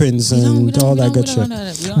for weapons and all that good shit.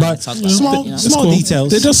 But small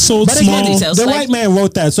details. They just sold But small. again, details, the like- white man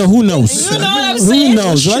wrote that, so who knows? You know what I'm saying? Who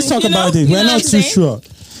knows? Let's talk about it. We're not too sure.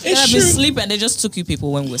 I've been sleeping. They just took you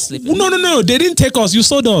people when we were sleeping. No. They didn't take us. You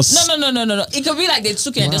sold us. No. It could be like they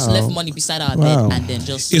took it and just left money beside our Wow. bed and then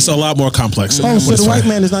just. It's a lot more complex. Oh, so the white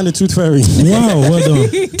man is not the tooth fairy. Wow, well done.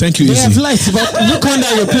 Thank you, They have Izzy. lights, but look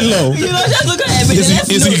under your pillow. Just look at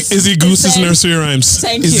everything. Izzy Goose's nursery rhymes.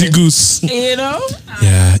 Thank Izzy you. Goose.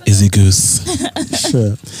 Yeah, Izzy Goose.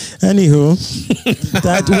 Sure. Anywho,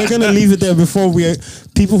 that we're gonna leave it there before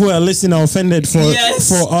people who are listening are offended for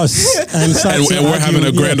us and we're having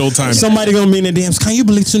a grand old time. Somebody gonna be in the DMs. Can you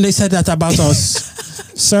believe Tunde said that about us?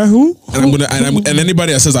 Sir, who? And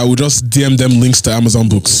anybody that says I will just DM them links to Amazon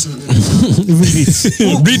books.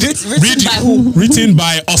 Read it. Written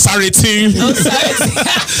by Osaritin.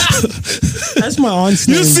 That's my aunt's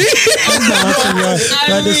name. You see?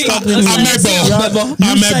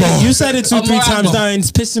 Amebo. You said it 2-3 times now and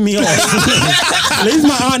it's pissing me off. Leave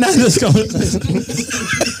my aunt out of this conversation.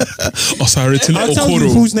 Osaritin I'll tell you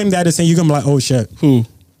Okoro. whose name that is and you're gonna be like, oh shit. Who?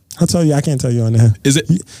 I'll tell you, I can't tell you on there. Is it?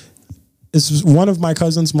 It's one of my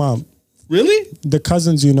cousin's mom. Really? The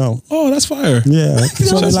cousins you know. Oh, that's fire. Yeah.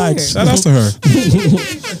 So relax. Shout out to her.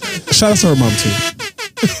 Shout out to her mom too.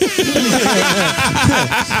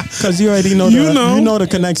 Because you already know you know the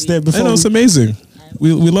connects there before. I know, it's amazing.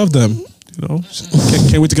 We love them. You know,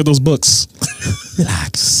 can't wait to get those books.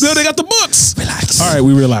 Relax. No, they got the books. Relax. All right,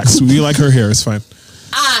 we relax. We like her hair. It's fine.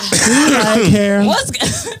 like hair.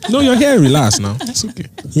 No, your hair, relax now. It's okay.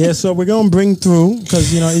 Yeah, so we're gonna bring through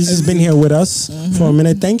because Izzy's been here with us for a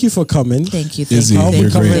minute. Thank you for coming. Thank you. Izzy, I hope we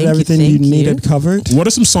covered everything you needed covered. What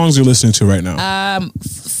are some songs you're listening to right now?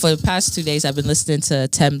 For the past 2 days, I've been listening to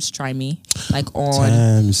Thames Try Me, like on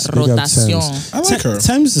Thames, Rotation. I like her.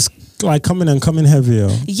 Thames is like coming heavier.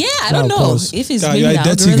 Yeah, I don't know if it's you're a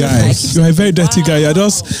dirty guy. You're a very dirty guy. You're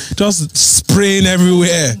just spraying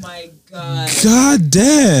everywhere. Oh my god. God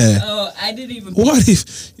damn. Oh, I didn't even. What if?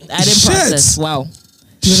 I didn't process. Wow.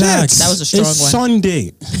 Relax. That was a strong it's one.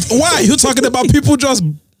 Sunday. Why are you talking about people just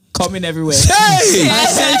coming everywhere? Hey! I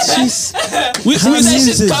said we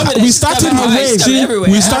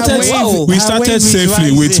started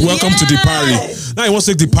safely with welcome to the party. Now he wants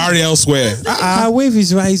to take the party elsewhere. Our wave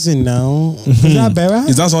is rising now. Is that better?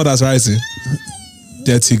 Is that all that's rising?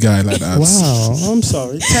 Dirty guy like that. Wow, I'm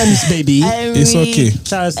sorry. Thames, baby. It's okay.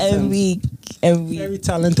 Very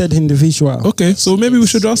talented individual. Okay, so maybe we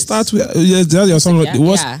should just start with that's your song.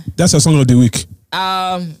 That's your song of the week.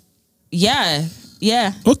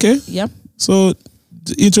 Yeah. Okay. Yep. So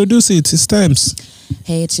introduce it. It's Thames.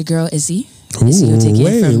 Hey, it's your girl Izzy.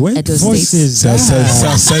 Wait, voices.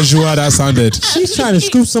 Sensual that sounded. She's trying to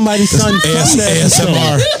scoop somebody's son.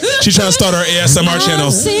 ASMR. She's trying to start her ASMR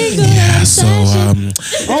channel. Yeah, so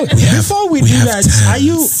before we do that, are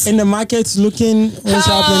you in the markets looking what's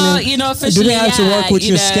happening? Officially, do they have to work with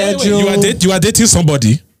your schedule? You are dating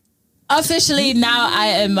somebody? Officially now I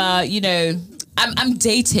am I'm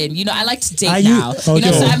dating. I like to date now. Okay.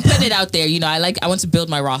 So I'm putting it out there. I want to build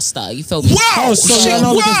my roster. You feel me? Wow. So you're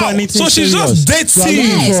not looking for anything she's just dating.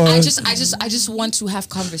 Yes, I just want to have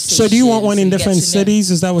conversations. So do you want one in different cities?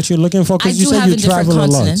 Is that what you're looking for? Because you said you travel a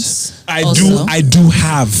lot. I do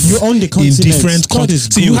have. You own the continent. In different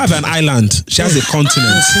continents. So you have an island. She has a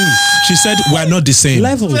continent. She said we're not the same.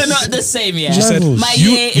 Levels. We're not the same. Yeah. She said my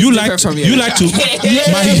year is different from yours. You like to.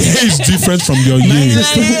 My year is different from your year.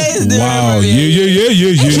 Wow.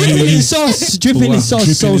 Dripping in sauce. Dripping in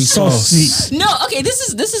sauce. So saucy. No, okay. This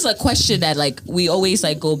is a question that we always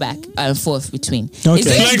go back and forth between. Okay.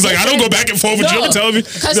 Flank's I don't go back and forth with you. Tell me.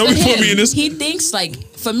 Don't put me in this. He thinks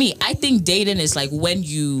for me, I think dating is when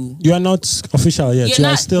you are not official yet. You're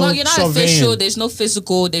not surveying. official. There's no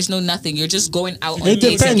physical. There's no nothing. You're just going out on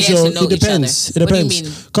dates and getting to know each other. It depends. What do you mean?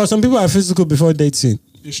 Because some people are physical before dating.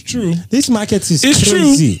 It's true. This market is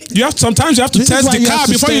crazy. True. Sometimes you have to test the car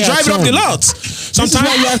before you drive it up the lot.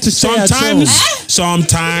 Sometimes you have to sometimes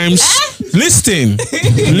listen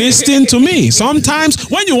to me. Sometimes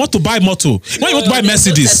when you want to buy motor, when you want to buy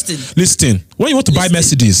Mercedes, listen. When you want to buy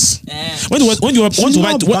Mercedes, when you want to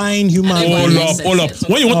buy buying human. Hold up.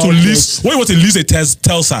 When you want to lease a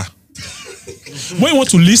Telsa. When you want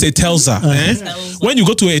to lease a Telsa, when you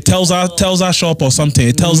go to a Telsa shop or something,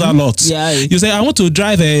 a Telsa lot, you say, I want to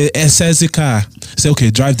drive a SSC car. Say,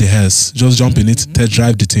 okay, drive the Hess. Just jump in it, test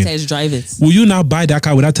drive the thing. Test drive it. Will you now buy that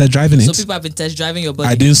car without test driving it? So people have been test driving your body.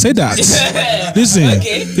 I didn't say that. Listen.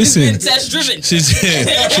 Been test driven. She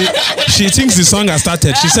thinks the song has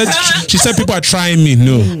started. She said people are trying me.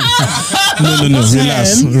 No.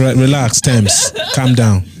 Relax, Thames. Calm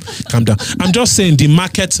down. I'm just saying the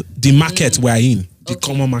market we're in, the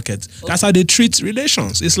common market. That's how they treat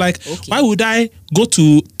relations. It's like, why would I go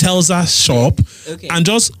to Telsa shop and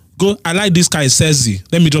just go, I like this guy, Sezi.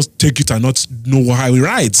 Let me just take it and not know how he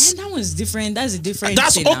writes. And that one's different. That's a different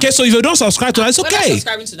That's thing okay. Now. So if you don't subscribe to that, it's okay. We're not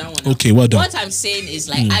subscribing to that one. Now. Okay, well done. What I'm saying is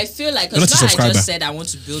I feel like, because I just said I want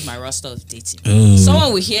to build my roster of dating.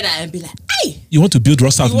 Someone will hear that and be like, hey! You want to build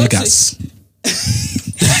roster of niggas?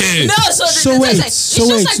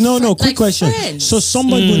 Quick question. Friends. So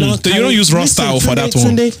somebody will now carry, you don't use roster for that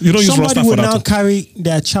one. You don't use roster for that one. Somebody will now carry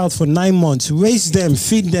their child for 9 months, raise them,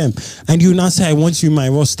 feed them, and you now say, I want you in my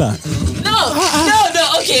roster.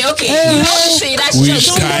 Okay. Which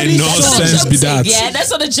kind nonsense be that? Yeah,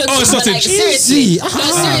 that's not a joke. Oh, it's not seriously.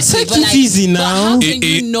 Take it easy now. How can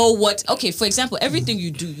you know what? Okay, for example, everything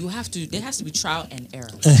you do, there has to be trial and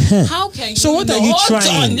error. How can you? So what are you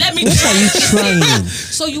trying? Let me. What are you trying?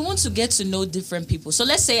 So you want to get to know different people. So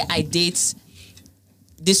let's say I date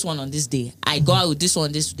this one on this day. I go out with this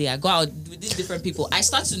one this day. I go out with these different people. I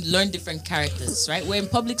start to learn different characters, right? We're in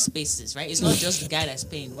public spaces, right? It's not just the guy that's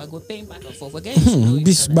paying. We're paying back and forth. We're getting to know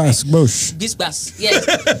each other, right? This bass. Yeah.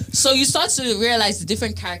 So you start to realize the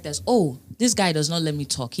different characters. Oh, this guy does not let me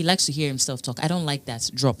talk. He likes to hear himself talk. I don't like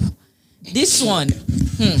that. Drop. This one,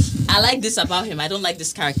 I like this about him. I don't like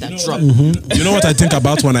this character. Drop. You know what I think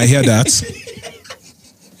about when I hear that?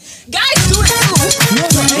 Guys, do it too.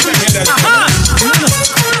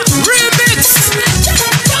 Remix.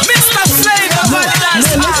 Mr. Flavor.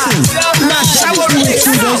 Listen.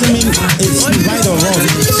 Doesn't mean it's right or wrong.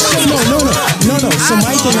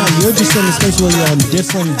 in a space where you're on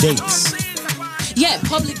different dates. Yeah,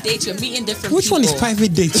 public dates. You're meeting different Which people. one is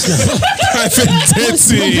private dates now? Private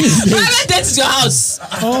dating. Private dates is your house.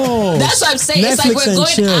 Oh. That's what I'm saying. Netflix It's like we're and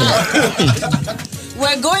going chill. out.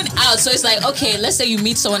 We're going out, so it's like, okay, let's say you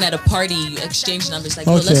meet someone at a party, you exchange numbers, like,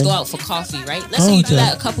 yo, Okay. let's go out for coffee, right? Let's say you do Okay.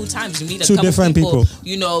 that a couple times. You meet a Two couple different people.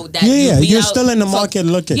 you know, that Yeah, you meet you're out still in the for- market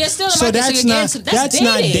looking. You're still in the So market, that's so you're not getting to, that's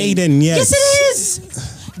not dating yet. Yes, it is.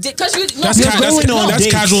 Because you no, That's, you're going on that's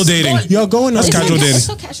dates. casual dating. You're going on That's casual dates. dating. It's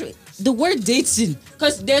so casual. The word dating,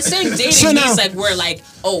 because they're saying dating So now- means like we're like,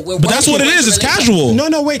 oh, we're. But that's what it is. It's casual.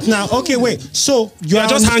 No, wait now. Okay, wait. So you're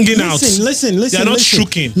just hanging out. Listen. They're not listen.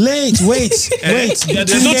 chuking. Wait. They're not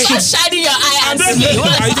Tunde- chuking. Shining your eye at me.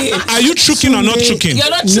 What's this? Are you chuking or not Tunde- chuking? You're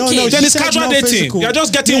not No, chuking. Then you it's said casual no dating. physical. You're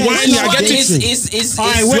just getting Yeah, wine. it's You're not What getting. is All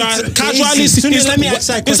right, You wait. are casually. Tunde, It's let me ask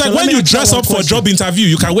that it's like question. when Let me you ask dress that up for a question. job interview,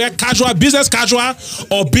 you can wear casual, business casual,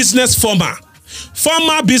 or business formal.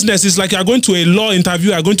 Formal business is like you're going to a law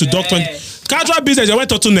interview, you're going to doctor. Casual business, you wear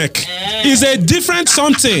turtleneck. It's a different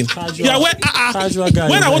something. Yeah, Casual guy,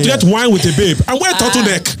 when I want to yeah. get wine with a babe, I wear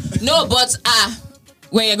turtleneck. No, but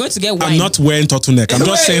when you're going to get wine. I'm not wearing turtleneck. I'm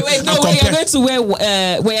just saying. Wait, no, I'm when you're comparing. going to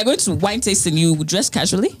wear, when you're going to wine tasting, you dress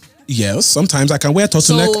casually. Yes, sometimes I can wear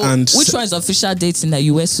turtleneck So, and. which one is official dating that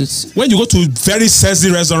you wear suits? When you go to very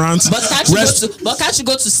sexy restaurants, But can't you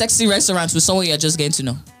go to sexy restaurants with someone you're just getting to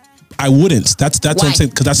know? I wouldn't. That's what Why? I'm saying,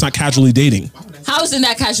 because that's not casually dating. How isn't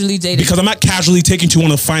that casually dating? Because I'm not casually taking you to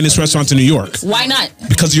one of the finest restaurants in New York. Why not?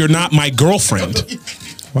 Because you're not my girlfriend.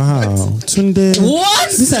 Wow, Tunde. What?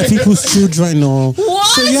 These are people's children, no. What?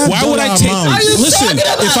 So you have Why would I dollar take? amounts. Are you Listen, talking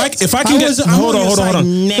about? if I can I get was- I'm hold on on, your hold on, hold on, side hold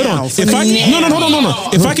on. now, If I now. no.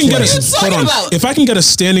 If I can get What are you hold talking on, about? if I can get a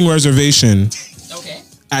standing reservation Okay.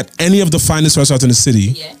 at any of the finest restaurants in the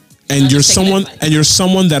city, Yeah. and I'm you're just taking someone advice. and you're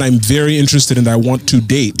someone that I'm very interested in, that I want to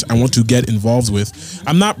date, I want to get involved with,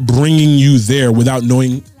 I'm not bringing you there without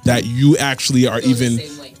knowing that you actually are even.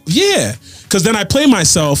 same way. Yeah, because then I play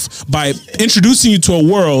myself by introducing you to a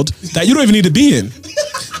world that you don't even need to be in.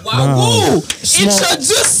 Wow. Woo! Small-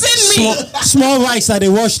 Introducing me. Small rice that they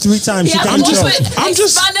wash 3 times. Yeah, you I'm can't just, chop. I'm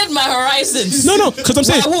just- expanded my horizons. No, because I'm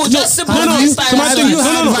saying Wow, just simple no, rice so style my rice. thing- You no,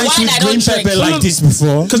 had no, rice Wine with I don't green drink. pepper No, like no. this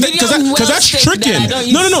before. Because Medium well that's steak tricking. that I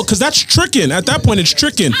don't No, use. because that's tricking. At that point, it's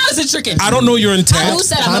tricking. How's it tricking? I don't know your intent. Who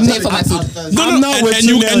said I'm not paying for my food? I'm not with and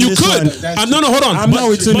you Tunde and on you this could. one. No, hold on. I'm not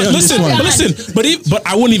with Tunde on this listen, one. but listen, but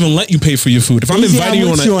I wouldn't even let you pay for your food if I'm Easy, inviting I'm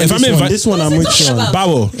you on with you on if I'm this one. inviting. This one I'm with you on. about?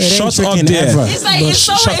 Babo, It ain't shut up tricking there. ever. It's like But it's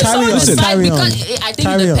so carry on, decide carry on. because I think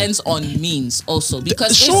Carry it on. depends on means also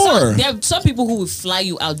because Sure. there are some people who will fly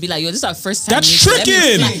you out, be like, yo, this is our first time. That's meeting, let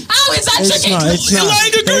me tricking. fly. How is that It's tricking? not. It's not.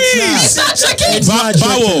 Lying agrees. It's not tricking. It's not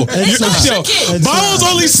Bawo, tricking. It's not. tricking. Bawo's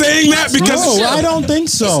only saying that because No, I don't think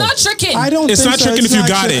so. It's not tricking. I don't it's think not so. tricking It's if you not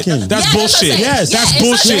got tricking. it. That's Yeah, bullshit. what I'm saying. Yes, that's it's not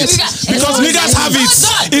bullshit. tricking. Because It's niggas not have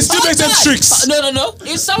tricking. it. It still makes them tricks. No.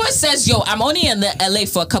 If someone says, yo, I'm only in the LA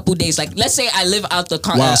for a couple days, like let's say I live out the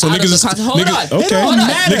car. Wow, so out of niggas the is country. Hold niggas, on. okay. It don't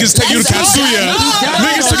matter. Niggas take you to Let's say- Katsuya. No,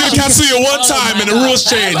 Niggas took you to Katsuya one time and the rules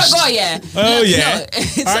changed. Oh yeah. Oh, yeah.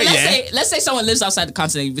 So All right, yeah. let's say someone lives outside the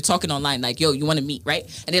continent. You're talking online, like, yo, you want to meet, right?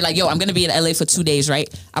 And they're like, yo, I'm gonna be in LA for 2 days, right?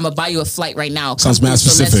 I'm gonna buy you a flight right now. Sounds Come mad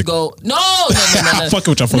through, so specific. Let's go. No. Fuck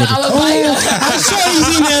with you, fuck No, with you. I'm gonna buy you. I saw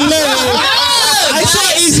he's in LA. I saw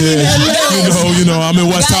he's in LA. You know, I'm in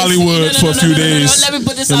West Guys, Hollywood no, for a few days. Let me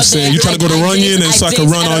put this You know out what I'm saying? there. You trying to go to I Runyon date- and so I date can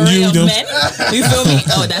run an on array you? of You know? men. You feel me?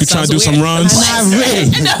 Oh, that You trying sounds to do some weird. runs? Not really.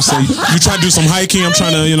 No. So you trying to do some hiking? I'm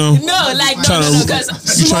trying to, No, like no, trying to, because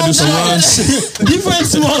you trying to do some runs? Different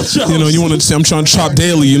small shows. You know, you want to say I'm trying to chop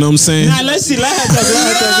daily. You know what I'm saying? Nah, let's see.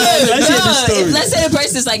 Let's hear the story. Let's say the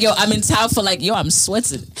person's like, yo, I'm in town for like, yo, I'm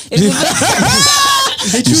sweating.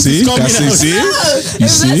 If You see? That's it. See? You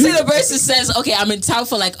let's see? say the person says, okay, I'm in town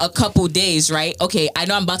for like a couple days, right? Okay, I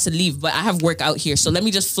know I'm about to leave, but I have work out here, so let me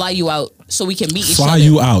just fly you out so we can meet each other. Fly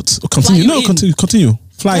you out. Continue. you No, in. continue.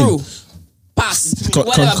 Fly you. Through. Pass. Co-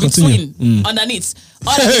 Whatever, continue. between, underneath.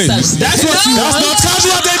 Hey, That's that's not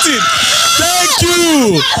casual dating. Thank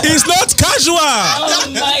you. It's not casual.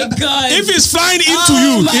 Oh my God. If it's flying into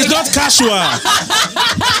Oh you, my it's not casual.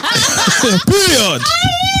 Period.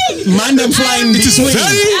 Man, them flying. It is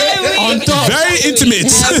very on top. very intimate.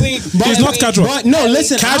 It's not casual. But no,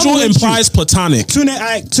 listen. Casual I'm with implies platonic.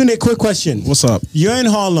 Tunde, quick question. What's up? You're in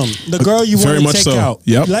Harlem. The girl you Very want to much take so. out.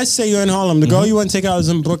 Yep. Let's say you're in Harlem. The girl you want to take out is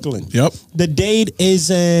in Brooklyn. Yep. The date is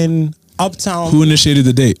in Uptown. Who initiated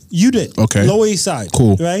the date? You did. Okay. Lower East Side.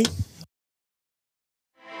 Cool. Right?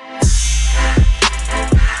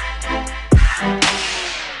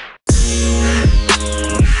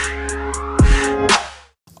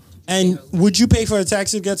 And would you pay for a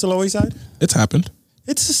taxi to get to Lower East Side? It's happened.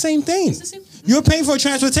 It's the same thing. You're paying for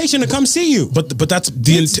transportation to come see you. But that's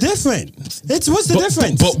the It's different. What's the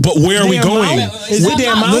difference? But where are we going? Is it the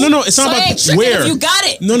amount? No. It's not about where. You got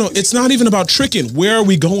it. No. It's not even about tricking. Where are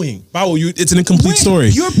we going? Bawo, it's an incomplete story.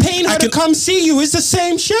 You're paying her to come see you. It's the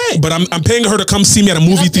same shit. But I'm paying her to come see me at a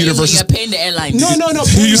movie theater versus. You're paying the airline. No.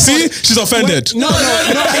 You see, she's offended. No.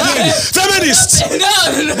 Feminist.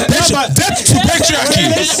 No. Death to patriarchy.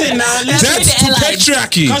 Listen, Death to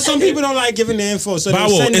patriarchy. Because some people don't like giving the info, so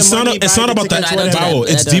Bawo, it's not about that. Bawo,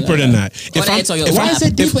 it's deeper than that.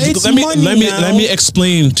 Let me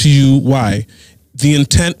explain to you why the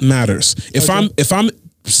intent matters. If I'm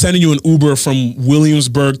sending you an Uber from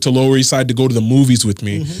Williamsburg to Lower East Side to go to the movies with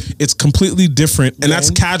me, it's completely different, and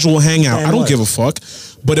that's casual hangout. I don't give a fuck.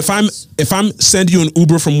 But if I'm sending you an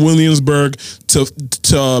Uber from Williamsburg to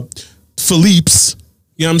Philippe's,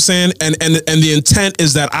 you know what I'm saying? And the intent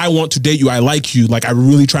is that I want to date you. I like you. Like, I'm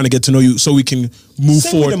really trying to get to know you so we can move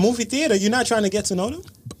forward. With the movie theater, you're not trying to get to know them?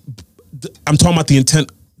 I'm talking about the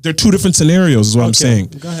intent. They're two different scenarios is what I'm saying.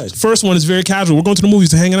 Go ahead. First one is very casual. We're going to the movies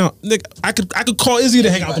to hanging out. Nick, I could call Izzy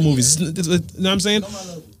to hang out at the movies. You know what I'm saying?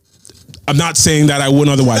 I'm not saying that I wouldn't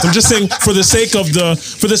otherwise. I'm just saying for the sake of the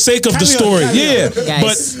story. Yeah. Guys,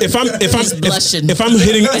 but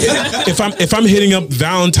if I'm hitting up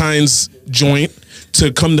Valentine's joint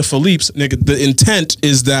to come to Philippe's, nigga, the intent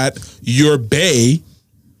is that your bae.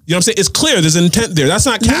 You know what I'm saying? It's clear. There's an intent there. That's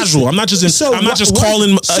not casual. I'm not just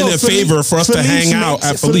calling in a favor for us to hang out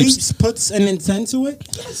at Philippe's. Puts an intent to it?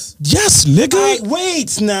 Yes, nigga. Right,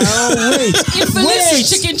 wait now. Wait. If Philippe's is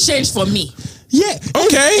chicken change for me. Yeah.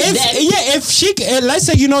 Okay. If she, let's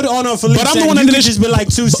say you know the owner of Philippe's, but I'm the one that just be like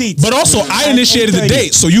 2 seats. But also, I initiated the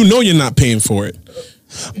date, so you know you're not paying for it.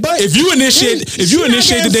 But if you initiate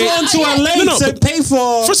the date, to pay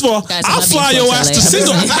for. First of all, I'll fly your ass to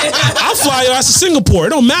Singapore. I'll fly your ass to Singapore. It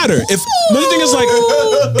don't matter. If the thing is like,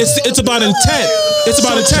 it's about intent. It's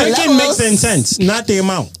about intent. Tricking makes the intent, not the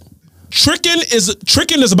amount. Tricking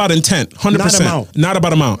is about intent, 100%, not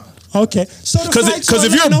about amount. Okay, so because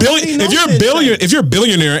if you're a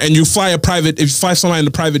billionaire and you fly somebody in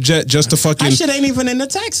a private jet just to fucking, that shit ain't even in the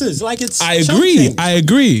taxes. Like it's. I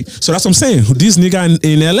agree. So that's what I'm saying. These nigga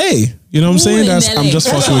in LA. You know what I'm saying? I'm just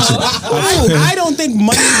fucking with you. I don't think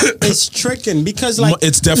money is tricking because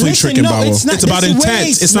it's definitely tricking, Bawo. It's about intent.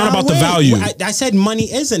 It's not about the value. I said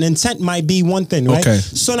money isn't. Intent might be one thing, right? Okay.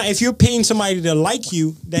 So now if you're paying somebody to like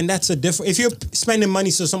you, then that's a different. If you're spending money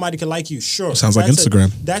so somebody can like you, sure. Sounds like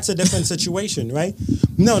Instagram. That's a different situation, right?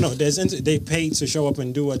 No. They paid to show up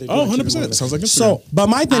and do what they do. 100%. Sounds like Instagram. So, but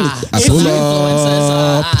my thing is,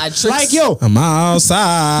 influencers, like yo, I'm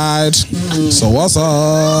outside. So what's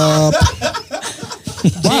up?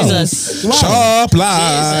 Jesus. Wow. Shop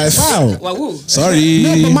life. Wow. Sorry.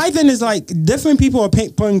 No, but my thing is like different people are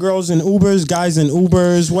putting girls in Ubers, guys in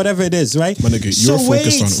Ubers, whatever it is, right? My nigga, you're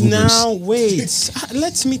focused on Ubers. Now wait.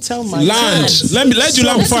 Let me tell my lunch. Let you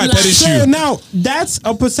laugh before I punish you. So now that's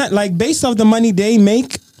a percent, like based off the money they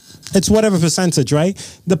make, it's whatever percentage, right?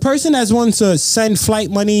 The person that wants to send flight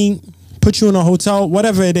money, put you in a hotel,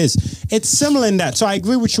 whatever it is. It's similar in that. So I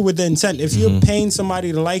agree with you with the intent. If you're paying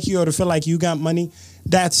somebody to like you or to feel like you got money,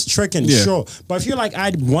 that's tricking, sure. But if you're like,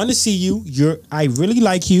 I want to see you, I really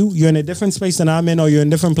like you, you're in a different space than I'm in, or you're in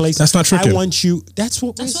a different place. That's not tricking. I want you. That's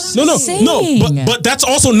what I'm saying. No. But that's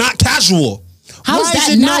also not casual. How's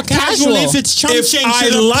that not casual? If it's chump change I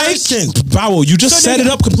to the like person? Bawo, you just set it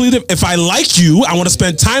up completely. If I like you, I want to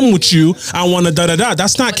spend time with you. I want to da.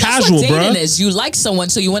 That's not casual, bro. You like someone,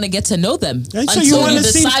 so you want to get to know them until you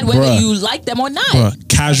decide whether you like them or not. Bruh,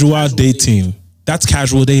 casual dating. That's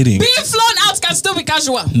casual dating. Being flown out can still be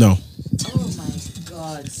casual. No. Oh my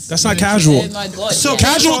God. That's not casual. Oh my God. So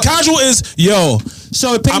casual is yo.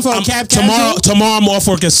 So paying for a cab tomorrow I'm off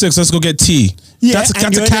work at 6. Let's go get tea. Yeah, that's a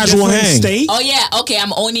casual hang. State? Oh yeah, okay.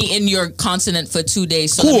 I'm only in your continent for 2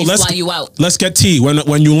 days, so let me fly you out. Let's get tea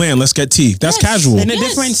when you land. Let's get tea. That's casual. In a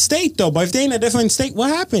different state though. But if they're in a different state, what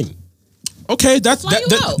happened? Okay, then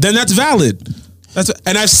that's valid.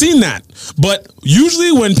 And I've seen that. But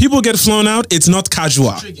usually when people get flown out, it's not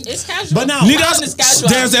casual. It's casual. But now,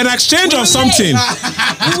 there's an exchange of something.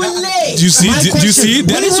 We will lay. Do you see? Do you see?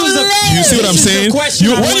 Do you see what I'm saying?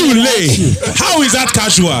 When you lay, how is that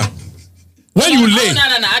casual? When you lay? No.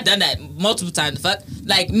 I've done that multiple times. Fuck.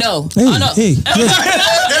 Like, no. Hey, no.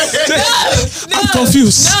 I'm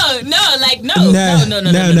confused. No.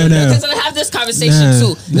 Because I have this conversation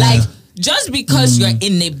too. Like, just because you're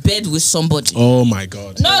in a bed with somebody. Oh my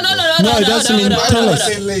God. No. it doesn't mean tell us.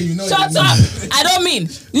 Shut up. I don't mean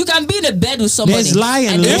you can be in a bed with somebody. There's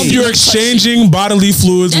lying. If you're exchanging bodily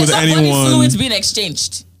fluids with anyone. Bodily fluids being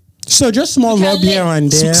exchanged. So just small rub here and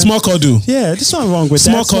there. Small cuddle. Yeah, there's nothing wrong with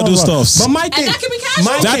small that. Small cuddle stuffs. But my thing, and that can be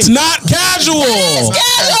casual. That's not casual. That is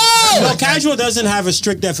casual. No, casual doesn't have a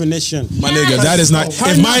strict definition. My nigga, that is not.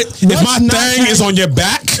 If my thing is on your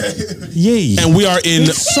back, and we are in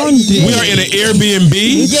Sunday, we are in an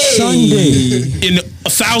Airbnb, Sunday, in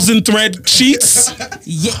 1,000 thread sheets.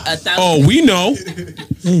 Yeah, 1,000. Oh, we know.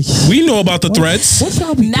 We know about the threads. What's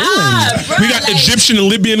y'all be doing? Bro, We got Egyptian and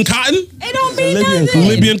Libyan cotton. It don't mean Libyan nothing.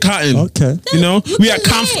 Libyan cotton. Okay. You know, we got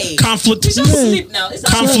can conflict. We just sleep now. It's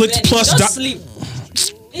not Conflict so plus just sleep.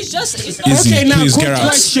 It's not Izzy, okay, now please quick get out.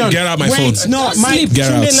 question. Get out my phone. No, my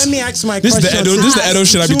Get out. let me ask my This question. is the Edo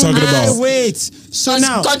shit I be talking about. Wait. So just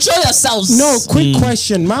now, control yourselves. no, quick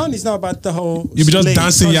question. My own is not about the whole. You be just slave,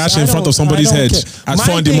 dancing because yash in I front don't- of somebody's I don't head. care. At My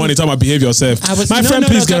 4 in the thing- morning, talking about behave yourself. My friend,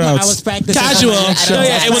 please get out. I was practicing. Casual. I don't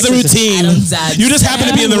Yeah, it was a dance. routine. I don't dance. You just happened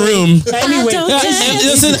to be in the room. Anyway,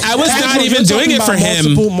 Listen, I was not We're even doing talking it for about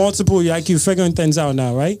him. Multiple, like you're figuring things out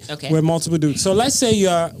now, right? Okay. We're multiple dudes. So let's say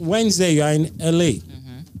you're Wednesday, you're in LA.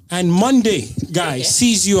 And Monday guy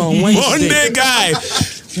sees you on Wednesday. Monday guy.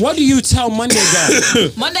 What do you tell Monday guy?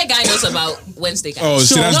 Monday guy knows about Wednesday guy. Oh,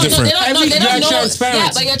 see, that's no, different. They don't know. Transparent. Yeah,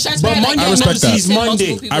 but you're transparent. But Monday I respect knows that. he's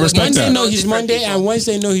Monday. I respect Monday that. know he's Monday and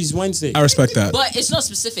Wednesday know he's Wednesday. I respect that. But it's not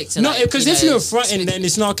specific to No, like, because if you're fronting, then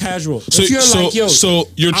it's not casual. So, if you're like, yo, so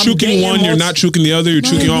you're I'm choking dating one, you're not choking the other, you're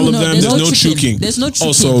choking all of them. there's There's no no choking. choking. There's no choking.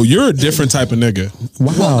 Oh, so you're a different type of nigga.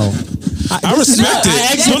 wow. I respect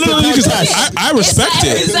it. No, because I respect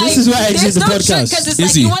it. This is why I exit the podcast.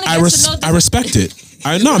 Izzy, I respect it.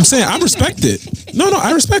 I'm saying I respect it. No,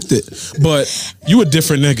 I respect it. But you a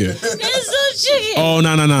different nigga. Oh, no.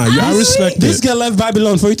 I respect This it. girl left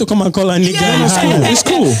Babylon for you to come and call her nigga. It's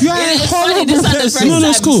cool. You are a horrible person. No,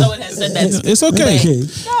 it's cool. It's okay. Okay.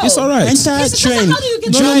 It's all right. Entire train. No.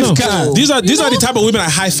 Drive car. These are the type of women I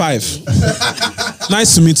high five.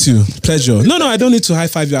 Nice to meet you. Pleasure. No, I don't need to high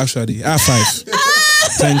five you actually. High five.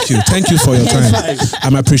 Thank you for your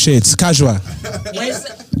time. I appreciate it. Casual.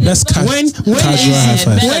 Let's When casual high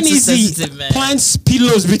five. when is he plants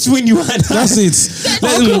pillows between you and her? That's it.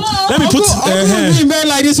 Let me put Uncle be in bed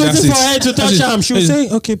like this, That's waiting for it. her to touch That's him. it. She'll say,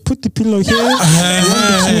 "Okay, put the pillow here.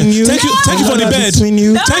 Between you. Thank you for the Another bed. Between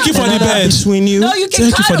you. Thank you for the Another bed. Between you. No, you can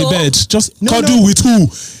Thank you for the cuddle. bed. Just cuddle with who?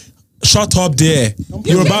 Shut up there.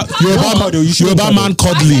 You're about man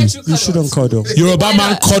cuddling. You shouldn't cuddle. You're about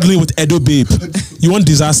man cuddling with Edo babe. You want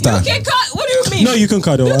disaster. What do you mean? No, you can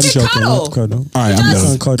cuddle. I'm can joking. cuddle. Not cuddle. All right, I'm You done.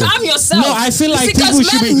 can cuddle. Calm yourself. No, I feel like Because people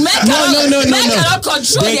should be. men No. Men cannot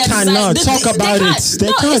control They their cannot desire. talk about it. They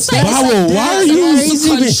No, can't. it's like- Wow, it's like why are they're you supposed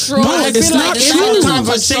to control No, I it. feel like It's if like a they're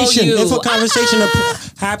conversation, control if a you. conversation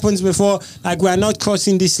happens before, like we are not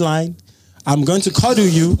crossing this line, I'm going to cuddle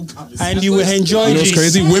you, and you will enjoy You know what's this.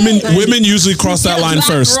 crazy? Women usually cross that line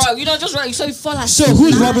first. You don't just rub. So you fall So asleep.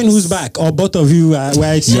 who's rubbing whose back, or both of you? Were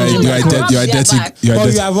You're exchanging back? identical. Or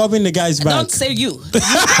you are rubbing the guy's back. Don't say you.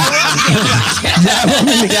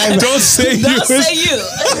 Rubbing the guy's back. Don't say you. Don't say you.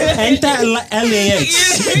 Enter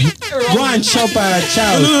LAX. Go and chop a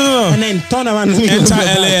child, No. and then turn around. And Enter go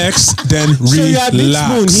back. LAX, then So you are big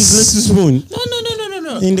spoon. He's relax. little spoon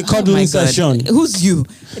No. in the cuddling session. Who's you?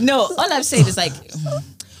 No, all I'm saying is like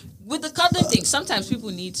with the cuddling thing, sometimes people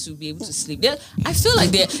need to be able to sleep. I feel like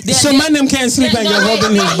they're So man them can't sleep and you're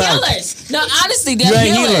rubbing his they're back. healers. No, honestly, they're You're a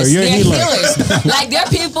healer. healers. You're a They're healer. healers. Like there are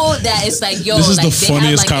people that it's like, yo, This is like, the they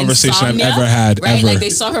funniest have, like, conversation I've insomnia, ever had, Right? ever. Like they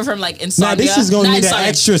suffer from like Now insomnia. this is going to Not need an insomnia.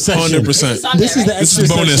 extra session. 100%. Insomnia, This is the right? extra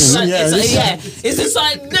bonus. session. It's just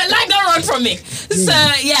like don't run from me. So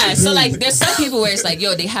yeah, so like there's some people where it's like,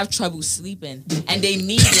 yo, they have trouble sleeping and they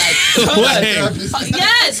need like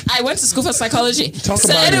yes, I went to school for psychology. Talk so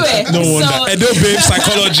about it. anyway, No so wonder. Edo babe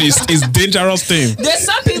psychologist is dangerous thing. there's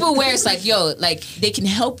some people where it's like, yo, like they can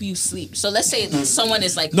help you sleep. So let's say someone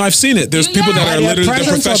is like, No, I've seen it. There's You people that got are it. literally By their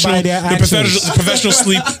presence or by their actions? professional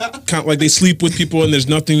sleep. Like they sleep with people and there's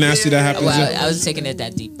nothing nasty that happens. well, I was taking it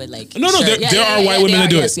that deep, but like No, sure. there are white women that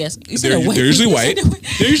do it. Yes. You said They're a white usually woman. white. You said a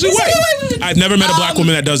white- They're usually You said white. a white woman. I've never met a black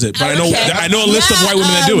woman that does it, but I know Okay. I know a list of white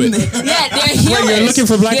women that do it. Yeah, they're healers. you're looking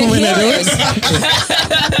for black They're women that do it?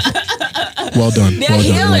 healers. Well done. They're well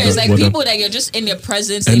done, healers, like well done. people that you're just in their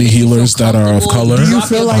presence. Any they make you feel healers that are of comfortable. color? Do you Rock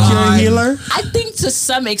feel your like you're a vibe. healer? I think to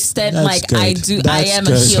some extent, That's like good. I do. That's I am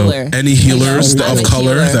good. a So healer. Any healers I'm of a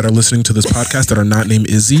color healer. that are listening to this podcast that are not named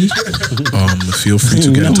Izzy, feel free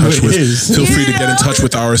to get in touch with. Feel free to get in touch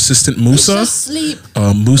with our assistant Musa. Just sleep.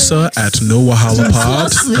 Musa at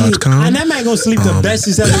nowahalapod.com. And that man gonna sleep the best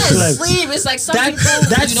he's ever slept. Sleep. It's like some That people.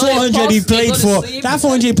 that you know, 400 he they played go to for. sleep. That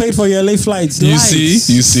 400 he paid for your LA flights. You lights.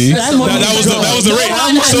 see. That money That was gone. the rate.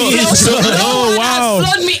 That money is gone. Oh wow.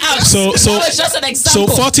 Flood me out. So That was just an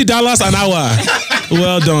example. $40 an hour.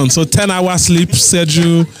 Well done. So 10-hour sleep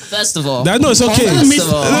schedule. First of all. No, it's okay. First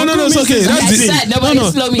of all. No, it's okay. Like I said,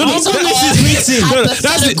 nobody's flow me. These are all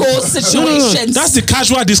hypothetical situations. That's the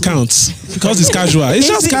casual discounts. Because it's casual. It's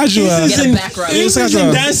just casual. Get a back rub. This is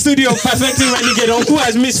in dance studio perfecting when you get on. Who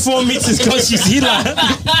has missed 4 meetings because she's healer?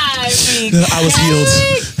 I was healed.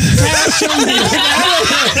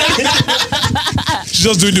 She's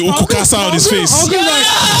just doing the ukukasa on his face.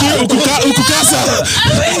 Ukukasa.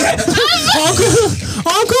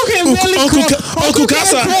 Uncle can barely Uncle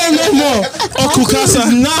Kasa. Uncle Kasa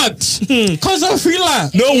is not. Cause of healer.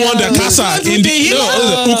 No wonder Kasa in the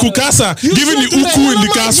Uku Kasa. Giving the Uku in the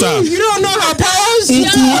Kasa. You don't know her powers?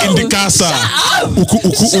 Uku in the Kasa.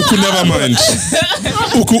 Uku, never mind.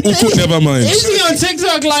 Uku, never mind. Is he on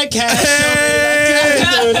TikTok like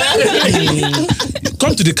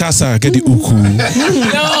Come to the Kasa, get the Uku.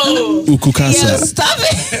 No. Uku Kasa. Yeah, stop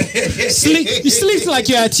it. Sleep like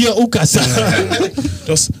you're at your Ukasa.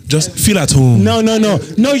 Just feel at home. No,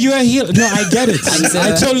 you're a healer. No, I get it.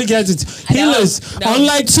 I totally get it. Healers,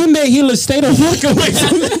 unlike Tunde, healers stay the fuck away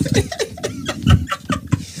from me.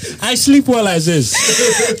 I sleep well as this.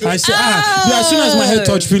 I say, as soon as my head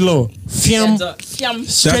touch pillow, fiam.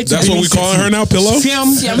 That's what we calling her now, pillow?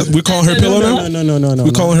 Fiam. We calling her pillow now? No.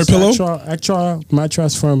 We calling her pillow? Actual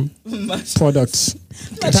mattress from products.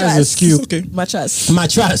 That's a skew. Okay. Mattress.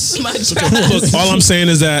 Look, all I'm saying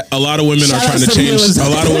is that a lot of women are trying to change. A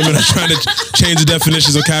lot of women are trying to change the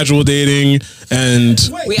definitions of casual dating, and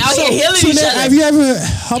we out here healing each other. Have you ever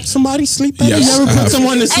helped somebody sleep better? Yes, you ever put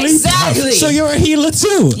someone to sleep? Exactly. So you're a healer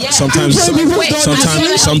too. Yeah. Sometimes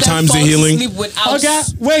the healing. Okay,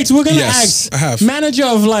 wait. We're gonna ask. I have. Manager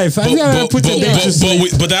of life. Have you ever put a babe to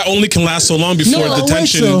sleep? But that only can last so long before the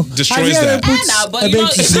tension destroys that.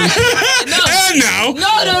 And now. No,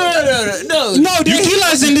 the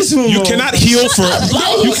healers in this room. You cannot heal for.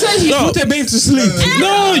 You said he put a babe to sleep.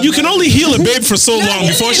 No, you can only heal a babe for so long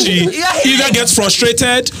before she either gets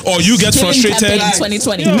frustrated or you get frustrated.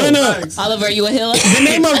 2020. No. Oliver, you a healer? The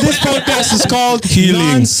name of this podcast is called Healing.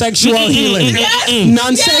 Non-sexual healing.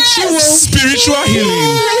 Non-sexual. Spiritual healing.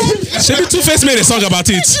 Chevy Two-Face made a song about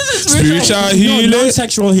it. Spiritual healing. No,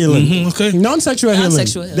 non-sexual healing. Okay. Non-sexual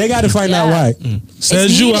healing. They got to find out why.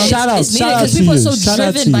 Sexual. Shout out to because people you. are so Shout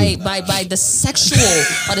out to driven you. by the sexual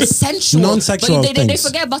or the sensual, Non-sexual but they things.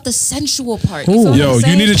 forget about the sensual part. Ooh. You feel what Yo, I'm you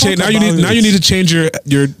saying? need to change. Now you need to change your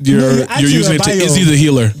username to Izzy the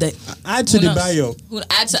Healer. Add to the bio.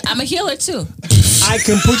 I'm a healer too. I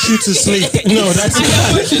can put you to sleep. No, that's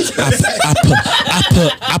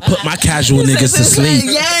I put my casual niggas to sleep.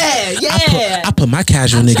 Yeah. I put my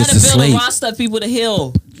casual niggas to build sleep. a roster of people to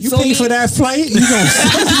heal. You pay for that flight? You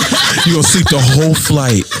gonna sleep the whole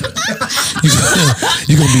flight.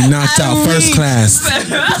 You gonna be knocked out first class.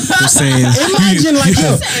 I'm saying. Imagine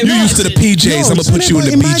you used to the PJs. I'm gonna put you in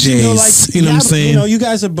the PJs. You know what I'm saying? You know, you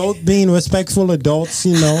guys are both being respectful adults.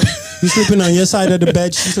 You know, you sleeping on your side of the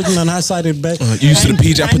bed. She's sleeping on her side of the bed. You used to the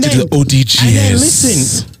PJ. I put you to the ODGs. And then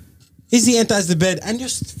listen, Izzy enters the bed, and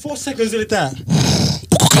just 4 seconds later.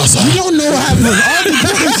 You don't know what happened. All the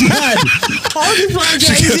plans you had. All the plans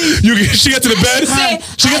you had. She get to the bed.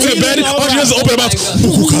 She get to the bed. Oh, she has to open her mouth.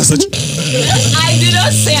 I did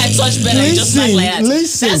not say I touched bed. I just like that.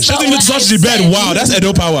 Listen. She doesn't even touch the bed. Wow, that's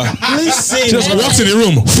Edo power. Listen. She just walks in the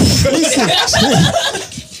room. Listen.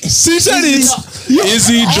 She said it.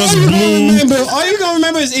 Izzy just blew. All you gonna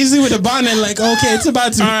remember is Izzy with a bun and like, okay, it's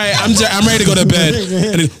about to. All right, I'm ready to go to bed.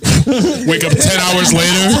 And then wake up 10 hours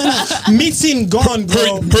later. Meeting gone,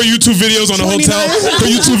 bro. Her YouTube videos on the hotel. Her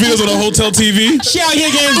YouTube videos on the hotel TV. She out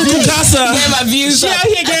here getting views. She out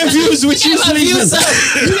here getting views with you sleeping.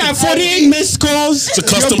 You got 48 missed calls. It's a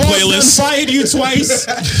custom your playlist. Boss fired you twice.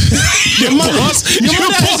 Your boss. Your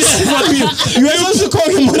mother has you. You were supposed to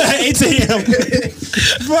call your mother at 8 a.m.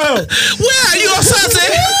 Bro. Where are you, Osase?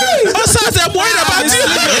 Osase, I'm worried about you.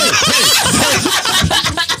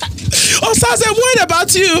 Osase, I'm worried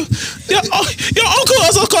about you. Your uncle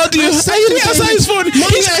also called you. And you didn't answer his phone.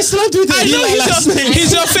 I slept with him. I know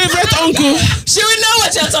he's your favorite uncle. She would know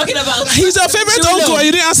what you're talking about. He's your favorite uncle and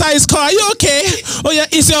you didn't answer his call. Are you okay? Oh yeah,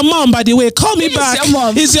 it's your mom, by the way. Call me back. Your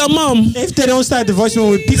mom. It's your mom. If they don't start the voicemail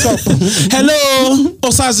with pick up. Hello,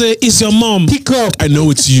 Osaze, it's your mom. Pick up. I know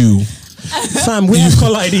it's you. Fam, we have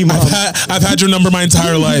call ID, mom. I've had your number my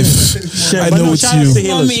entire life. I know it's you.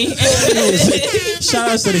 Shout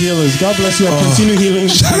out to the healers. God bless you. Continue healing.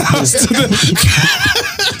 Shout out to the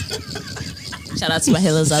Shout out to my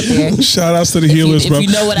healers out there. Shout outs to the healers, bro. If you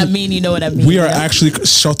know what I mean, you know what I mean. We are actually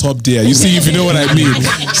shut up there. You see, if you know what I mean.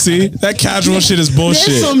 See, that casual shit is bullshit.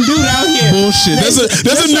 There's some dude out here. Bullshit. There's a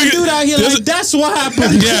some nigga dude out here like, that's what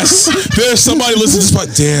happened. Yes, there's somebody listening to this. But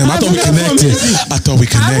damn, I thought we connected. I thought we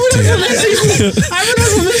connected.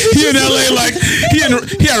 He in LA, like he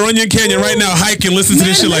at Runyon Canyon right now, hiking, listening to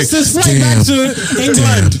this shit, like damn,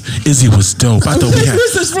 Izzy was dope. I thought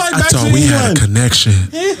we had a connection.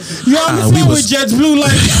 You on the phone with JetBlue,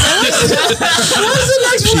 like what's the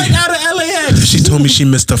next flight out of LAX? She told me she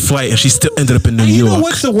missed a flight and she still ended up in New York. You know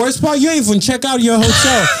what's the worst part? You ain't even check out your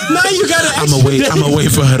hotel. Now you got an extra I'm gonna wait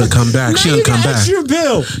for her to come back. She gonna come back. Extra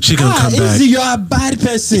bill. She gonna come back. Izzy, you're a bad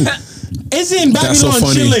person. Izzy in Babylon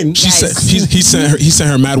chilling. She said he sent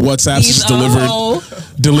her mad WhatsApps. She's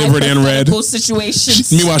delivered and read.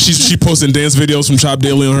 Situations. Meanwhile, she posting dance videos from Chop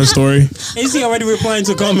Daily on her story. Izzy already replying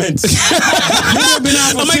to comments.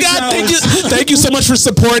 Oh my God! Thank you so much for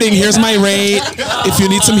supporting. Here's my rate. If you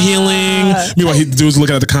need some healing. Meanwhile, the dude's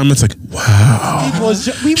looking at the comments like, wow. We were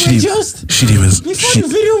just. The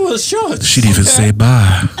video was short. She'd even say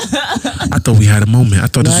bye. I thought we had a moment. I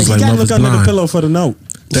thought this was like Love Is Blind. Look under the pillow for the note.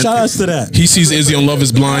 Shout outs to that. He sees Izzy on Love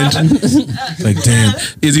Is Blind. Like, damn.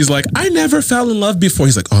 Izzy's like, I never fell in love before.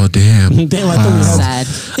 He's like, oh, damn. Damn, I thought we had sad.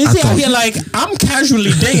 Izzy out here like, I'm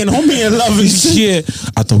casually dating homie in love and shit.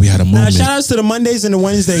 I thought we had a moment. Shout outs to the Mondays and the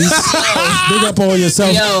Wednesdays. Big up all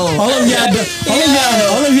yourself. All of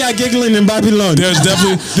y'all giggling in Babylon. There's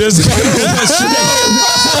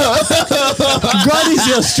God is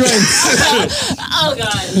your strength. Oh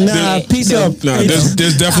God. Nah, peace up. Nah, there's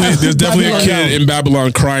definitely a kid in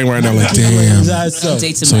Babylon crying right now. Like, damn. So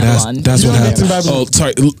that's what happened. Oh,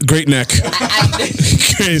 sorry. Great neck.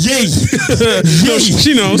 Yay. No,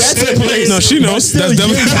 she knows. That's a place. No, she knows. That's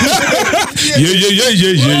definitely. Yeah.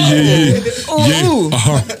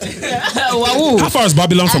 How far is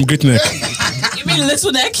Babylon from Great Neck? You mean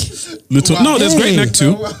Little Neck? No, there's Great Neck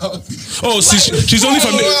too. Oh, see, she's only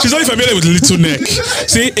familiar with Little Neck.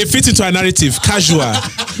 See, it fits into a narrative, casual.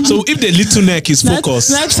 So if the Little Neck is focused,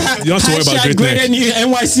 you don't have to worry about Great Neck.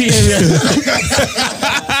 NYC area.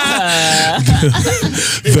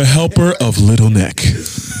 The helper of Little Neck.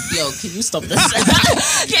 Yo, can you stop this?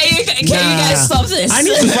 Can you guys stop this? I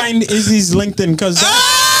need to find Izzy's LinkedIn because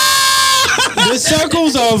the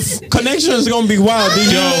circles of connections gonna be wild.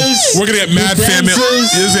 We're gonna get mad family.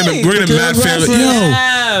 We're gonna get mad family.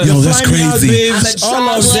 Yo, that's crazy. All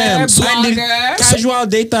of them. Casual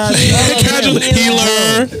data. Casual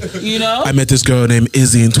healer. You know? I met this girl named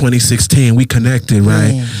Izzy in 2016. We connected,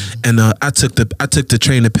 right? And I took the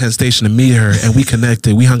train to Penn Station to meet her, and we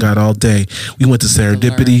connected. We hung out all day. We went to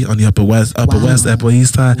Serendipity on the Upper West, Upper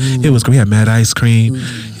East Side. It was great. We had mad ice cream. You know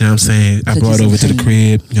what I'm saying? I brought her over to the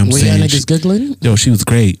crib. You know what I'm saying? Were y'all niggas giggling? Yo, she was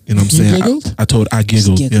great. You know what I'm saying? I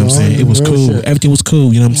giggled. You know what I'm saying? It was cool. Everything was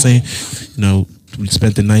cool. You know what I'm saying? You know, we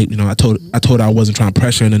spent the night. You know, I told her I wasn't trying to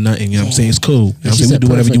pressure her into nothing. You know what I'm saying? It's cool. You know what I'm saying? We do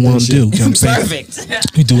whatever you want to do. You know what I'm saying?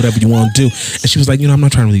 Perfect. We do whatever you want to do. And she was like, you know, I'm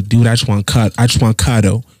not trying to really do that. I just want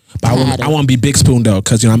Kado. But I want to be Big Spoon though,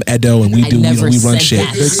 because I'm Edo and we run shit.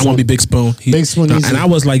 I want to be Big Spoon. Big Spoon, and I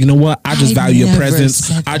was like, you know what? I just value your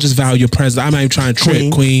presence. I just value your presence. I'm not even trying to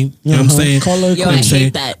trip, Queen. You know what I'm saying? Yo, I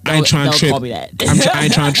hate that. I ain't trying to trip. I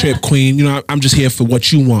ain't trying to trip, Queen. You know, I'm just here for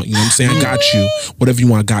what you want. You know what I'm saying? I got you. Whatever you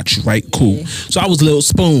want, I got you. Right? Cool. So I was Little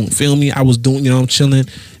Spoon. Feel me? I was doing. You know, I'm chilling,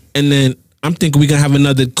 and then I'm thinking we're gonna have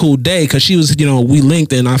another cool day because she was. You know, we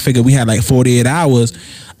linked and I figured we had like 48 hours.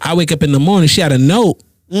 I wake up in the morning. She had a note.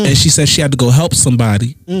 And she said she had to go help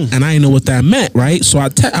somebody. And I didn't know what that meant, right? So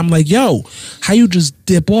I'm like, yo, how you just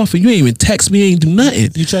dip off and you ain't even text me, you ain't do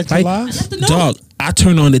nothing. You checked the live? Dog, I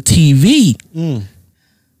turn on the TV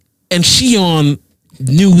and she on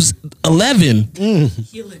News 11.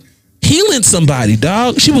 Healing somebody,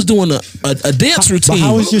 dog. She was doing a dance routine. But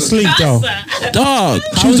how was your sleep, though? Dog,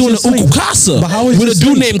 she was doing an ukukasa with a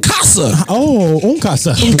dude named Kasa. Oh,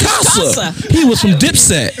 Unkasa. He was from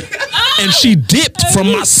Dipset. And she dipped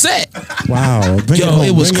from my set. Wow.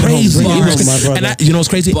 It was crazy. And you know what's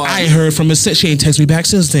crazy? I heard from her set. She ain't text me back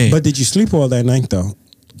since then. But did you sleep all that night, though?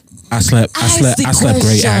 I slept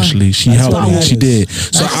great actually. She helped me. She did.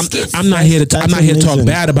 So I'm not here to talk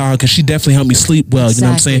bad about her because she definitely helped me sleep well. You know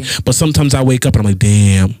what I'm saying? But sometimes I wake up and I'm like,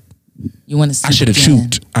 damn. You want to see? I should have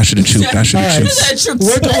choked. I should have choked. I should have choked.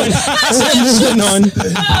 We're moving on.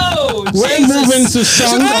 Oh, We're moving to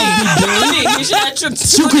song of the day. You should have choked.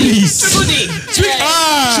 Chukudi.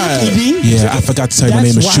 Yeah, I forgot to tell you my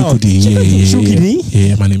name is That's wild. Chukudi.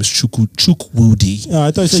 Yeah, my name is Chukwudi.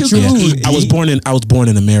 I thought you said Yeah. Chukudi. I was born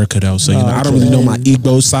in America though, so I don't really know my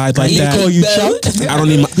Igbo side like They that. call you Chuck? I don't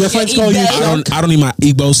need my Your friends call you Chuck? I don't need my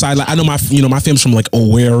Igbo side. Like I know my my family's from like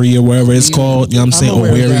Owerri or wherever it's called. You know what I'm saying?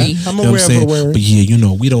 aware of Owerri. that. You I'm know what I'm aware of saying? Owerri. But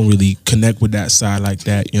yeah, we don't really connect with that side like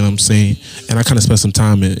that. You know what I'm saying? And I kind of spent some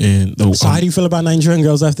time in the. So how do you feel about Nigerian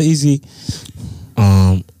girls after Easy?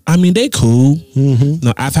 I mean, they cool.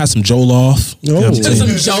 No, I've had some Jollof. You know what I'm saying?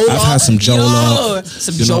 I've had some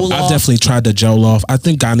Jollof. I've definitely tried the Jollof. I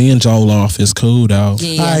think Ghanaian Jollof is cool though.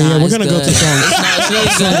 Yeah, we're gonna go to song.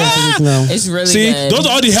 It's really good. It's really See, good. those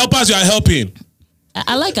are all the helpers you are helping.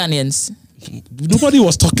 I like onions. Nobody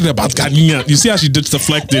was talking about Ghanaian. You see how she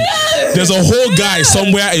deflected? There's a whole guy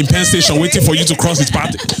somewhere in Penn Station waiting for you to cross his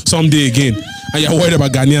path someday again. And you're worried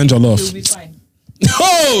about Ghanaian Jollof. You'll be fine.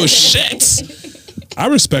 Oh, shit. I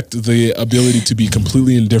respect the ability to be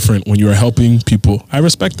completely indifferent when you are helping people. I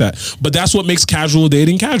respect that. But that's what makes casual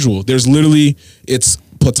dating casual. There's literally, it's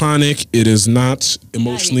platonic. It is not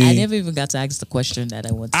emotionally. I never even got to ask the question that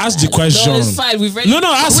I want to ask. The question. No, it's fine. We've read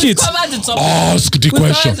ask we've it. Covered the topic. Ask the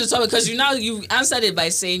question. Because you answered it by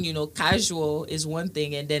saying, casual is one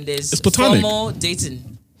thing, and then there's formal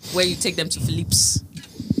dating where you take them to Philippe's.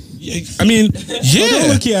 I mean, yeah. Don't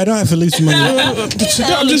look here. I don't have Philippe's money.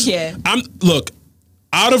 Look,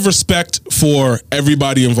 out of respect for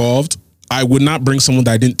everybody involved, I would not bring someone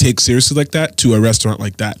that I didn't take seriously like that to a restaurant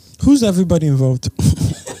like that. Who's everybody involved?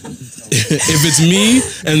 If it's me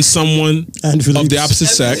and someone of the opposite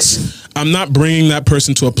sex, I'm not bringing that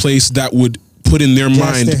person to a place that would put in their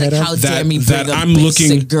mind that I'm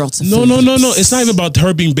looking. Girl to no. It's not even about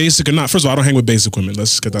her being basic or not. First of all, I don't hang with basic women.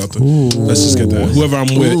 Let's just get that. Let's just get that. Whoever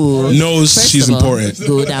I'm with knows she's important.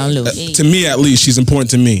 Go down low. To me, at least, she's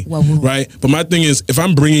important to me, right? But my thing is, if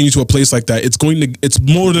I'm bringing you to a place like that, it's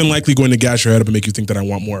more than likely going to gas your head up and make you think that I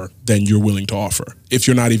want more than you're willing to offer. If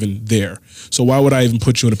you're not even there, so why would I even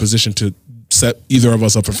put you in a position to set either of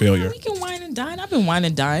us up for failure? We can wine and dine. I've been wine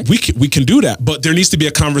and dine. We can do that, but there needs to be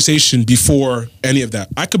a conversation before any of that.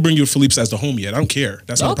 I could bring you to Philippe's as the homie. I don't care.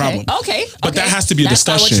 That's not a problem. Okay. But that has to be a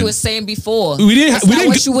discussion. That's not what you were saying before. We didn't.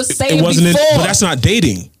 What you were saying it wasn't before. But that's not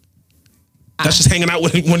dating. That's just hanging out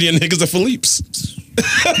with one of your niggas at Philippe's.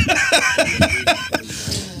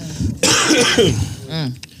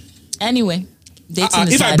 Anyway, dating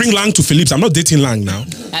if I bring Lang to Philippe's, I'm not dating Lang now.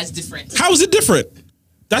 That's different. How is it different?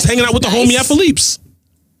 That's hanging out with the homie at Philippe's.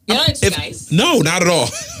 You're not into guys? No, not at all.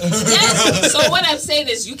 Yes. So what I'm saying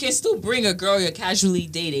is you can still bring a girl you're casually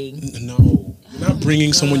dating. No. You're not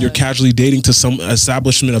bringing someone you're casually dating to some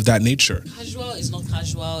establishment of that nature. Casual is not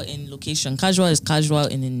casual in location. Casual is casual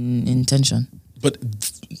in intention. But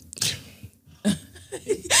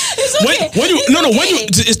It's okay.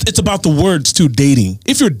 it's about the words too. Dating.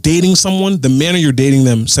 If you're dating someone, the manner you're dating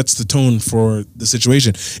them sets the tone for the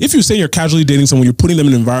situation. If you say you're casually dating someone, you're putting them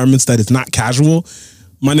in environments that is not casual.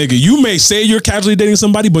 My nigga, you may say you're casually dating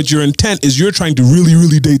somebody, but your intent is you're trying to really,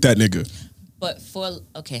 really date that nigga. But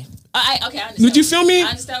I understand. Did you feel me? I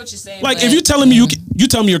understand what you're saying. Like if you're telling me you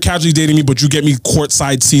tell me you're casually dating me, but you get me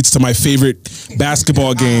courtside seats to my favorite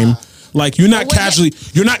basketball game. Like you're not casually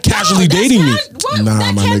dating me.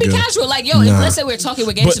 That can't be casual. Like if let's say we're talking,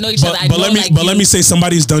 we're getting to know each other. But let me say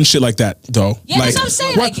somebody's done shit like that though. Yeah, like, that's what I'm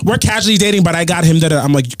saying. We're casually dating, but I got him that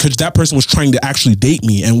I'm like, because that person was trying to actually date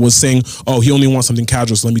me and was saying, oh, he only wants something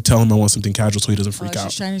casual, so let me tell him I want something casual so he doesn't freak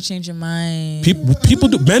out. She's trying to change your mind. People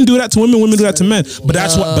do. Men do that to women. Women do that to men. But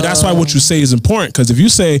that's why what you say is important. Because if you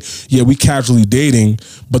say, yeah, we casually dating,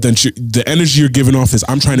 but then the energy you're giving off is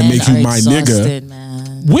I'm trying to make you my nigga. Man.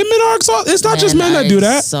 Women are exhausted. It's not just men that do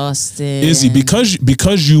that. Exhausted. Izzy,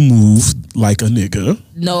 because you move like a nigga.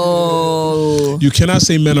 No. You cannot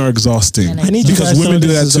say men are exhausting. I need because women do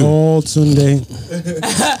that too. All Sunday.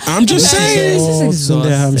 I'm just saying. All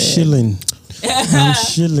Sunday, I'm chilling.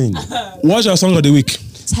 What's your song of the week?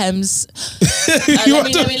 Thames. Let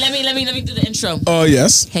me do the intro. Oh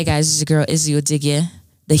yes. Hey guys, this is your girl Izzy Odigye,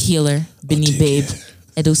 the healer, Beanie Babe,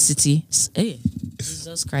 Edo City. Hey,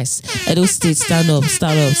 Jesus Christ. Edo State, stand up.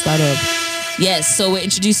 Yes, so we're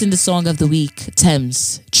introducing the song of the week,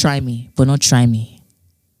 Thames, Try Me, but not Try Me,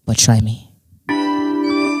 but Try Me.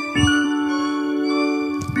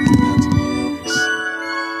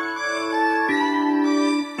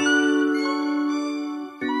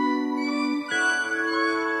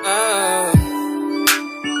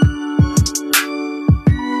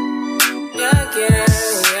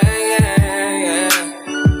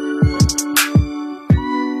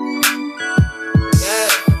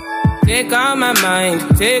 take all my mind,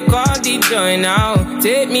 take all the joy now,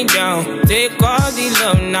 take me down, take all the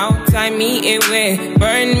love now, tie me away,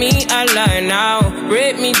 burn me alive now,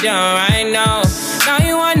 break me down right now. Now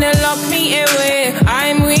you wanna lock me away,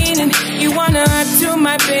 I'm winning. You wanna add to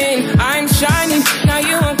my pain, I'm shining. Now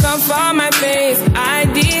you won't come for my face.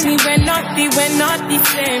 Ideally, we're not the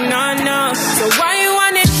same, no. So why you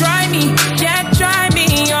wanna try me? Yeah, try me.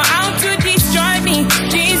 You're out to destroy me,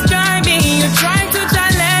 destroy me. You try to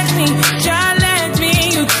challenge me.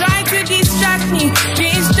 You try to distract me.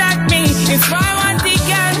 If I want the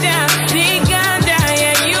ganja,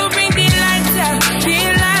 yeah, you bring the lighter,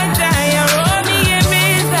 yeah, roll me a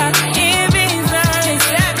visa,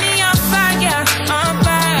 set me on fire,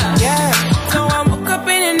 yeah. So I woke up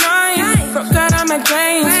in the night, broke out of my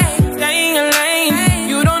chains, staying in lane.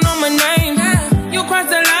 You don't know my name, you crossed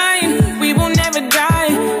the line, we will never die.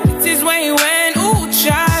 This is where you went, ooh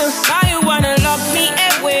child. Why you wanna lock me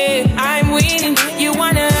away? I'm winning, you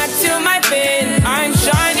wanna add to my pain. I'm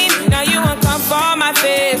shining, now you won't come for my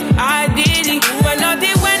face. I did it, we're not the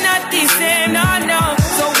same, no.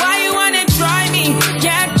 So why you wanna try me?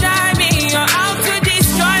 Yeah, try me. You're out to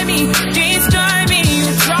destroy me.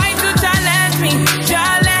 You try to challenge me.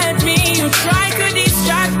 You try to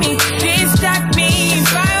distract me.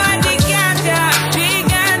 If I want the ganja,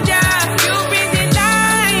 you bring the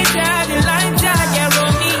lighter, yeah,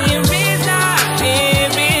 roll me in visa,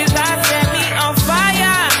 set me on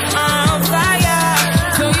fire.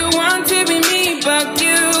 So you want to be me, but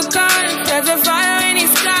you can't. There's a fire in the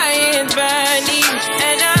sky, it's burning,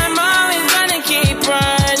 and I'm always gonna keep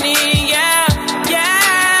running, yeah.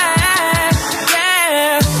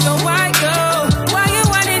 So why go? Why you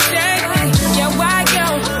wanna take me? Yeah, why go?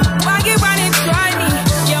 Why you wanna try me?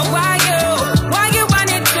 Yeah, why go? Why you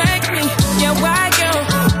wanna take me? Yeah, why go?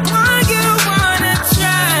 Why you wanna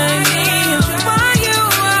try me? Why you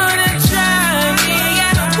wanna try me?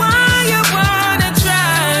 Yeah, why you wanna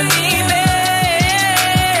try me,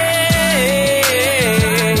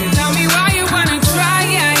 babe? Tell me why you wanna try,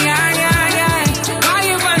 yeah. Why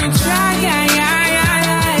you wanna try, yeah.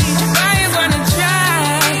 Why you wanna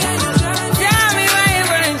try? Tell me why you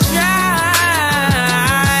wanna try.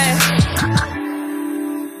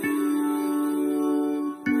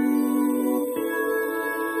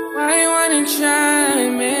 Why you wanna try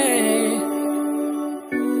me?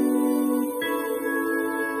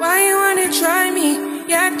 Why you wanna try me?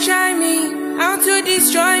 Yeah, try me. Out to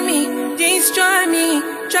destroy me.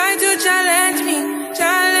 Try to challenge me.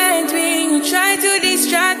 You try to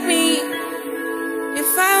distract me.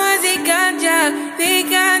 If I was the ganja,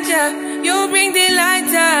 you bring the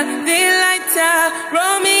lighter,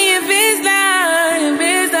 roll me a visa,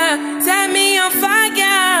 set me on fire.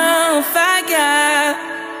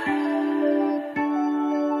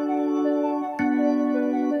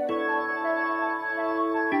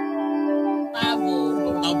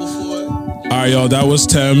 All right, y'all. That was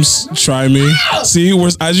Thames. Try me. See, we're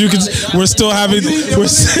still having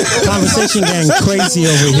Conversation getting crazy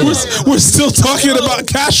over here. we're still talking about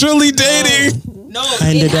casually dating. No,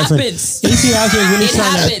 And it the different. happens. If you out here really It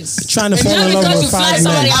happens. trying to fall Just in love because with you fly 5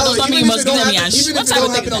 somebody men. out, don't tell me you must give them Even yash. if What it type don't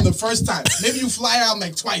of happen thing? on the first time, maybe you fly out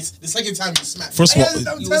like twice. The second time you smash. First of all, I'm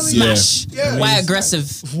You telling was you. smash. Yeah. Why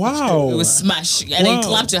aggressive? wow. It was smash. And then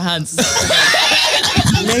clapped your hands.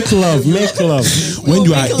 Make love. When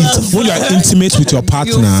you are intimate with your You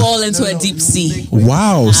partner. fall into a deep sea.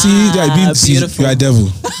 Wow. See, you are being beautiful. you are a devil.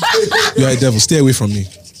 You are a devil. Stay away from me.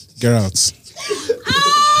 Get out.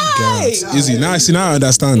 Get out. Easy. Now I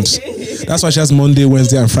understand. That's why she has Monday,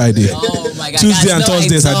 Wednesday, and Friday. Oh my God. Tuesday Guys, and no,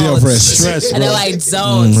 Thursdays are day of rest. Stress, And then bro. I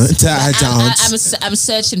don't. I'm I'm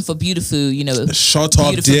searching for beautiful, Shut up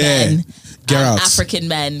beautiful there. men. Get out. African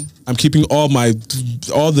men. I'm keeping all the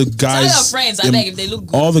Tell your guys. friends, I beg, if they look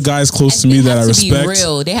good. All the guys close to And me they that I have to be respect.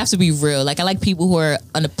 real. They have to be real. Like I like people who are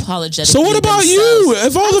unapologetic. So what about you?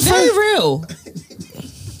 If all the Very friends, real.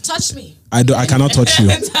 Touch me. I cannot touch you.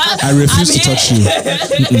 I refuse to touch you.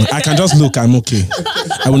 I can just look. I'm okay.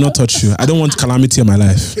 I will not touch you. I don't want calamity in my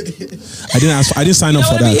life. I didn't sign up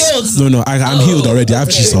for wanna be that. healed? No. I'm healed already. I have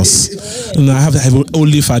Jesus. No, I have an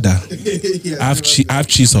only Father. I have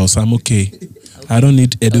Jesus. I'm okay. I don't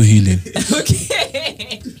need Edo healing.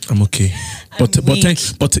 Okay. I'm okay.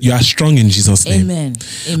 But you are strong in Jesus' name. Amen.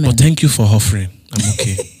 But thank you for offering. I'm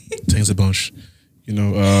okay. Thanks a bunch.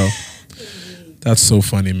 That's so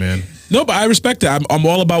funny, man. No, but I respect it. I'm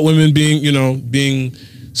all about women being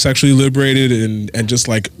sexually liberated and just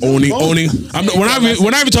like owning. We're not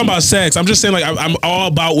even talking about sex. I'm just saying like I'm all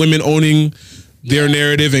about women owning their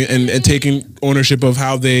narrative and taking ownership of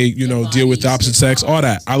how they deal with the opposite sex. All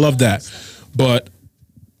that. I love that. But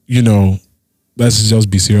let's just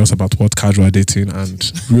be serious about what casual dating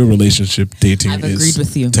and real relationship dating is. I've agreed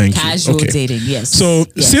with you. Thank Casual you. Okay. dating, yes. So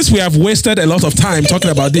since we have wasted a lot of time talking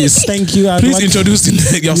about this, thank you. Please introduce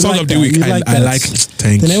your song of the week. I like.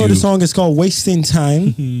 Thank you. The name of the song is called "Wasting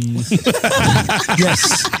Time."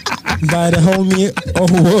 Yes, by the homie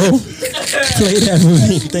Whoa. Play that for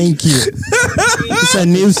me. Thank you. It's a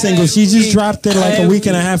new single. She just dropped it like a week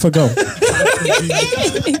and a half ago.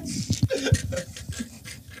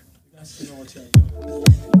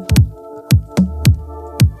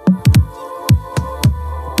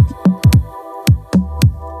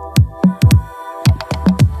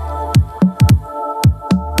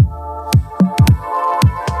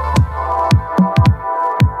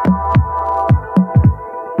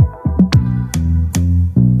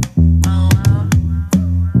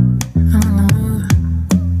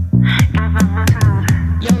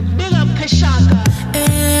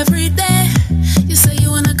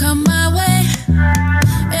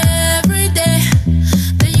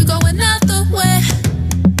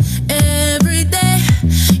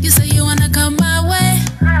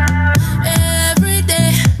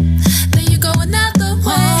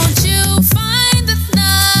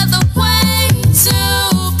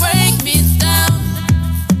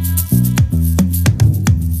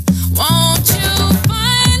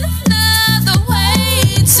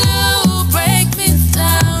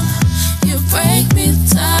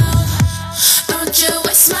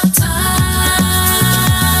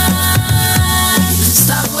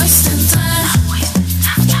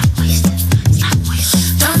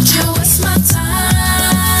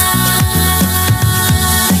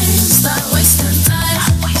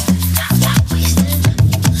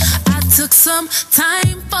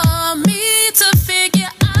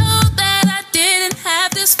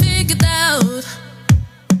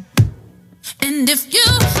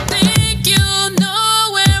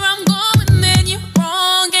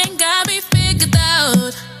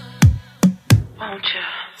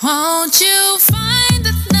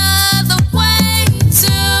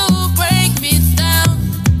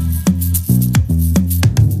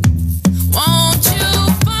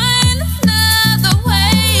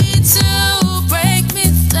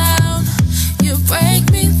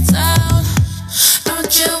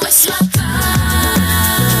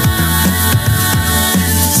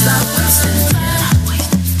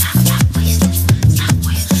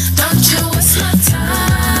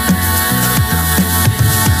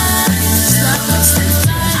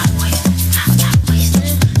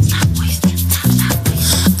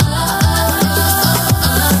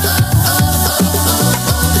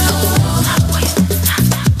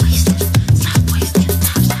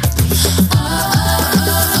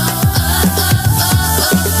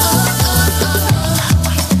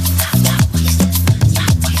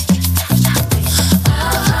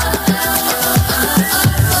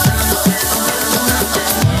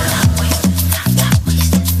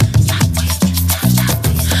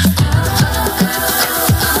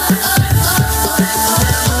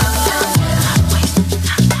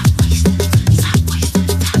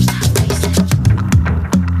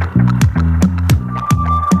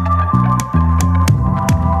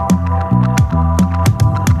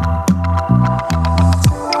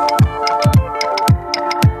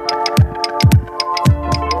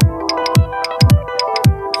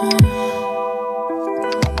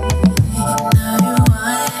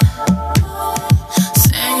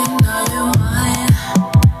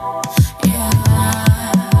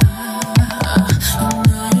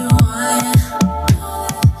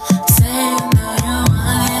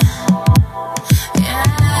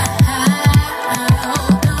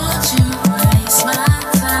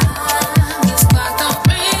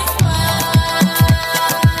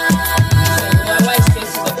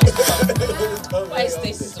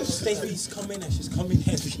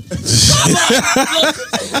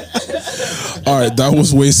 All right, that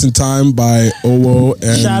was Wasting Time by Owo.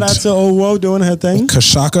 And shout out to Owo doing her thing.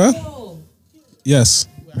 Kashaka. Yes.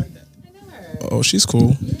 Oh, she's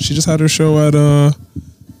cool. She just had her show at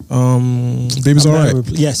Baby's Alright.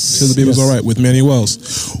 Yes. So the Baby's Alright with Manny Wells.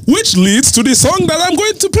 Which leads to the song that I'm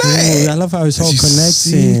going to play. I love how it's all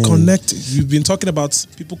connected. Connected. You've been talking about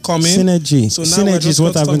people coming. Synergy. So now Synergy is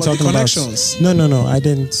what I've been talking about. No, I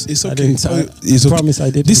didn't. It's okay. I didn't. It's okay. Promise I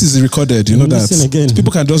didn't. This is recorded. You know that. Listen again.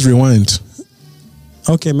 People can just rewind.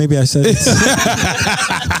 Okay, maybe I said it.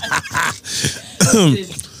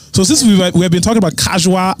 So since we have been talking about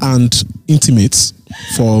casual and intimate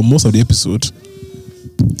for most of the episode,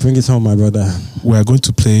 bring it home, my brother. We are going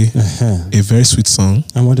to play a very sweet song.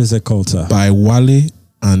 And what is it called, sir? By Wale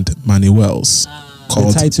and Manny Wells.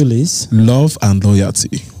 Called the title is Love and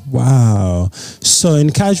Loyalty. Wow. So in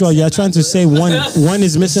casual, you're trying to say one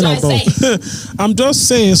is missing or both? I'm just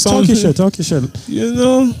saying something. Talk your shit. You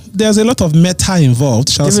know, there's a lot of meta involved.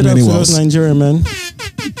 Shout out Give to it up Many to Wells. those Nigerian men.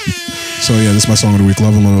 So yeah, this is my song of the week,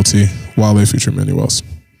 Love and Loyalty, Wale featuring Many Wells.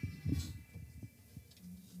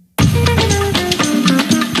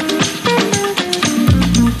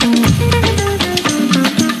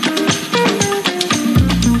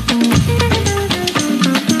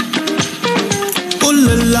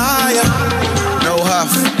 No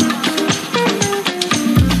huff.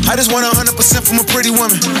 I just want 100% from a pretty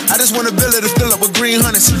woman. I just want a villa to fill up with green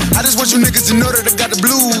hunters. I just want you niggas to know that I got the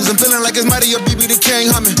blues. I'm feeling like it's mighty or BB the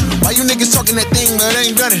King humming. Why you niggas talking that thing but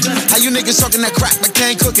ain't done it? How you niggas talking that crack but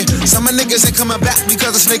can't cook it? Some of niggas ain't coming back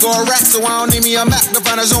because a snake or a rat, so I don't need me a map to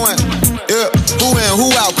find a zone. Yeah, who in,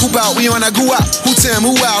 who out, coop out, we on that go out. Who Tim,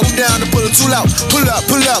 who out, who down to pull a tool out. Pull up,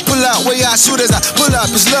 pull up, pull out, where y'all shooters at? Pull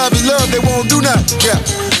up, it's love, they won't do nothing. Yeah,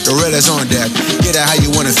 gorillas on deck. Get it how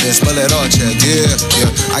you want it, fist, spell it all check. Yeah,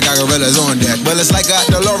 I got gorillas on deck. But it's like a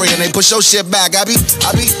DeLorean, they push your shit back. I be,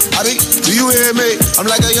 do you hear me? I'm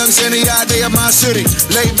like a young Sandy out there in my city.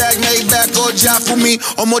 Laid back, all job for me.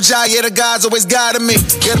 On more job, yeah, the guys always guiding me.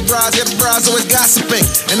 Yeah, the bras always gossiping.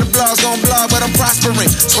 And the blogs gon' blog, but I'm prospering.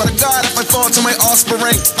 Swear to God, if I fall to my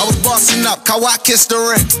offspring, I was bossing up, Kawhi kissed the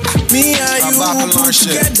ring. Me and you put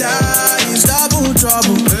together is double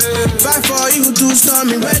trouble. Fight for you to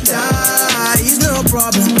storm me weather is no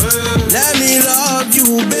problem. Let me love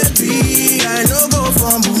you, baby, I no go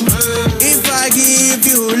fumble. If I give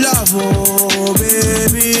you love, oh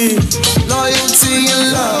baby, loyalty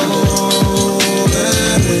and love, oh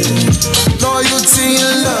baby, loyalty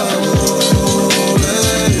and love, oh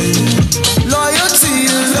baby, loyalty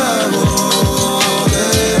and love, oh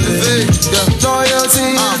baby, loyalty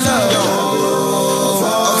and love.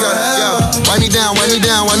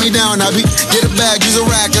 Wind me down, I be get a bag, use a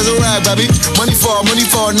rack as a rag, baby. Money for,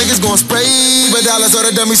 niggas gon' spray. But dollars or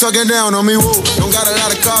the dummies talking down on me, whoa. Don't got a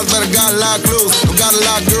lot of cars, but I got a lot of clothes. Don't got a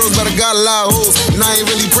lot of girls, but I got a lot of hoes. And I ain't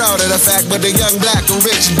really proud of the fact, but they young, black, and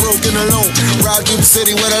rich, broke and alone. Ride through the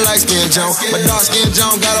city with a light skin John. My dark skin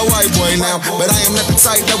John got a white boy now. But I am not the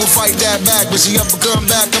type that will fight that back. But she up and come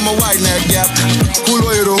back, I'm a white neck gap. Who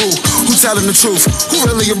loyal to who? Who telling the truth? Who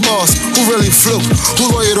really your boss? Who really a fluke? Who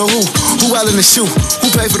loyal to who? Who well in the shoe? Who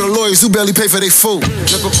pay for the lawyers? Who barely pay for their food?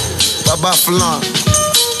 Bye-bye for long.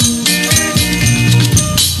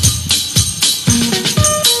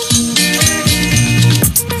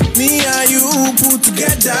 Me and you put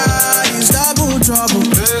together is double trouble.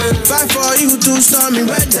 Fight for you to storm me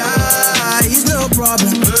weather is no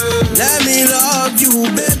problem. Let me love you,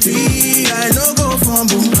 baby, I no go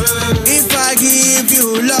fumble. If I give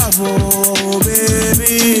you love, oh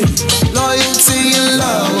baby, loyalty and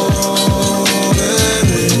love, oh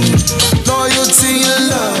baby, loyalty and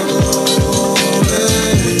love, oh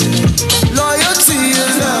baby, loyalty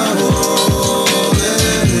and love, oh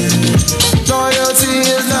baby, loyalty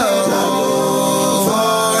and love,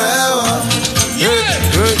 forever.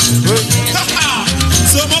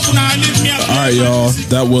 All right, y'all.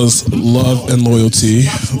 That was Love and Loyalty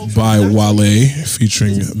by Wale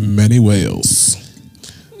featuring Many Wales.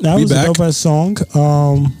 That was a dope song.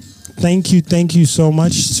 Thank you so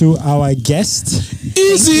much to our guest.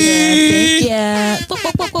 Easy. Thank you.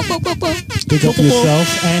 Pick up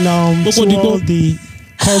yourself and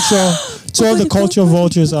to all the culture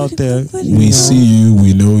vultures out there. We see you.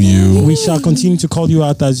 We know you. We shall continue to call you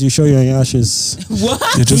out as you show your ashes. What?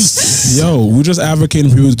 We're just advocating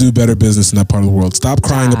for people to do better business in that part of the world. Stop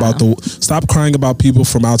crying about people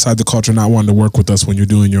from outside the culture not wanting to work with us when you're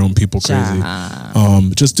doing your own people crazy.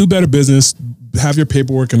 Just do better business. Have your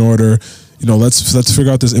paperwork in order. You know, let's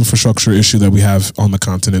figure out this infrastructure issue that we have on the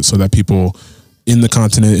continent so that people in the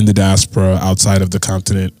continent, in the diaspora, outside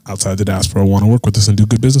the diaspora, want to work with us and do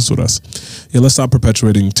good business with us. Yeah, let's stop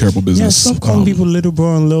perpetuating terrible business. Yeah, stop calling people little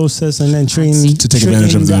bro and little sis and then to take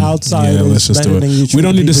advantage of them. Yeah, let's just do it. We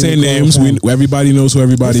don't need to say names. Everybody knows who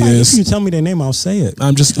everybody is. If you tell me their name, I'll say it.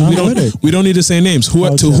 We don't need to say names.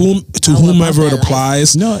 Whomever it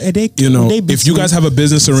applies. No, if you guys have a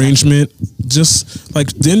business arrangement, just like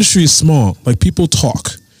the industry is small. Like people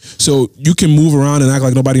talk. So you can move around and act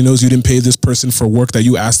like nobody knows you didn't pay this person for work that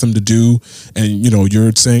you asked them to do, and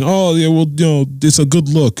you're saying, "Oh, yeah, well, it's a good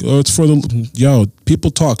look, or it's for the."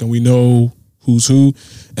 People talk, and we know who's who,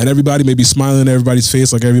 and everybody may be smiling in everybody's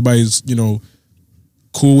face, like everybody's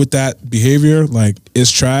cool with that behavior. Like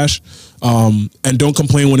it's trash, and don't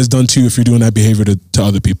complain when it's done to you if you're doing that behavior to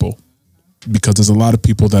other people, because there's a lot of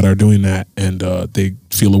people that are doing that, and they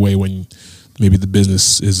feel away when maybe the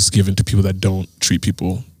business is given to people that don't treat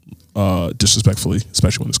people disrespectfully,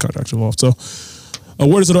 especially when there's contracts involved. So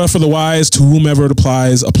Words of advice for the wise, to whomever it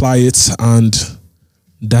applies, apply it, and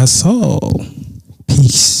that's all.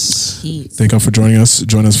 Peace. Thank you for joining us.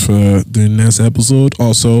 Join us for the next episode.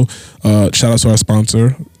 Also, shout out to our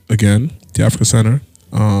sponsor again, the Africa Center.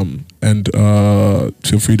 And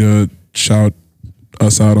feel free to shout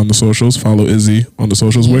us out on the socials. Follow Izzy on the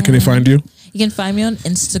socials. Where can they find you? You can find me on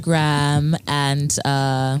Instagram, and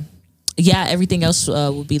everything else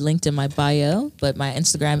will be linked in my bio. But my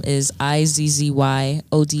Instagram is IZZYODIGIE.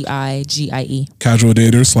 Casual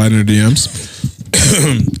daters, slide in the DMs.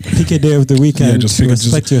 Pick a day of the weekend. Yeah, just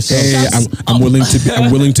respect yourself. Hey, I'm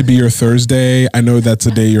willing to be your Thursday. I know that's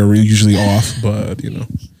a day you're usually off, but you know.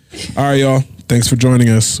 All right, y'all. Thanks for joining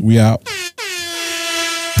us. We out.